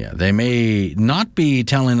 Yeah, they may not be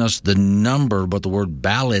telling us the number, but the word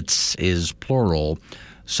ballots is plural,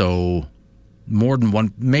 so more than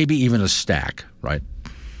one, maybe even a stack, right?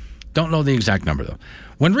 Don't know the exact number, though.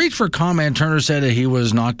 When reached for comment, Turner said that he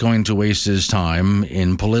was not going to waste his time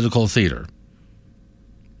in political theater.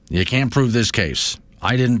 You can't prove this case.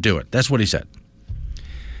 I didn't do it. That's what he said.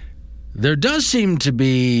 There does seem to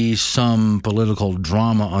be some political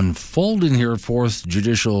drama unfolding here. 4th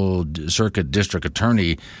Judicial Circuit District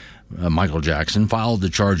Attorney Michael Jackson filed the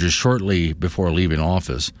charges shortly before leaving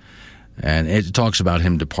office. And it talks about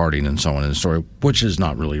him departing and so on in the story, which is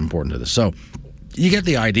not really important to this. So you get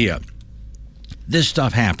the idea. This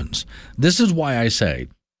stuff happens. This is why I say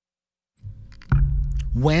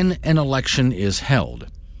when an election is held,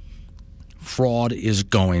 fraud is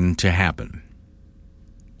going to happen.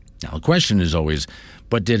 Now, the question is always,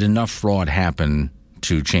 but did enough fraud happen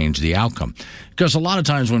to change the outcome? Because a lot of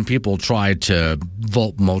times when people try to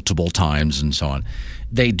vote multiple times and so on,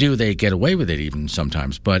 they get away with it even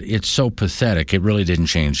sometimes, but it's so pathetic, it really didn't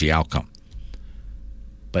change the outcome.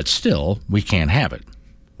 But still, we can't have it.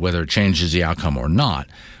 Whether it changes the outcome or not,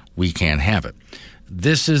 we can't have it.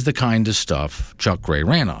 This is the kind of stuff Chuck Gray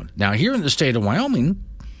ran on. Now, here in the state of Wyoming,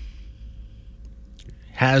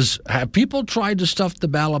 have people tried to stuff the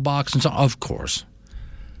ballot box and so on? Of course.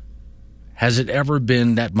 Has it ever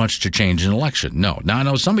been that much to change an election? No. Now, I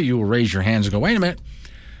know some of you will raise your hands and go, wait a minute.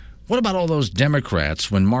 What about all those Democrats,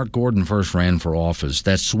 when Mark Gordon first ran for office,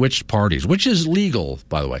 that switched parties, which is legal,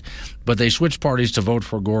 by the way, but they switched parties to vote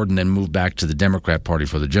for Gordon and moved back to the Democrat Party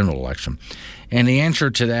for the general election? And the answer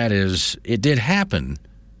to that is it did happen.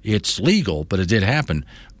 It's legal, but it did happen,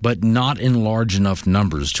 but not in large enough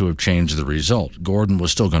numbers to have changed the result. Gordon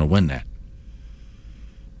was still going to win that.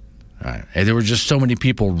 All right. And there were just so many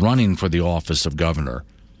people running for the office of governor.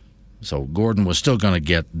 So Gordon was still going to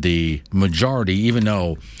get the majority, even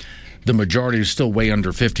though the majority is still way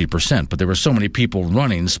under 50%. But there were so many people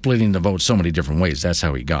running, splitting the vote so many different ways. That's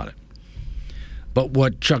how he got it. But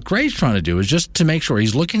what Chuck Gray's trying to do is just to make sure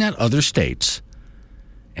he's looking at other states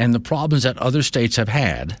and the problems that other states have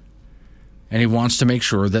had, and he wants to make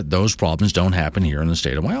sure that those problems don't happen here in the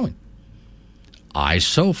state of Wyoming. I,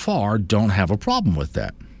 so far, don't have a problem with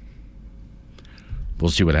that. We'll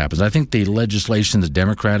see what happens. I think the legislation the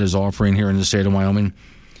Democrat is offering here in the state of Wyoming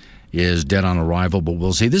is dead on arrival, but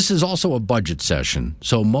we'll see. This is also a budget session,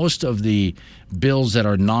 so most of the bills that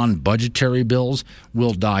are non-budgetary bills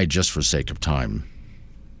will die just for sake of time.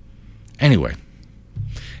 Anyway,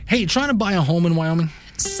 hey, trying to buy a home in Wyoming?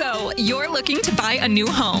 So, you're looking to buy a new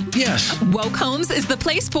home? Yes. Woke Homes is the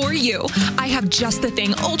place for you. I have just the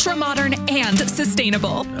thing, ultra-modern and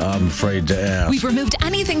sustainable. I'm afraid to ask. We've removed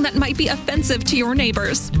anything that might be offensive to your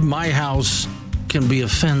neighbors. My house can be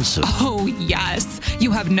offensive. Oh, yes.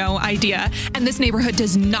 You have no idea. And this neighborhood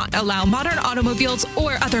does not allow modern automobiles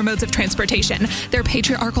or other modes of transportation. They're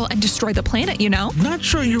patriarchal and destroy the planet, you know? Not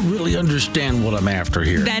sure you really understand what I'm after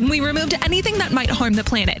here. Then we removed anything that might harm the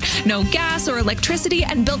planet. No gas or electricity,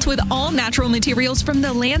 and built with all natural materials from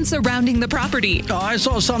the land surrounding the property. Oh, I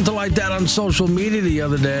saw something like that on social media the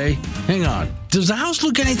other day. Hang on. Does the house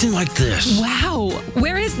look anything like this? Wow.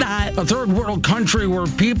 Where is that? A third world country where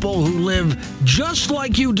people who live just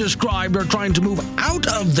like you described are trying to move out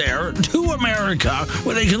of there to America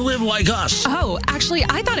where they can live like us. Oh, actually,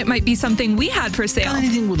 I thought it might be something we had for sale.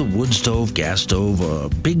 Anything with a wood stove, gas stove, a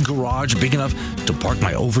big garage big enough to park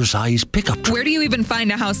my oversized pickup truck. Where do you even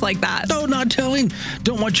find a house like that? No, not telling.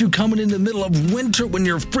 Don't want you coming in the middle of winter when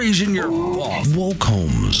you're freezing your off. Woke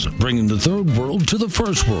Homes, bringing the third world to the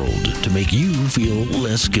first world to make you feel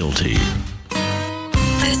less guilty.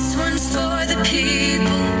 This one's for the people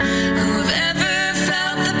who have ever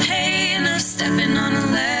felt the pain of stepping on a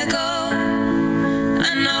Lego.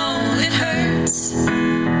 I know it hurts.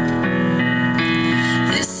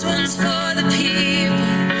 This one's for the people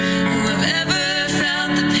who have ever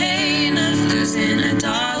felt the pain of losing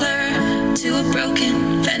 $1 to a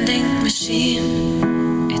broken vending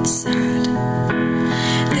machine. It's sad.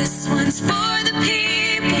 This one's for the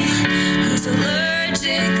people who's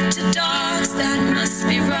allergic to dogs. That must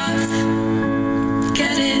be rough.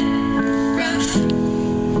 Get it? Rough.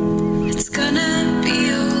 It's gonna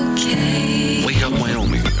be okay. Wake Up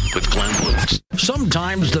Wyoming with Glenn Lewis.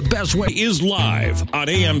 Sometimes the best way is live on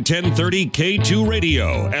AM 1030 K2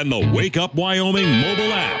 Radio and the Wake Up Wyoming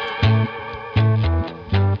mobile app.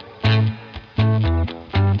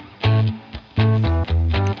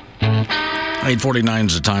 8:49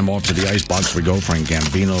 is the time. Off to the icebox we go. Frank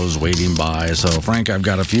Gambino's waiting by. So, Frank, I've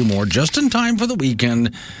got a few more just in time for the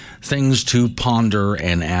weekend. Things to ponder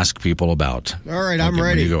and ask people about. All right, I'm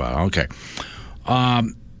ready. You go out. Okay.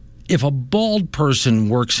 If a bald person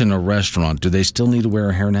works in a restaurant, do they still need to wear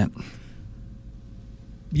a hairnet?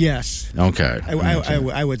 Yes. Okay.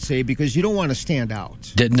 I would say, because you don't want to stand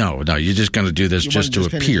out. No, you're just going to do this just to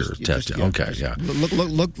appear. Okay, yeah.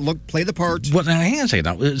 Look, play the part. Well, now, hang on a second.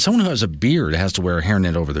 Now, someone who has a beard has to wear a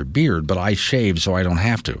hairnet over their beard, but I shave, so I don't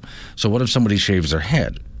have to. So what if somebody shaves their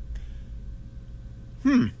head?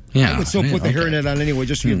 Yeah. I would still put the hairnet on anyway,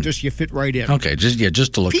 just you fit right in. Okay,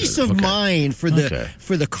 just to look Peace good. of mind for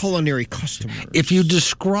the culinary customer. If you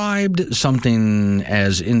described something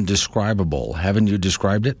as indescribable, haven't you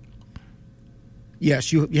described it?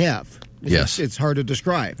 Yes, you have. Yes. It's hard to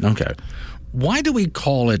describe. Okay. Why do we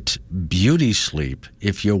call it beauty sleep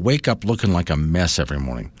if you wake up looking like a mess every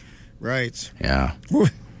morning? Right. Yeah.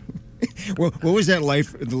 What was that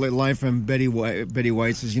line from Betty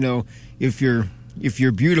White says, if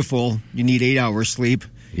you're beautiful, you need 8 hours sleep.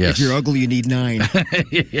 Yes. If you're ugly, you need 9.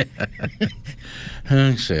 Yeah.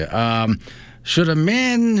 Let's see. Should a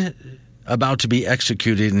man about to be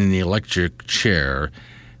executed in the electric chair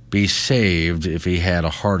be saved if he had a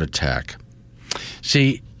heart attack?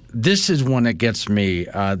 See, this is one that gets me.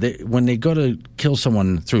 When they go to kill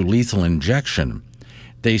someone through lethal injection,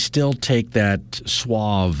 they still take that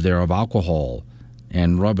swab there of alcohol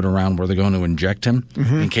and rub it around where they're going to inject him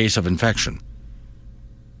in case of infection.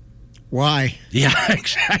 Why? Yeah,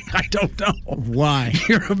 exactly. I don't know. Why?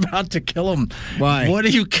 You're about to kill him. Why? What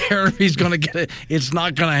do you care if he's going to get it? It's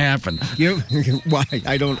not going to happen. Why?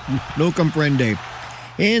 No comprende.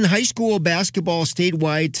 In high school basketball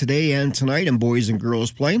statewide today and tonight in boys and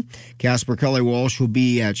girls play, Casper Kelly Walsh will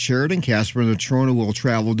be at Sheridan. Casper and Natrona will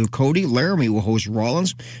travel to Cody. Laramie will host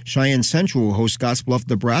Rollins. Cheyenne Central will host Scottsbluff,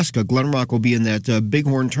 Nebraska. Glen Rock will be in that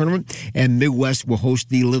Bighorn tournament, and Midwest will host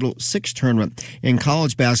the Little Six tournament. In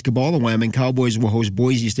college basketball, the Wyoming Cowboys will host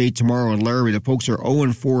Boise State tomorrow in Laramie. The Pokes are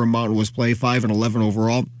 0-4 in Mountain West play, 5-11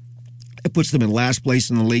 overall. It puts them in last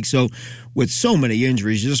place in the league. So with so many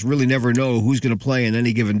injuries, you just really never know who's going to play on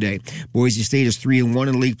any given day. Boise State is 3-1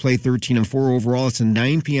 in league play, 13-4 overall. It's a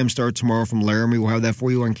 9 p.m. start tomorrow from Laramie. We'll have that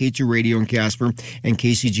for you on K2 Radio in Casper and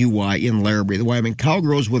KCGY in Laramie. The Wyoming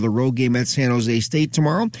Cowgirls with a road game at San Jose State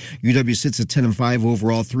tomorrow. UW sits at 10-5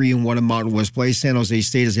 overall, 3-1 in Mountain West play. San Jose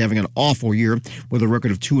State is having an awful year with a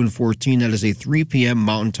record of 2-14. That is a 3 p.m.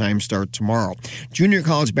 Mountain Time start tomorrow. Junior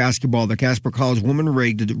college basketball, the Casper College women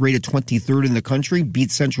rated 23rd in the country,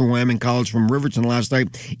 beat Central Wyoming College from Riverton last night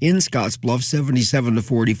in Scottsbluff,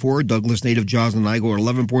 77-44. Douglas native Jocelyn Igo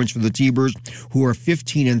 11 points for the T-Birds, who are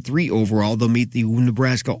 15-3 overall. They'll meet the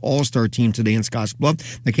Nebraska All-Star team today in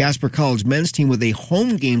Scottsbluff. The Casper College men's team with a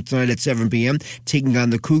home game tonight at 7 p.m., taking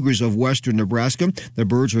on the Cougars of Western Nebraska. The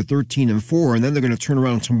Birds are 13-4, and then they're going to turn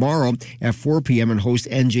around tomorrow at 4 p.m. and host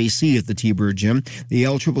NJC at the T-Bird Gym. The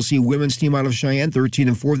LCCC women's team out of Cheyenne,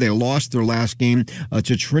 13-4. They lost their last game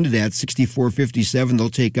to Trinidad, 64-57. They'll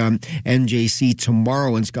take on NJC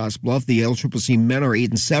tomorrow in Scottsbluff. The LCCC men are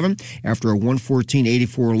 8-7 after a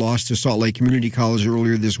 114-84 loss to Salt Lake Community College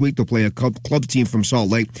earlier this week. They'll play a club team from Salt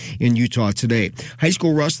Lake in Utah today. High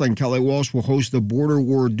school wrestling, Kelly Walsh will host the Border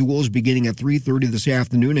War Duels beginning at 3:30 this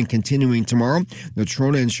afternoon and continuing tomorrow.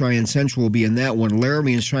 Natrona and Cheyenne Central will be in that one.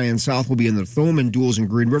 Laramie and Cheyenne South will be in the Thoman Duels in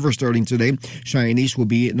Green River starting today. Cheyenne East will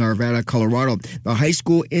be in Arvada, Colorado. The high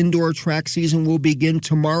school indoor track season will begin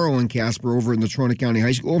tomorrow in Casper over in the Natrona County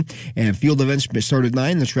High School, and field events start at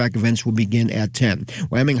 9. The track events will begin at 10.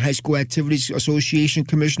 Wyoming High School Activities Association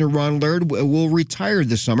Commissioner Ron Laird will retire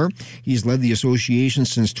this summer. He's led the association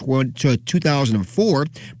since 2004.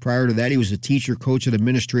 Prior to that, he was a teacher, coach, and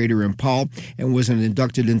administrator in Powell and was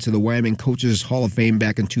inducted into the Wyoming Coaches Hall of Fame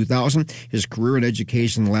back in 2000. His career in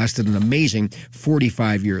education lasted an amazing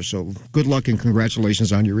 45 years. So good luck and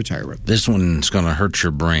congratulations on your retirement. This one's going to hurt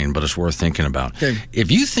your brain, but it's worth thinking about. Okay.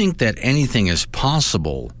 If you think that anything is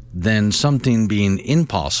possible, then something being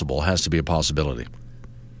impossible has to be a possibility.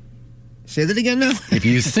 Say that again now? If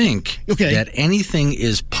you think that anything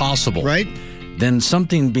is possible, right, then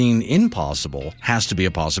something being impossible has to be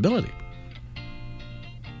a possibility.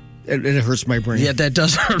 It hurts my brain. Yeah, that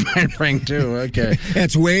does hurt my brain, too. Okay.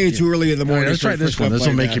 It's way too early in the morning. Right, let's try this one. This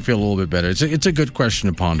will make you feel a little bit better. It's a good question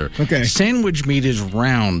to ponder. Okay. Sandwich meat is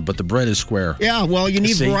round, but the bread is square. Yeah, well, you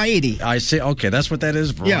need variety. I see. Okay, that's what that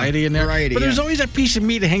is, variety in there. Variety, but there's always a piece of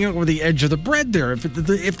meat hanging over the edge of the bread there.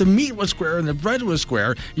 If the meat was square and the bread was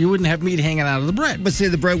square, you wouldn't have meat hanging out of the bread. But say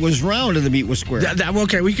the bread was round and the meat was square.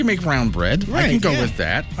 Okay, we can make round bread. Right, I can go with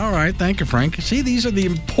that. All right, thank you, Frank. See, these are the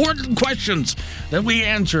important questions that we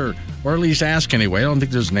answer, or at least ask anyway. I don't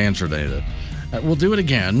think there's an answer to that. We'll do it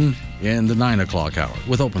again in the 9 o'clock hour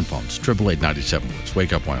with open phones. 888-97 Woods.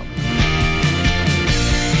 Wake up, Wyoming.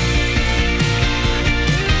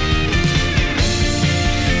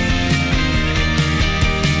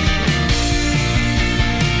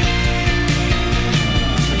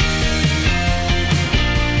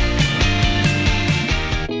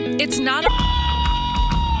 It's not a...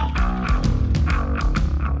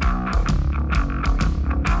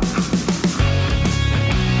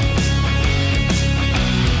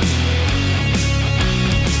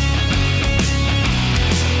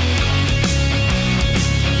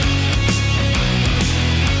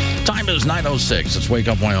 Is 9:06. It's Wake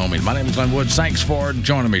Up Wyoming. My name is Glenn Woods. Thanks for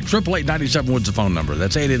joining me. 888-97 Woods, the phone number.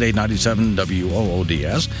 That's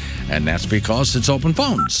 888-97-WOODS. And that's because it's open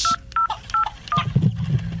phones.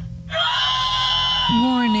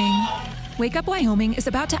 Warning. Wake Up Wyoming is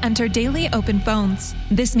about to enter daily open phones.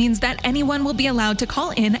 This means that anyone will be allowed to call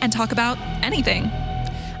in and talk about anything.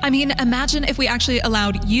 I mean, imagine if we actually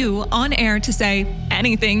allowed you on air to say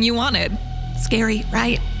anything you wanted. Scary,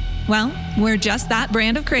 right? Well, we're just that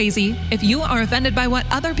brand of crazy. If you are offended by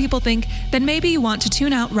what other people think, then maybe you want to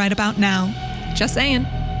tune out right about now. Just saying.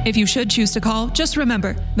 If you should choose to call, just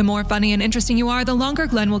remember, the more funny and interesting you are, the longer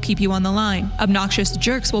Glenn will keep you on the line. Obnoxious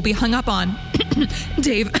jerks will be hung up on.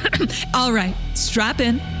 Dave, all right, strap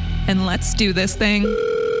in and let's do this thing.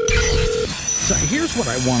 So here's what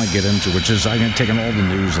I want to get into, which is I'm going to take in all the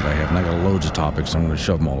news that I have, and I got loads of topics. I'm going to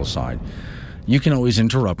shove them all aside. You can always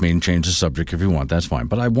interrupt me and change the subject if you want. That's fine.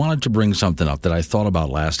 But I wanted to bring something up that I thought about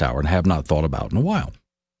last hour and have not thought about in a while.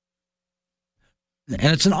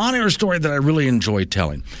 And it's an on-air story that I really enjoy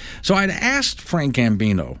telling. So I'd asked Frank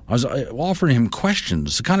Gambino, I was offering him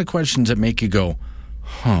questions, the kind of questions that make you go,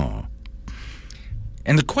 huh.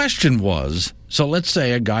 And the question was, so let's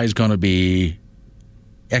say a guy's going to be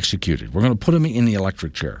executed. We're going to put him in the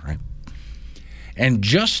electric chair, right? And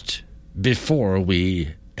just before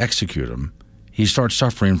we execute him, he starts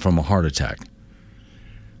suffering from a heart attack.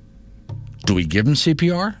 Do we give him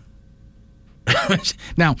CPR?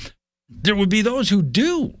 Now, there would be those who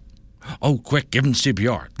do. Oh, quick, give him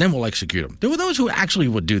CPR. Then we'll execute him. There were those who actually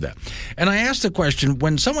would do that. And I asked the question,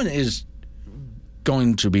 when someone is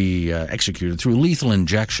going to be executed through lethal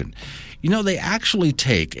injection, you know, they actually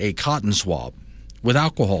take a cotton swab with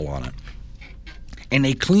alcohol on it, and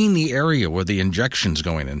they clean the area where the injection's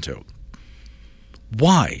going into.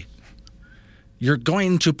 Why? You're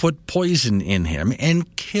going to put poison in him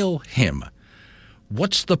and kill him.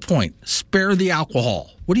 What's the point? Spare the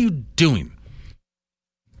alcohol. What are you doing?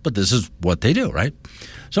 But this is what they do, right?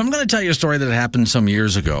 So I'm going to tell you a story that happened some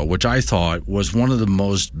years ago, which I thought was one of the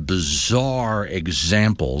most bizarre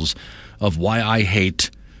examples of why I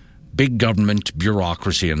hate big government,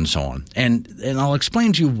 bureaucracy, and so on. And I'll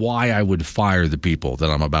explain to you why I would fire the people that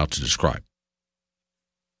I'm about to describe.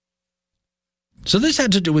 So this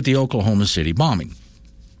had to do with the Oklahoma City bombing.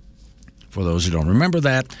 For those who don't remember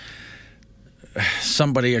that,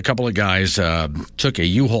 a couple of guys took a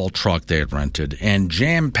U-Haul truck they had rented and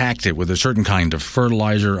jam-packed it with a certain kind of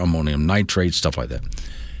fertilizer, ammonium nitrate, stuff like that.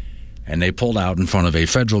 And they pulled out in front of a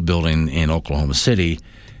federal building in Oklahoma City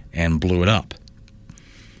and blew it up.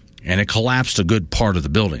 And it collapsed a good part of the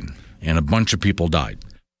building, and a bunch of people died.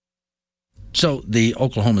 So the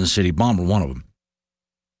Oklahoma City bomber, one of them,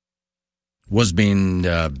 was being,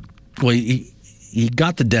 he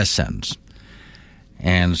got the death sentence.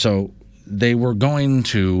 And so they were going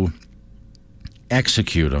to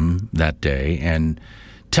execute him that day, and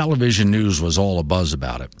television news was all abuzz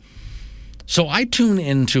about it. So I tuned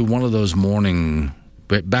into one of those morning,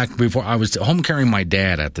 back before I was home carrying my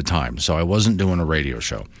dad at the time, so I wasn't doing a radio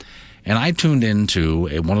show. And I tuned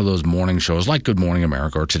into one of those morning shows like Good Morning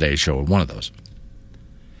America or Today Show, one of those.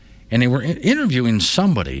 And they were interviewing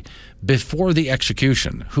somebody before the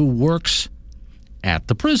execution who works at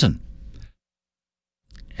the prison.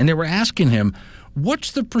 And they were asking him,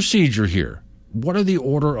 what's the procedure here? What are the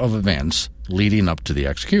order of events leading up to the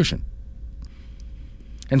execution?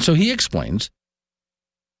 And so he explains,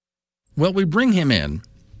 well, we bring him in,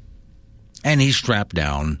 and he's strapped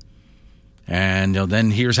down, and then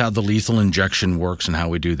here's how the lethal injection works and how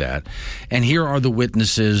we do that. And here are the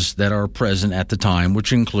witnesses that are present at the time,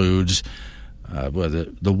 which includes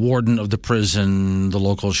the warden of the prison, the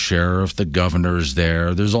local sheriff, the governor's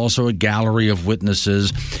there. There's also a gallery of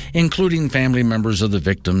witnesses, including family members of the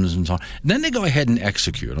victims and so on. And then they go ahead and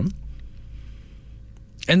execute them.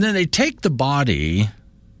 And then they take the body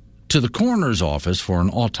to the coroner's office for an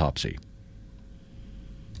autopsy.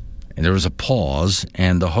 And there was a pause,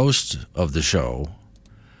 and the host of the show,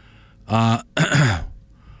 why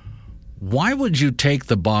would you take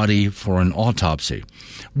the body for an autopsy?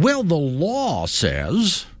 Well, the law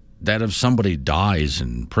says that if somebody dies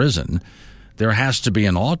in prison, there has to be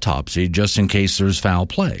an autopsy just in case there's foul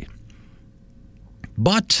play.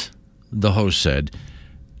 But, the host said,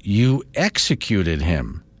 you executed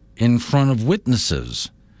him in front of witnesses,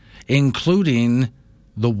 including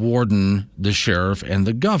the warden, the sheriff, and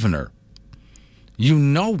the governor. You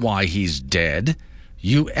know why he's dead.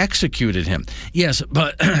 You executed him. Yes,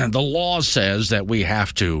 but the law says that we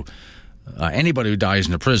have to, anybody who dies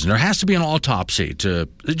in a prison, there has to be an autopsy to,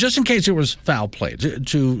 just in case there was foul play,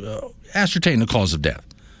 to ascertain the cause of death.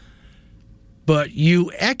 But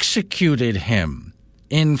you executed him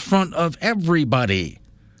in front of everybody.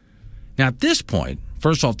 Now, at this point,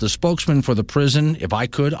 first off, the spokesman for the prison, if I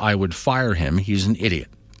could, I would fire him. He's an idiot.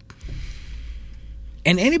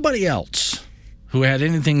 And anybody else who had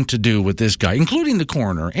anything to do with this guy, including the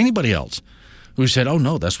coroner, anybody else, who said, oh,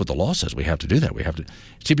 no, that's what the law says. We have to do that. We have to.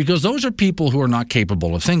 See, because those are people who are not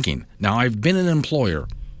capable of thinking. Now, I've been an employer.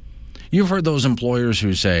 You've heard those employers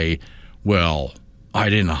who say, well, I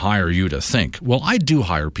didn't hire you to think. Well, I do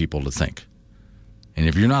hire people to think. And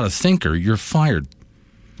if you're not a thinker, you're fired.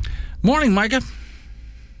 Morning, Micah.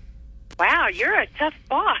 Wow, you're a tough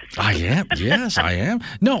boss. I am. Yes, I am.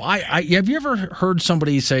 No, I have you ever heard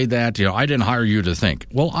somebody say that, I didn't hire you to think?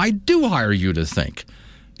 Well, I do hire you to think.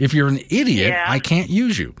 If you're an idiot, I can't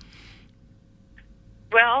use you.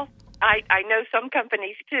 Well, I know some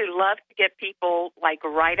companies, too, love to get people, like,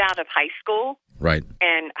 right out of high school. Right.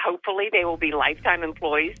 And hopefully they will be lifetime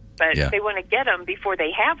employees. But they want to get them before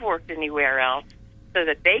they have worked anywhere else so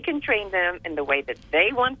that they can train them in the way that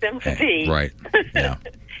they want them to be. Right. Yeah.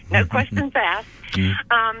 No questions asked.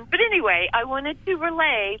 But anyway, I wanted to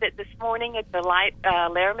relay that this morning at the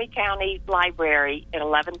Laramie County Library at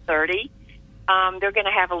 11:30, they're going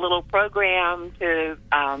to have a little program to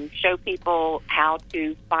show people how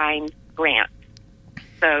to find grants.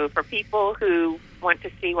 So for people who want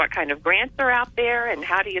to see what kind of grants are out there and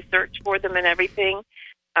how do you search for them and everything,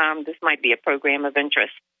 this might be a program of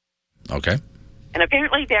interest. Okay. And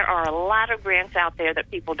apparently there are a lot of grants out there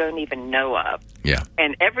that people don't even know of. Yeah.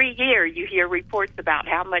 And every year you hear reports about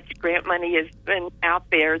how much grant money has been out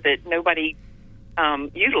there that nobody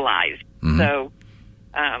utilized. Mm-hmm. So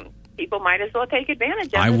people might as well take advantage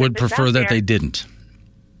of it. I would if it's prefer out that there. they didn't.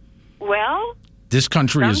 Well, this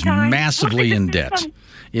country is sometimes- massively in debt.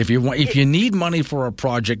 If you need money for a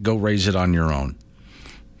project, go raise it on your own.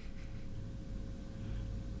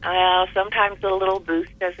 sometimes a little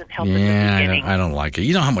boost doesn't help in the Yeah, beginning. I don't like it.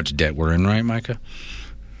 You know how much debt we're in, right, Micah?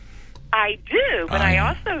 I do, but I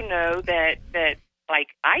also know that like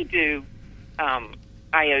I do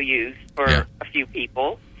IOUs for a few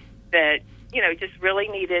people that, you know, just really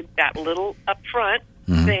needed that little upfront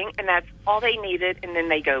thing, and that's all they needed, and then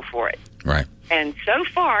they go for it. Right. And so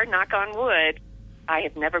far, knock on wood, I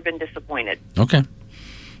have never been disappointed. Okay.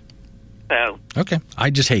 So. Okay. I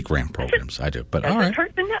just hate grant programs. I do. But all right.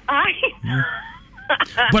 Hurt in the eye.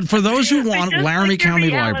 But for those who want Just Laramie like your County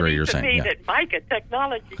reality Library, you're to saying, me yeah. that Micah,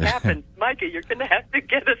 technology happens. Micah, you're going to have to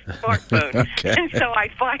get a smartphone. Okay. And so I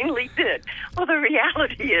finally did. Well, the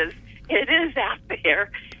reality is, it is out there,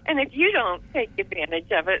 and if you don't take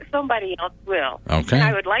advantage of it, somebody else will. Okay. And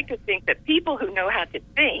I would like to think that people who know how to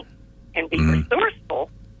think and be resourceful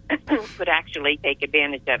would actually take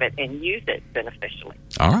advantage of it and use it beneficially.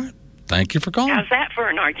 All right. Thank you for calling. How's that for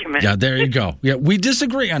an argument? Yeah, there you go. Yeah, we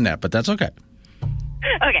disagree on that, but that's okay.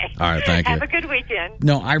 Okay. All right, thank you. Have a good weekend.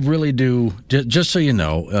 No, I really do. Just so you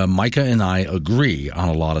know, Micah and I agree on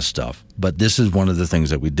a lot of stuff, but this is one of the things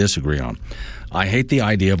that we disagree on. I hate the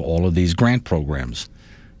idea of all of these grant programs.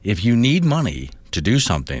 If you need money to do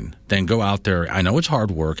something, then go out there. I know it's hard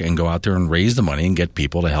work, and go out there and raise the money and get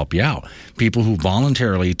people to help you out. People who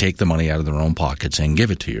voluntarily take the money out of their own pockets and give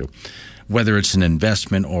it to you, whether it's an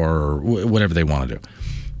investment or whatever they want to do.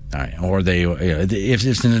 All right. Or if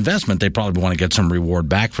it's an investment, they probably want to get some reward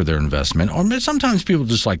back for their investment. Or sometimes people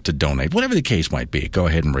just like to donate. Whatever the case might be, go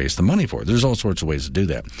ahead and raise the money for it. There's all sorts of ways to do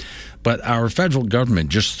that. But our federal government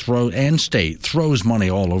just throws money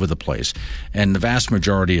all over the place, and the vast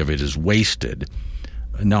majority of it is wasted.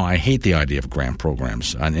 No, I hate the idea of grant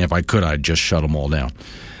programs. And if I could, I'd just shut them all down.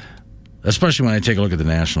 Especially when I take a look at the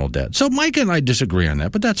national debt. So Micah and I disagree on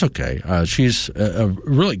that, but that's okay. She's a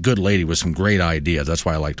really good lady with some great ideas. That's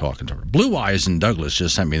why I like talking to her. Blue Eyes in Douglas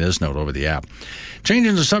just sent me this note over the app.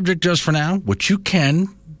 Changing the subject just for now, which you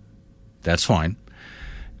can. That's fine.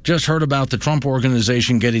 Just heard about the Trump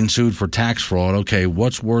organization getting sued for tax fraud. Okay,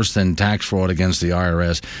 what's worse than tax fraud against the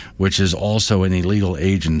IRS, which is also an illegal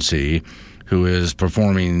agency who is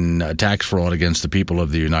performing tax fraud against the people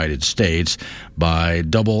of the United States by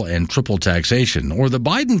double and triple taxation? Or the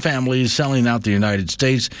Biden family is selling out the United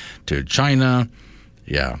States to China?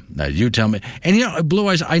 Yeah, now you tell me. And, you know, Blue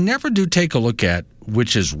Eyes, I never do take a look at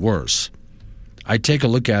which is worse. I take a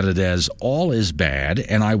look at it as all is bad,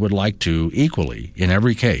 and I would like to equally, in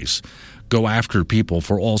every case, go after people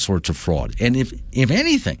for all sorts of fraud. And if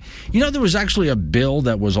anything, you know, there was actually a bill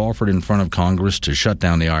that was offered in front of Congress to shut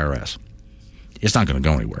down the IRS. It's not going to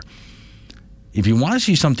go anywhere. If you want to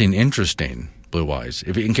see something interesting, Blue Eyes,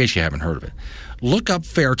 in case you haven't heard of it, look up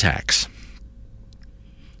fair tax.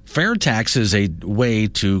 Fair tax is a way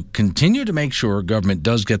to continue to make sure government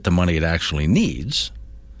does get the money it actually needs,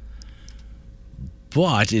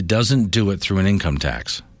 but it doesn't do it through an income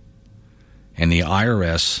tax. And the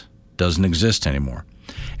IRS doesn't exist anymore.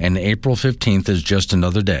 and April 15th is just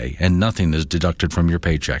another day, and nothing is deducted from your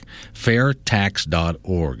paycheck.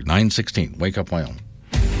 Fairtax.org. 916. Wake Up Wyoming.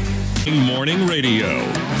 Morning radio.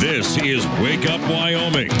 This is Wake Up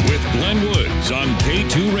Wyoming with Glenn Woods on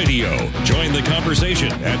K2 Radio. Join the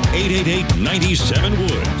conversation at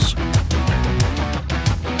 888-97-WOODS.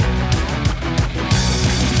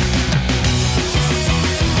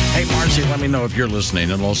 Hey, Marcy, let me know if you're listening,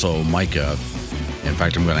 and also Micah. In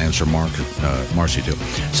fact, I'm going to answer Marcy, too.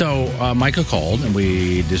 So, Micah called, and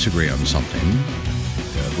we disagree on something.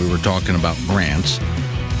 We were talking about grants.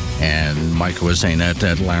 And Micah was saying that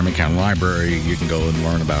at Laramie County Library, you can go and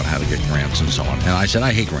learn about how to get grants and so on. And I said,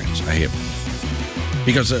 I hate grants. I hate them.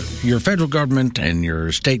 Because your federal government and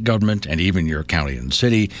your state government and even your county and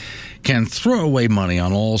city can throw away money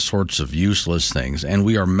on all sorts of useless things. And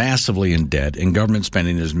we are massively in debt, and government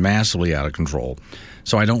spending is massively out of control.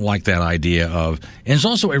 So I don't like that idea of, and it's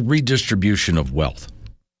also a redistribution of wealth.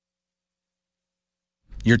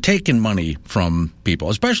 You're taking money from people,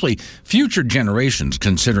 especially future generations,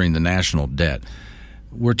 considering the national debt.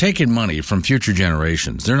 We're taking money from future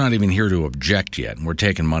generations. They're not even here to object yet, and we're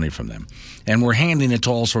taking money from them. And we're handing it to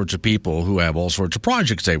all sorts of people who have all sorts of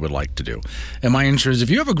projects they would like to do. And my answer is, if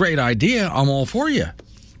you have a great idea, I'm all for you.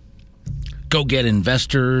 Go get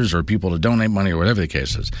investors or people to donate money or whatever the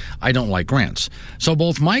case is. I don't like grants. So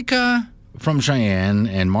both Micah from Cheyenne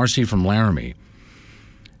and Marcy from Laramie.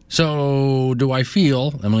 So do I feel,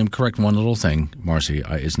 and let me correct one little thing, Marcy,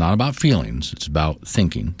 it's not about feelings, it's about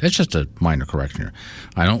thinking. That's just a minor correction here.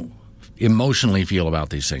 I don't emotionally feel about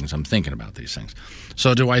these things, I'm thinking about these things.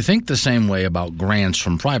 So do I think the same way about grants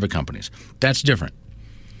from private companies? That's different.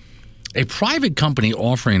 A private company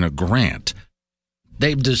offering a grant,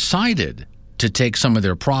 they've decided to take some of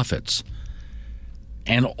their profits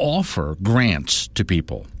and offer grants to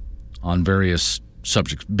people on various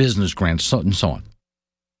subjects, business grants, and so on.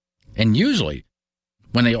 And usually,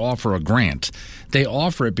 when they offer a grant, they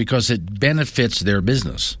offer it because it benefits their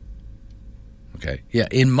business. Okay? Yeah,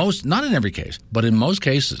 not in every case, but in most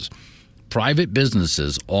cases, private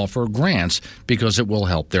businesses offer grants because it will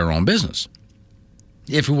help their own business,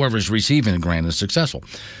 if whoever's receiving the grant is successful.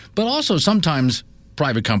 But also, sometimes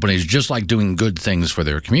private companies just like doing good things for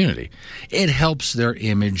their community. It helps their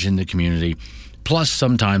image in the community. Plus,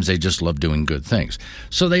 sometimes they just love doing good things.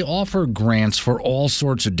 So they offer grants for all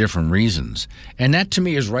sorts of different reasons. And that, to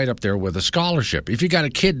me, is right up there with a scholarship. If you got a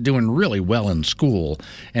kid doing really well in school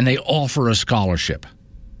and they offer a scholarship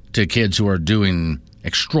to kids who are doing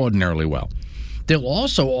extraordinarily well, they'll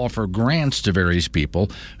also offer grants to various people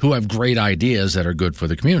who have great ideas that are good for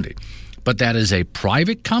the community. But that is a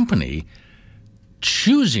private company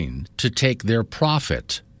choosing to take their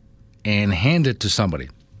profit and hand it to somebody.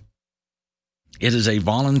 It is a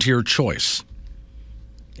volunteer choice,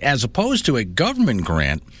 as opposed to a government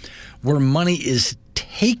grant where money is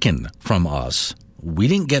taken from us. We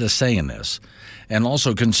didn't get a say in this. And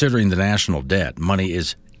also, considering the national debt, money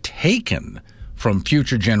is taken from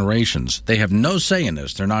future generations. They have no say in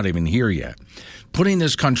this. They're not even here yet. Putting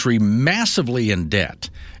this country massively in debt,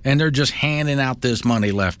 and they're just handing out this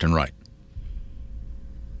money left and right.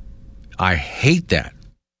 I hate that.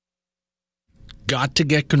 Got to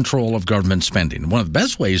get control of government spending. One of the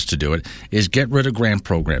best ways to do it is get rid of grant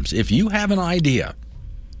programs. If you have an idea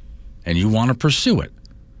and you want to pursue it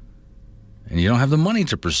and you don't have the money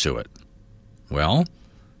to pursue it, well,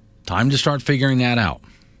 time to start figuring that out.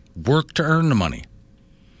 Work to earn the money.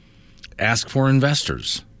 Ask for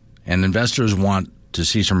investors. And investors want to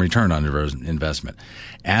see some return on their investment.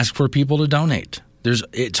 Ask for people to donate.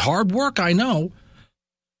 It's hard work, I know.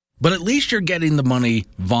 But at least you're getting the money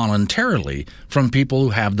voluntarily from people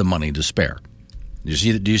who have the money to spare. Do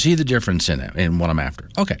you see the difference in what I'm after?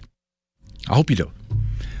 Okay. I hope you do.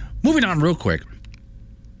 Moving on real quick.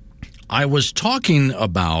 I was talking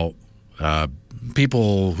about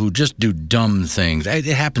people who just do dumb things. It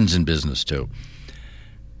happens in business, too.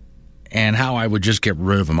 And how I would just get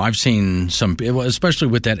rid of them. I've seen some, especially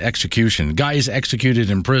with that execution. Guys executed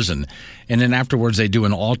in prison, and then afterwards they do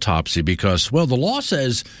an autopsy because, well, the law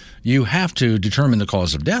says you have to determine the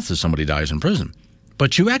cause of death if somebody dies in prison.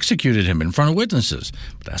 But you executed him in front of witnesses.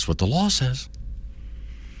 But that's what the law says.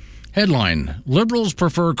 Headline, Liberals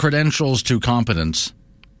prefer credentials to competence.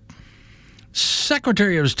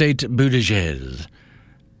 Secretary of State Buttigieg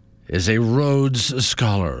is a Rhodes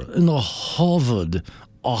Scholar and a Harvard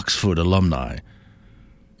Oxford alumni,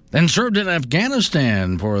 and served in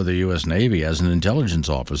Afghanistan for the U.S. Navy as an intelligence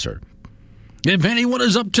officer. If anyone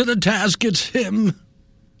is up to the task, it's him.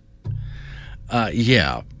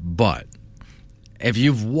 Yeah, but if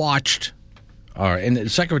you've watched,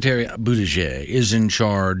 and Secretary Buttigieg is in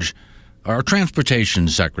charge our transportation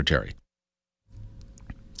secretary.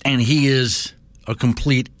 And he is a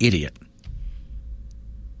complete idiot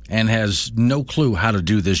and has no clue how to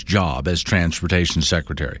do this job as transportation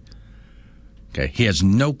secretary. Okay, he has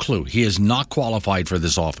no clue. He is not qualified for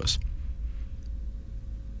this office.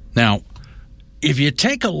 Now, if you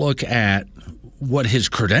take a look at what his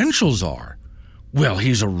credentials are, well,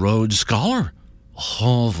 he's a Rhodes Scholar,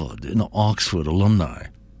 Harvard and Oxford alumni,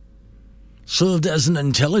 served as an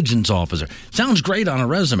intelligence officer. Sounds great on a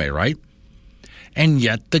resume, right? And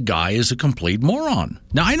yet the guy is a complete moron.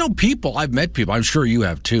 Now, I know people, I've met people, I'm sure you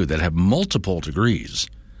have too, that have multiple degrees.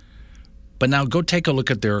 But now go take a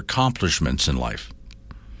look at their accomplishments in life.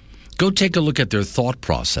 Go take a look at their thought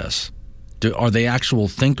process. Are they actual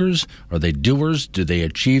thinkers? Are they doers? Do they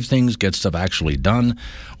achieve things, get stuff actually done?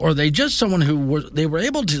 Or are they just someone who were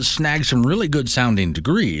able to snag some really good sounding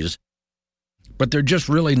degrees, but they're just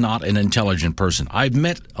really not an intelligent person? I've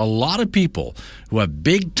met a lot of people who have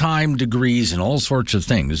big time degrees in all sorts of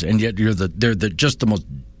things, and yet they're just the most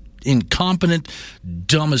incompetent,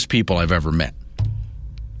 dumbest people I've ever met.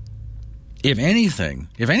 If anything,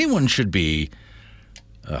 if anyone should be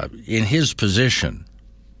in his position,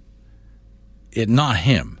 not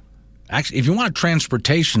him. Actually, if you want a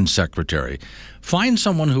transportation secretary, find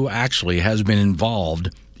someone who actually has been involved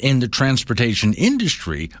in the transportation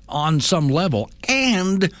industry on some level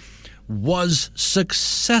and was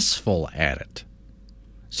successful at it.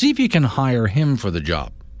 See if you can hire him for the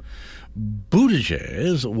job.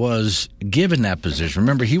 Buttigieg was given that position.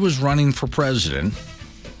 Remember, he was running for president.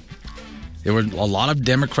 There were a lot of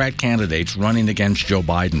Democrat candidates running against Joe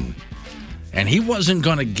Biden, and he wasn't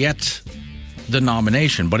going to get the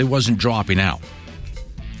nomination, but he wasn't dropping out.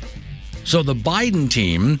 So the Biden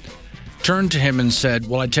team turned to him and said,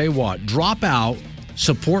 well, I tell you what, drop out,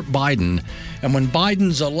 support Biden, and when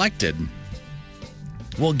Biden's elected,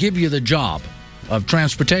 we'll give you the job of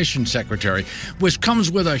transportation secretary, which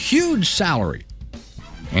comes with a huge salary.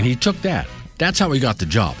 And he took that. That's how he got the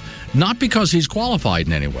job. Not because he's qualified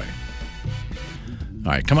in any way.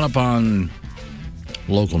 All right, coming up on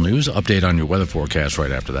local news, update on your weather forecast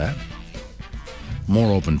right after that.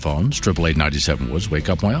 More open phones, 888-97 Woods. Wake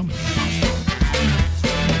up, Wyoming.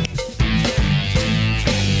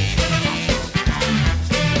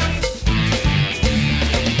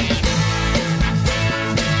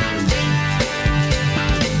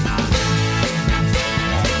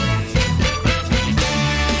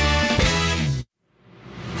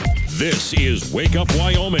 This is Wake Up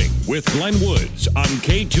Wyoming with Glenn Woods on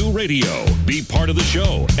K2 Radio. Be part of the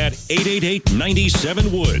show at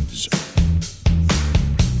 888-97 Woods.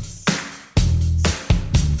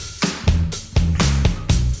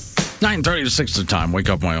 $9:30 to 6 the time. Wake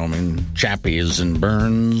Up Wyoming. Chappie is in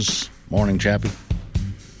Burns. Morning, Chappie.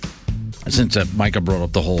 Since Micah brought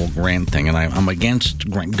up the whole grant thing, and I'm against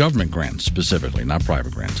government grants specifically, not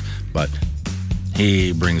private grants, but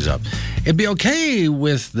he brings up it'd be okay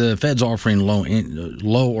with the feds offering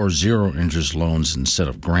low or zero interest loans instead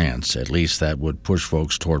of grants. At least that would push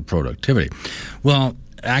folks toward productivity. Well,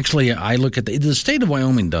 actually, I look at the state of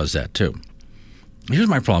Wyoming does that too. Here's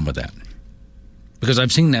my problem with that. Because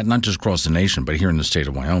I've seen that not just across the nation, but here in the state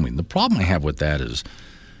of Wyoming. The problem I have with that is,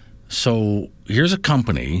 so here's a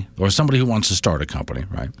company or somebody who wants to start a company,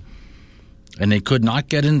 right? And they could not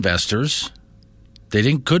get investors.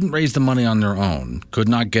 They couldn't raise the money on their own, could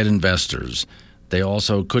not get investors. They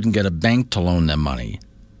also couldn't get a bank to loan them money.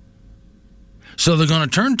 So they're going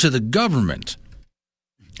to turn to the government,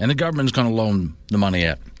 and the government's going to loan the money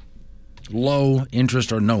at low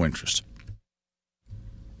interest or no interest.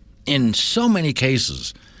 In so many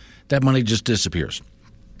cases, that money just disappears.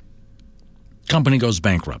 Company goes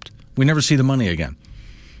bankrupt. We never see the money again.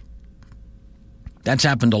 That's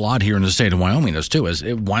happened a lot here in the state of Wyoming, as too. As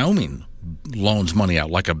Wyoming loans money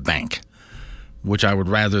out like a bank, which I would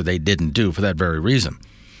rather they didn't do for that very reason.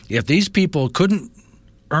 If these people couldn't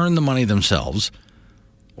earn the money themselves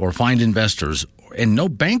or find investors, and no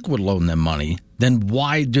bank would loan them money, then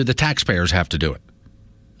why do the taxpayers have to do it?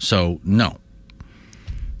 So, no.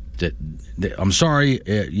 I'm sorry,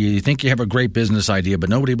 you think you have a great business idea,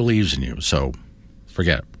 but nobody believes in you, so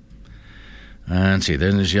forget it. And let's see,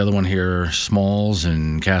 then there's the other one here, Smalls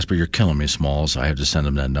and Casper. You're killing me, Smalls. I have to send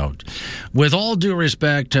them that note. With all due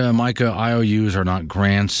respect, Micah, IOUs are not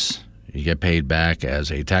grants. You get paid back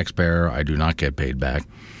as a taxpayer. I do not get paid back.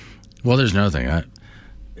 Well, there's another thing.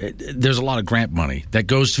 There's a lot of grant money that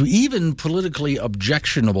goes to even politically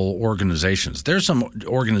objectionable organizations. There's some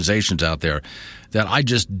organizations out there that I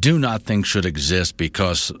just do not think should exist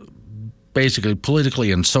because basically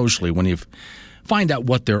politically and socially, when you find out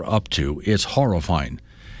what they're up to, it's horrifying.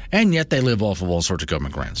 And yet they live off of all sorts of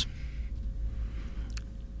government grants.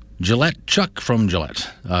 Gillette, Chuck from Gillette.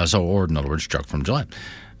 Or in other words, Chuck from Gillette.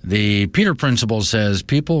 The Peter Principle says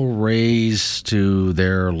people rise to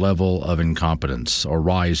their level of incompetence.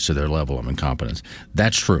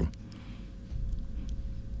 That's true.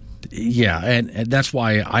 Yeah, and that's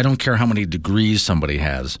why I don't care how many degrees somebody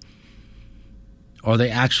has. Are they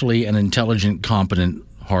actually an intelligent, competent,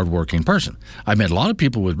 hardworking person? I've met a lot of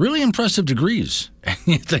people with really impressive degrees, and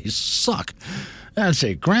yet they suck. I'd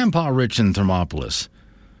say Grandpa Rich in Thermopolis.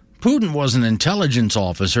 Putin was an intelligence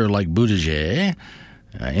officer like Buttigieg.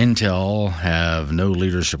 Intel have no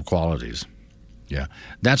leadership qualities. Yeah,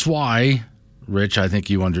 that's why, Rich, I think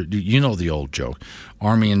you know the old joke.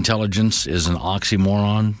 Army intelligence is an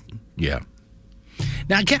oxymoron. Yeah.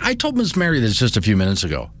 Now, I told Miss Mary this just a few minutes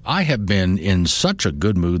ago. I have been in such a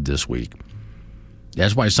good mood this week.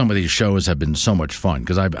 That's why some of these shows have been so much fun,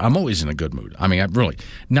 because I'm always in a good mood. I mean, really,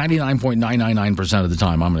 99.999% of the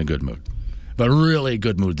time, I'm in a good mood. But really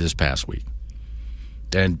good mood this past week.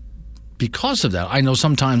 And because of that, I know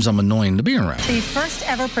sometimes I'm annoying to be around. The first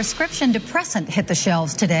ever prescription depressant hit the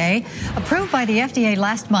shelves today. Approved by the FDA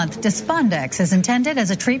last month, Despondex is intended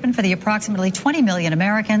as a treatment for the approximately 20 million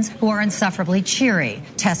Americans who are insufferably cheery.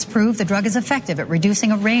 Tests prove the drug is effective at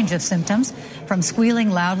reducing a range of symptoms, from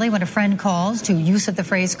squealing loudly when a friend calls to use of the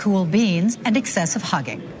phrase cool beans and excessive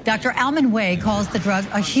hugging. Dr. Alman Way calls the drug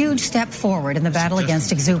a huge step forward in the battle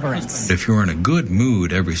against exuberance. If you're in a good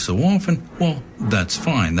mood every so often, well, that's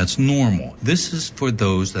fine. That's normal. This is for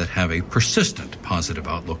those that have a persistent positive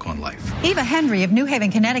outlook on life. Eva Henry of New Haven,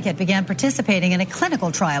 Connecticut began participating in a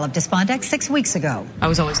clinical trial of Despondex 6 weeks ago. I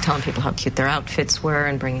was always telling people how cute their outfits were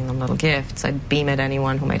and bringing them little gifts. I'd beam at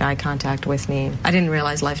anyone who made eye contact with me. I didn't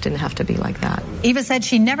realize life didn't have to be like that. Eva said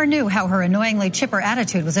she never knew how her annoyingly chipper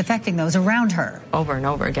attitude was affecting those around her. Over and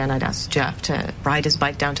over again, I'd ask Jeff to ride his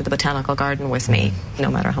bike down to the botanical garden with me,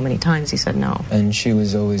 no matter how many times he said no. And she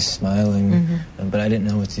was always smiling, but I didn't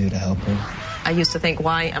know what to do to help her. I used to think,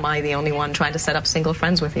 why am I the only one trying to set up single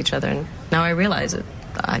friends with each other? And now I realize it.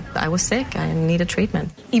 I was sick. I needed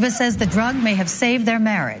treatment. Eva says the drug may have saved their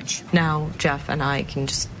marriage. Now Jeff and I can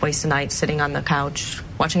just waste a night sitting on the couch,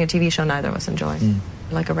 watching a TV show neither of us enjoy.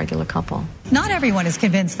 Like a regular couple. Not everyone is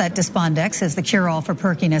convinced that Despondex is the cure-all for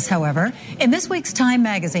perkiness, however. In this week's Time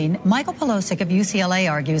magazine, Michael Polosic of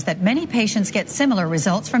UCLA argues that many patients get similar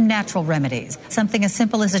results from natural remedies, something as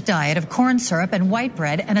simple as a diet of corn syrup and white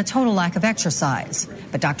bread and a total lack of exercise.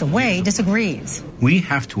 But Dr. Way disagrees. We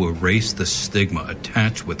have to erase the stigma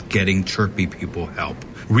attached with getting chirpy people help,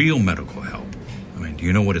 real medical help. I mean, do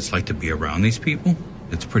you know what it's like to be around these people?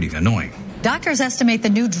 It's pretty annoying. Doctors estimate the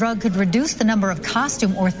new drug could reduce the number of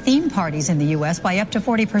costume or theme parties in the U.S. by up to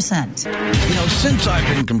 40%. You know, since I've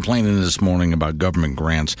been complaining this morning about government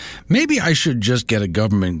grants, maybe I should just get a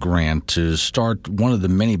government grant to start one of the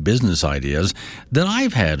many business ideas that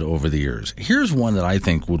I've had over the years. Here's one that I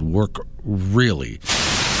think would work really,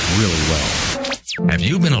 really well. Have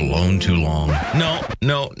you been alone too long?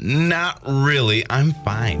 No, not really. I'm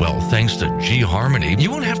fine. Well, thanks to G-Harmony,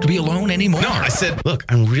 you won't have to be alone anymore. No, I said, look,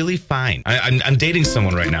 I'm really fine. I'm dating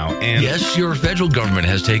someone right now, and... Yes, your federal government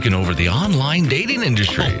has taken over the online dating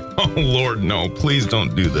industry. Oh, Lord, no. Please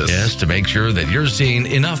don't do this. Yes, to make sure that you're seeing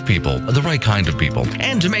enough people, the right kind of people,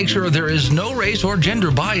 and to make sure there is no race or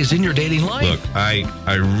gender bias in your dating life. Look,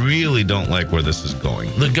 I really don't like where this is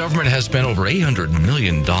going. The government has spent over $800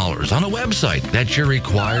 million on a website that you're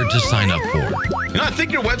required to sign up for. You know, I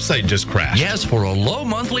think your website just crashed. Yes, for a low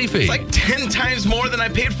monthly fee. It's like 10 times more than I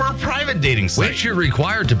paid for a private dating site. Which you're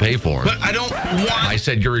required to pay for. But I don't want... I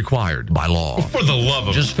said you're required by law. For the love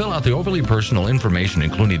of... Just fill out the overly personal information,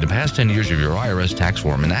 including the past 10 years of your IRS tax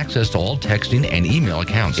form and access to all texting and email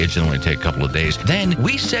accounts. It should only take a couple of days. Then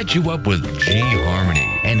we set you up with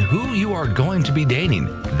G-Harmony and who you are going to be dating.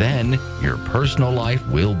 Then your personal life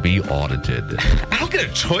will be audited. I don't get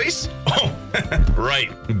a choice? Oh, right.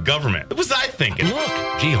 Government. What was I thinking? Look,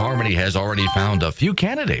 G-Harmony has already found a few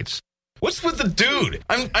candidates. What's with the dude?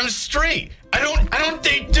 I'm straight. I don't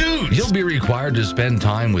date dudes. You'll be required to spend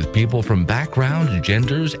time with people from background,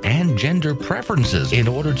 genders, and gender preferences in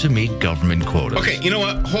order to meet government quotas. Okay, you know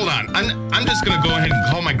what? Hold on. I'm just gonna go ahead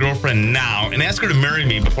and call my girlfriend now and ask her to marry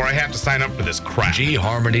me before I have to sign up for this crap.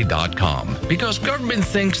 Gharmony.com. Because government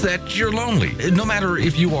thinks that you're lonely, no matter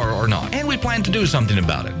if you are or not. And we plan to do something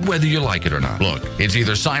about it, whether you like it or not. Look, it's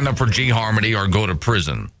either sign up for G-Harmony or go to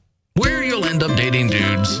prison, where you'll end up dating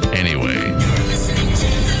dudes anyway.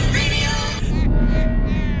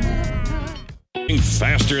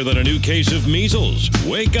 Faster than a new case of measles.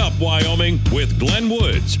 Wake Up Wyoming with Glenn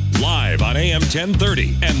Woods. Live on AM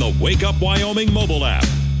 1030 and the Wake Up Wyoming mobile app.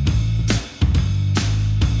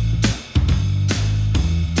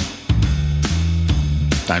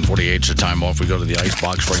 9:48 is the time off. We go to the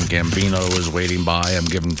Icebox. Frank Gambino is waiting by. I'm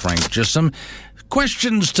giving Frank just some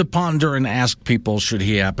questions to ponder and ask people should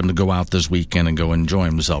he happen to go out this weekend and go enjoy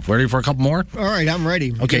himself. Ready for a couple more? All right, I'm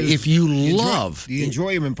ready. Okay, if you love... The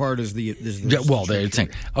enjoyment part is the thing.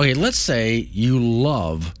 Okay, let's say you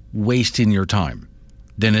love wasting your time.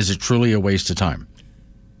 Then is it truly a waste of time?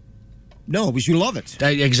 No, because you love it.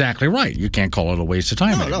 Exactly right. You can't call it a waste of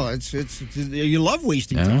time anymore. No, it's you love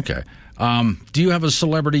wasting time. Okay. Do you have a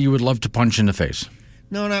celebrity you would love to punch in the face?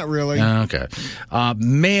 No, not really. Okay.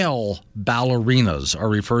 Male ballerinas are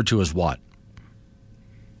referred to as what?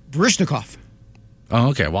 Baryshnikov. Oh,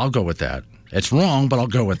 okay. Well, I'll go with that. It's wrong, but I'll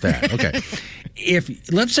go with that. Okay.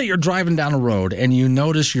 Let's say you're driving down a road and you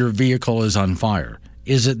notice your vehicle is on fire.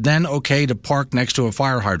 Is it then okay to park next to a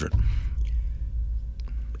fire hydrant?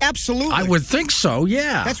 Absolutely. I would think so,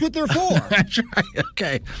 yeah. That's what they're for. That's right.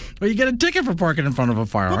 Okay. Well, you get a ticket for parking in front of a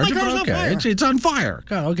fire hydrant. My car's okay. on fire. It's on fire.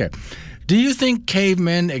 Oh, okay. Do you think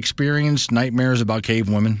cavemen experienced nightmares about cave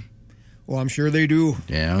women? Well, I'm sure they do.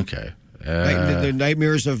 Yeah, okay. The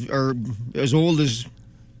nightmares are as old as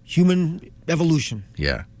human evolution.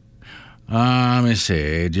 Yeah. Let me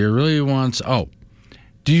see. Do you really want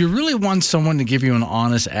someone to give you an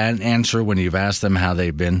honest answer when you've asked them how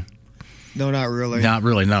they've been? No, not really. Not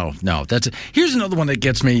really, no. Here's another one that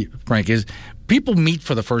gets me, Frank, is people meet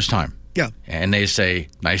for the first time. Yeah. And they say,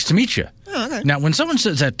 nice to meet you. Oh, okay. Now, when someone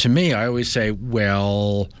says that to me, I always say,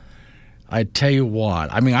 well, I tell you what.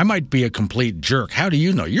 I mean, I might be a complete jerk. How do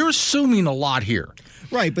you know? You're assuming a lot here.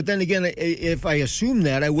 Right, but then again, if I assume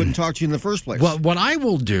that, I wouldn't talk to you in the first place. Well, what I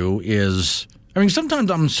will do is, sometimes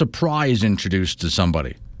I'm surprise introduced to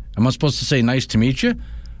somebody. Am I supposed to say, nice to meet you?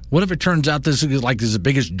 What if it turns out this is the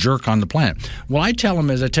biggest jerk on the planet? What I tell them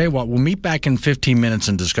is, I tell you what, we'll meet back in 15 minutes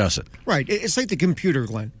and discuss it. Right. It's like the computer,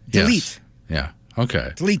 Glenn. Delete. Yes. Yeah.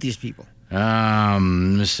 Okay. Delete these people.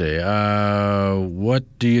 Let's see. What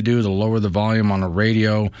do you do to lower the volume on a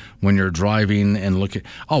radio when you're driving and looking?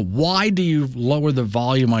 Oh, why do you lower the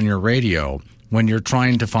volume on your radio when you're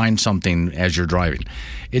trying to find something as you're driving?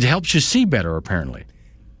 It helps you see better, apparently.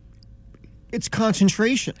 It's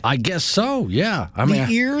concentration. I guess so, yeah. The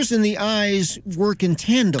ears and the eyes work in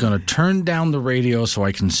tandem. Going to turn down the radio so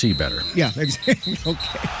I can see better. Yeah, exactly.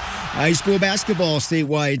 Okay. High school basketball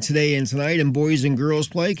statewide today and tonight, and boys and girls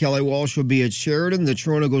play. Kelly Walsh will be at Sheridan. The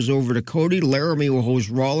Trona goes over to Cody. Laramie will host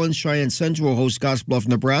Rollins. Cheyenne Central will host Scottsbluff,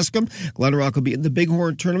 Nebraska. Glen Rock will be in the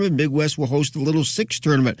Bighorn tournament. Big West will host the Little Six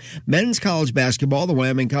tournament. Men's college basketball, the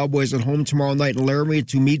Wyoming Cowboys at home tomorrow night in Laramie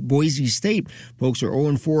to meet Boise State. Folks are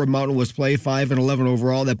 0-4 in Mountain West play, 5-11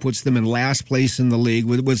 overall. That puts them in last place in the league.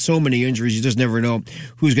 With so many injuries, you just never know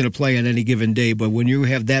who's going to play on any given day. But when you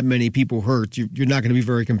have that many people hurt, you're not going to be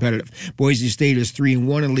very competitive. Boise State is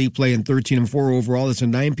 3-1 in league play and 13-4 overall. It's a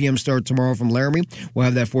 9 p.m. start tomorrow from Laramie. We'll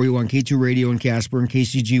have that for you on K2 Radio in Casper and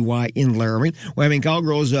KCGY in Laramie. Wyoming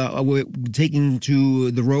Cowgirls taking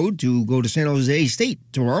to the road to go to San Jose State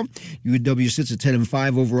tomorrow. UW sits at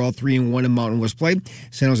 10-5 overall, 3-1 in Mountain West play.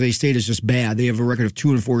 San Jose State is just bad. They have a record of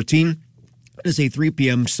 2-14. It's a 3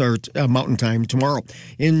 p.m. start Mountain Time tomorrow.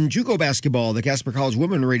 In JUCO basketball, the Casper College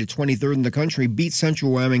women rated 23rd in the country beat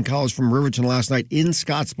Central Wyoming College from Riverton last night in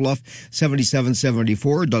Scottsbluff,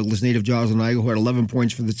 77-74. Douglas native Jocelyn Igo had 11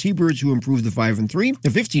 points for the T-Birds, who improved to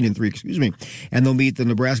 15-3, and they'll meet the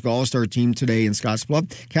Nebraska All-Star team today in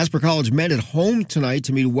Scottsbluff. Casper College met at home tonight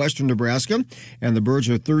to meet Western Nebraska, and the Birds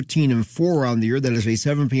are 13-4 on the year. That is a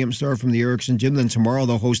 7 p.m. start from the Erickson Gym. Then tomorrow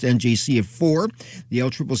they'll host NJC at 4. The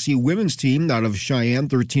LCCC women's team out of Cheyenne,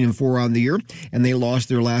 13-4 on the year, and they lost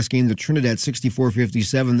their last game to Trinidad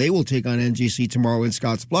 64-57. They will take on NJC tomorrow in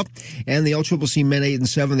Scottsbluff. And the LCCC men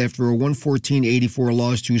 8-7 after a 114-84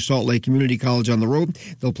 loss to Salt Lake Community College on the road.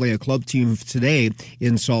 They'll play a club team today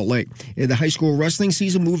in Salt Lake. In the high school wrestling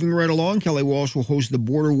season moving right along, Kelly Walsh will host the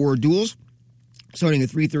Border War Duels starting at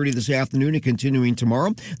 3:30 this afternoon and continuing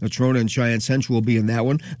tomorrow. The Trona and Cheyenne Central will be in that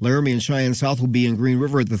one. Laramie and Cheyenne South will be in Green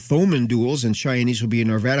River at the Thoman Duels, and Cheyenne East will be in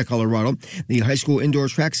Arvada, Colorado. The high school indoor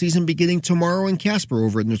track season beginning tomorrow in Casper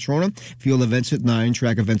over at Natrona. Field events at 9,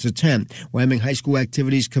 track events at 10. Wyoming High School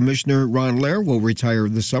Activities Commissioner Ron Lair will retire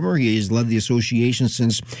this summer. He has led the association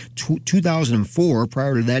since 2004.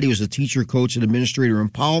 Prior to that, he was a teacher, coach, and administrator in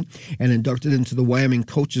Powell and inducted into the Wyoming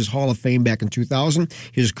Coaches Hall of Fame back in 2000.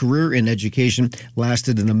 His career in education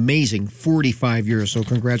lasted an amazing 45 years. So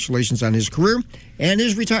congratulations on his career and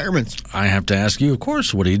his retirement. I have to ask you, of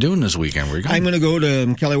course, what are you doing this weekend? Where are you going? I'm going to go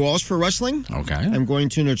to Kelly Walsh for wrestling. Okay. I'm going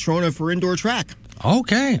to Natrona for indoor track.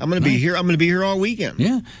 Okay. I'm going to be here. I'm going to be here all weekend.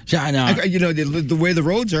 Yeah. I know. The way the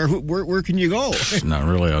roads are, where can you go? Not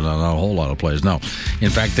really. Not a whole lot of places. No. In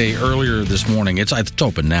fact, earlier this morning, it's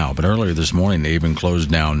open now, but earlier this morning they even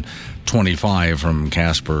closed down 25 from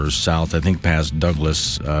Casper south, I think past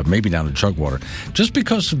Douglas, maybe down to Chugwater, just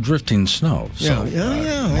because of drifting snow. So might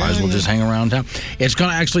as well just hang around town. It's going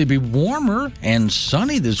to actually be warmer and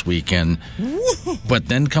sunny this weekend, but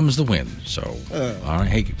then comes the wind. So, all right.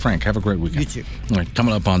 Hey, Frank, have a great weekend. You too. All right,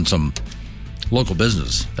 coming up on some local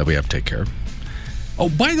business that we have to take care of. Oh,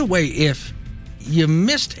 by the way, if you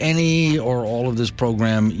missed any or all of this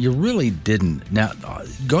program, you really didn't. Now,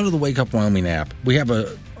 go to the Wake Up Wyoming app.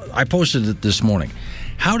 I posted it this morning.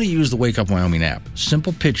 How to use the Wake Up Wyoming app.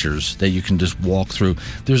 Simple pictures that you can just walk through.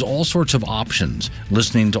 There's all sorts of options,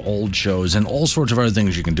 listening to old shows and all sorts of other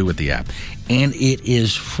things you can do with the app. And it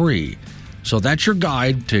is free. So that's your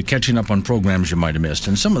guide to catching up on programs you might have missed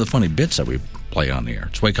and some of the funny bits that we play on the air.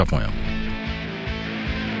 It's Wake Up Wyoming.